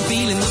 now I'm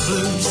feeling the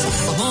blues.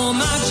 I wore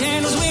my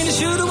channels when I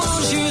should have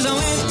worn shoes. I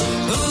went,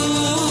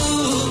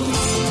 ooh,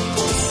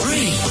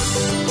 breathe.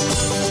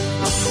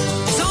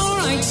 It's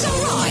alright, it's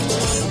alright.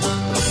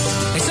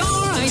 It's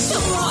alright, it's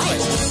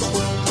alright.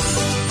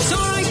 It's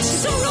alright,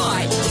 it's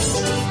alright.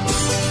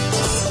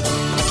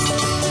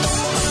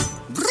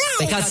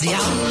 Because the owl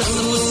and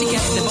the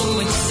pussycat, they both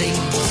went to sea.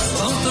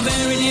 Both are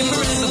very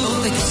different, but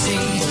both they could see.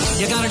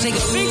 You gotta take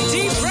a big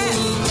deep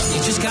breath. You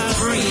just gotta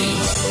breathe.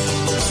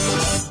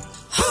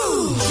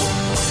 Hoo!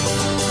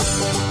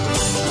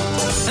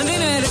 And then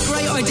I had a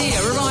great idea,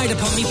 a ride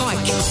upon me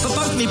bike. But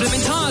both me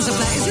blooming tyres are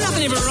flat. Is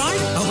nothing ever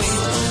right? I went,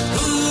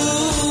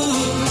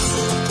 ooh,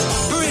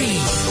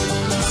 breathe.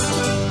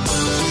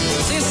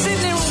 So you're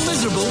sitting there all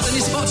miserable, then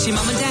you spot your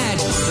mum and dad.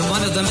 And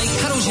one of them, they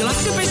cuddles you like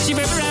the best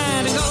you've ever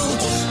had. And go,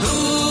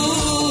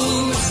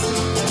 ooh,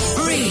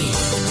 breathe.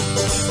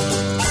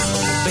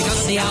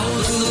 Because the owl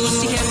and the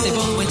pussycat, they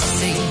both went to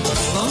sea.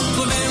 Both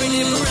were very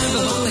different,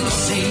 but both they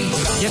could see.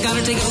 You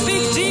gotta take a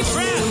big deep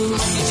breath.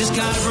 You just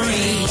gotta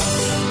breathe.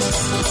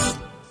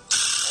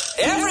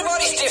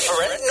 Everybody's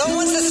different, no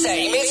one's the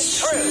same, it's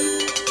true.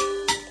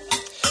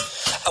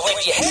 And when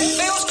your head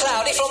feels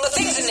cloudy from the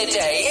things in the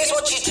day, here's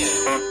what you do.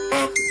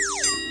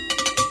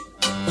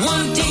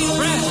 One deep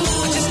breath,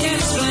 I just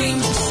can't explain.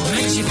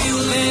 Makes you feel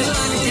better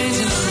like a dance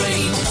in the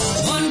rain.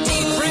 One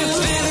deep breath,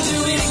 better do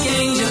it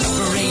again, just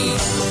breathe.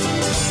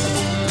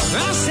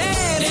 I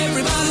said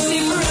everybody's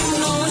different,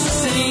 no one's the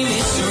same,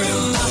 it's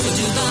true.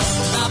 Ba-ba-doo-ba,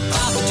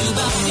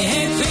 ba-ba-doo-ba. Your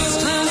head feels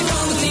cloudy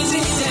from the things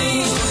in your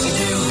day, here's what you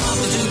do.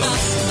 Ba-ba-doo-ba,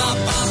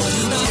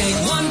 ba-ba-doo-ba. Take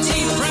one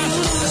deep breath,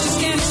 I just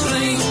can't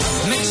explain.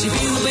 Makes you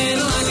feel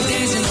better like a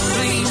dance in the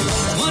rain.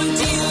 One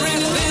deep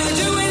breath, better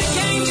do it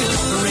again,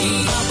 just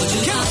breathe.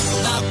 Ba-ba-doo-ba,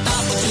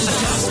 ba-ba-doo-ba.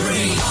 Just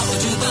breathe.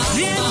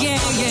 Yeah,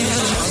 yeah, yeah.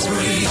 Just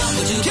breathe.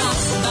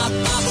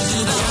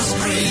 Ba-ba-doo-ba, just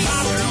breathe.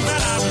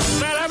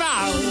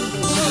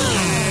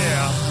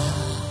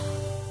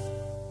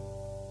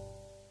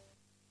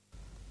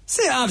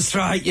 Sit up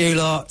straight, you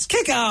lot. It's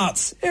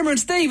KickArts. Emma and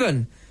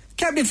Stephen.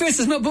 Captain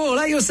Festus McBall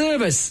at your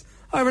service.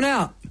 Over and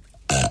out.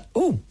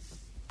 Ooh.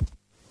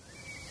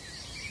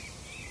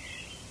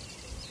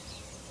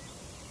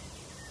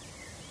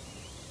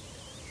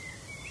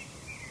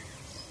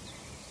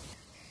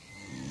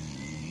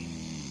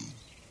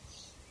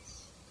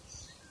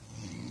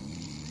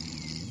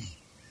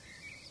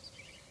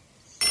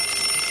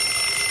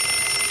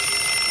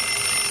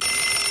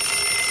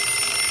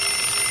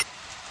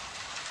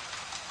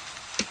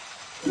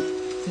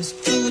 There's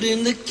food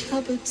in the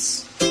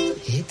cupboards,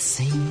 it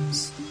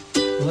seems.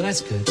 Well,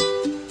 that's good.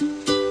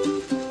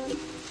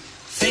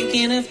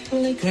 Thinking of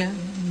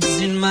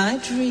playgrounds in my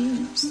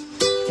dreams.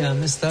 Yeah, I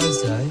miss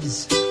those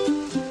days.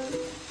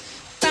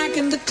 Back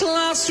in the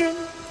classroom,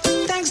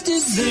 thanks to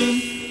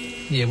Zoom.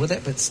 Yeah, well,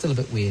 that bit's still a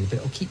bit weird, but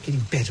it'll keep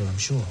getting better, I'm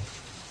sure.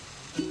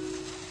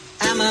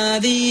 Am I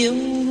the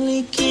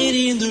only kid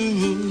in the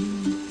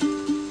room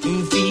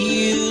who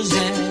feels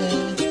that?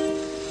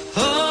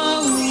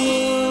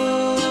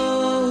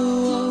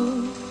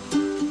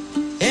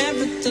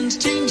 Everything's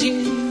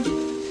changing.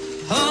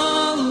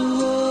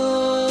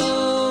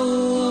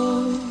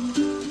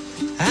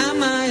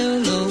 Am I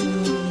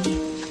alone?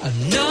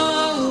 No.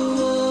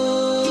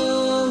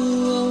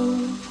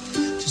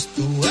 Just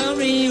the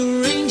worry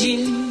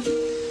arranging.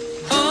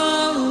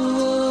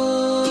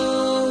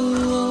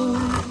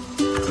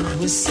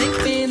 We're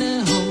safe in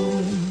our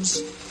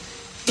homes.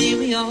 Here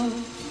we are,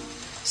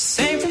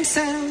 safe and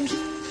sound.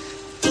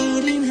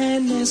 Food in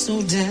hand,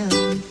 nestled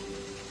down.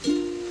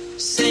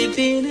 Safe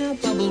in a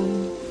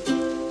bubble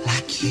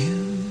like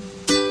you.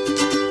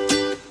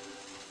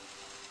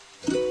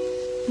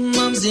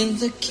 Mum's in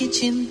the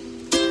kitchen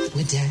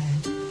with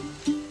Dad,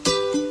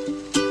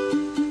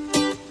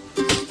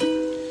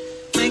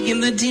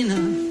 making the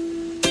dinner.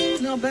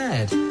 Not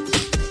bad.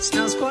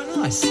 Smells quite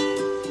nice.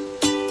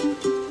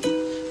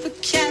 The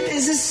cat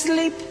is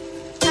asleep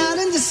out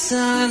in the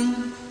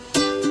sun.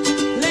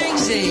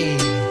 Lazy.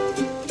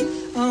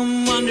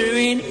 I'm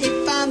wondering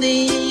if I'm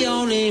the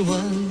only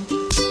one.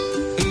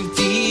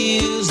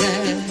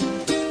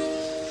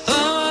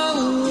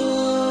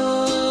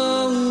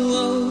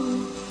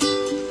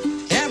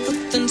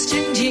 Everything's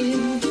changing.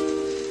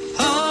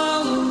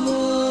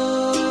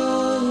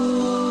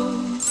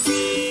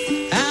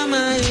 Am I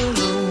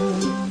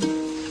alone?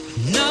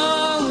 No.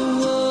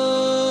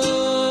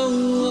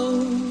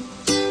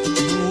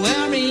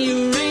 Worry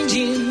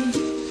arranging.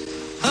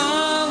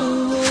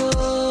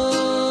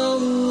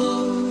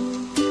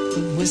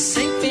 We're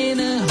safe in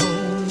our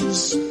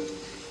homes.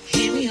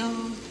 Here we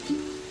are,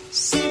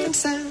 safe and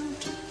sound.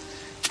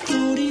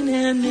 Food in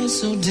hand,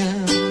 nestled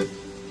down.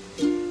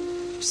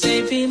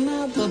 Safe in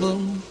my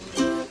bubble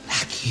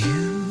like you.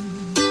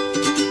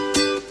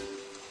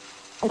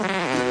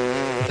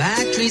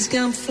 Batteries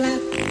gone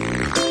flat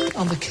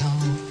on the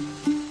car.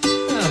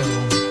 Oh.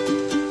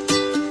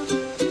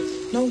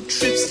 No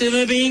trips to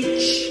the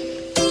beach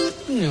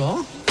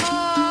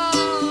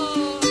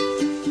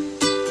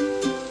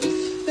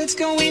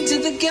go into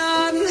the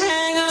garden,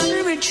 hang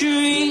under a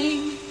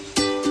tree.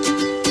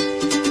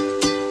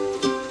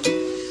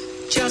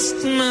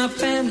 Just my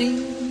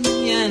family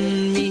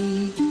and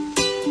me,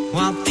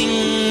 while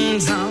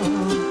things are,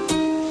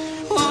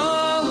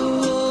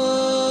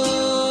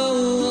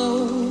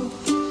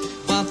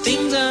 while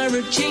things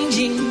are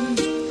changing.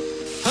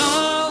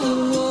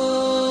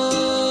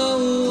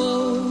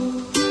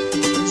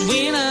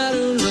 We're not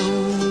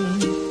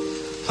alone.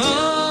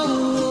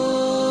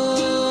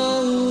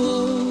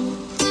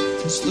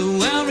 It's the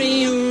world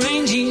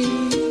rearranging.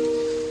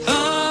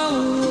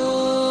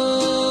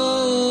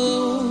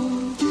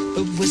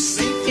 But we're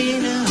safe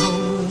in our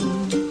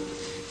home.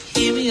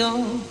 Here we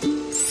are,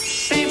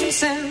 safe and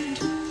sound,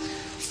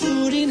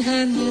 food in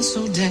hand,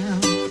 nestled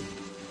down,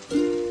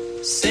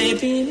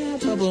 safe in our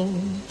bubble,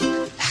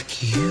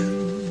 like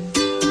you.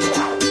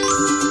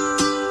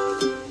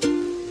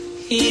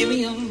 Here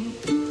we are,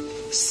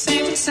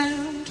 safe and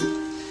sound,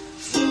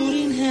 food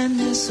in hand,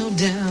 nestled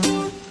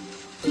down,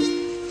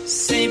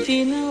 safe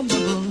in our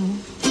bubble,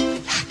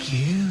 like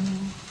you.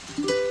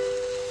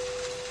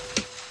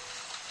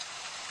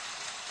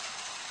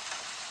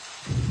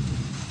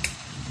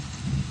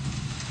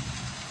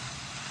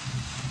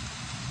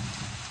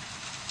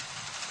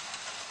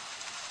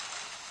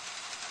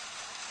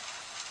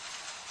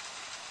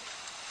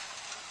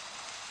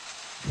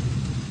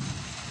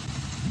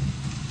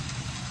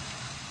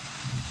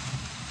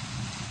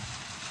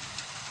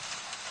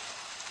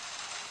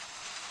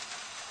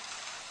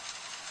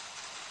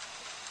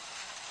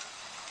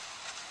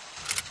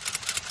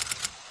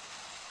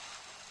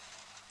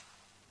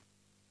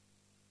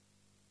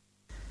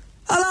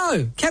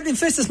 Hello, Captain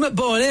Festus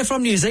McBoyle here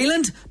from New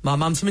Zealand. My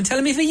mum's been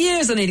telling me for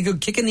years I need a good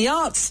kick in the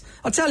arts.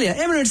 I tell you,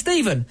 Emma and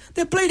Stephen,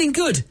 they're bleeding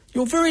good.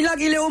 You're very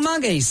lucky little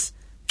monkeys.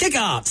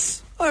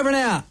 KickArts, over and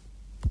out.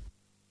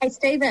 Hey,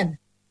 Stephen.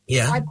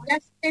 Yeah? I've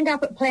just turned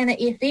up at Planet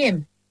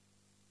FM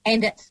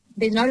and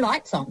there's no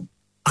lights on.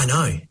 I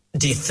know.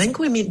 Do you think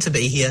we're meant to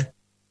be here?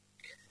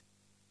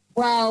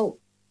 Well,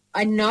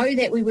 I know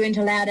that we weren't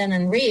allowed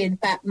in red,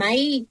 but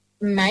maybe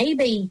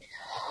they're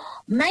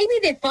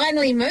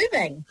finally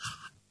moving.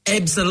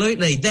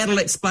 Absolutely. That'll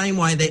explain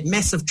why that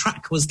massive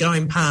truck was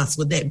going past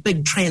with that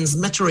big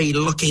transmittery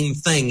looking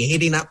thing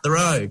heading up the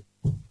road.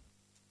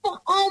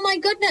 Oh my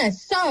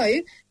goodness.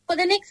 So for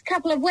the next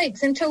couple of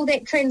weeks until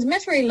that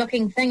transmittery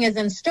looking thing is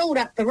installed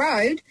up the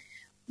road,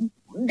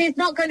 there's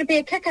not going to be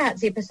a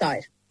KickArts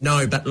episode.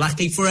 No, but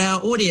lucky for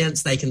our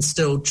audience, they can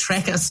still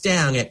track us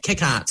down at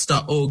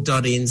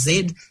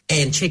kickarts.org.nz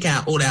and check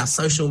out all our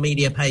social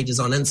media pages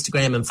on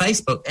Instagram and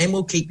Facebook, and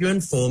we'll keep you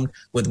informed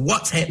with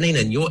what's happening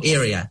in your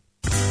area.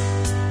 Bye-bye,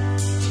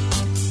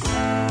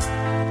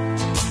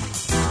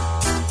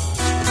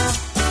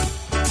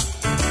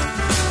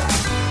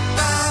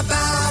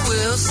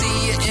 we'll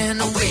see you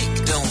in a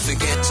week. Don't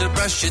forget to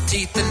brush your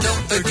teeth and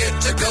don't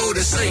forget to go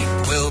to sleep.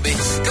 We'll be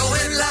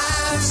going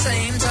live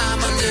same time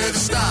under the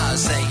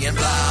stars, saying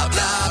blah,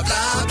 blah,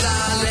 blah,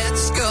 blah.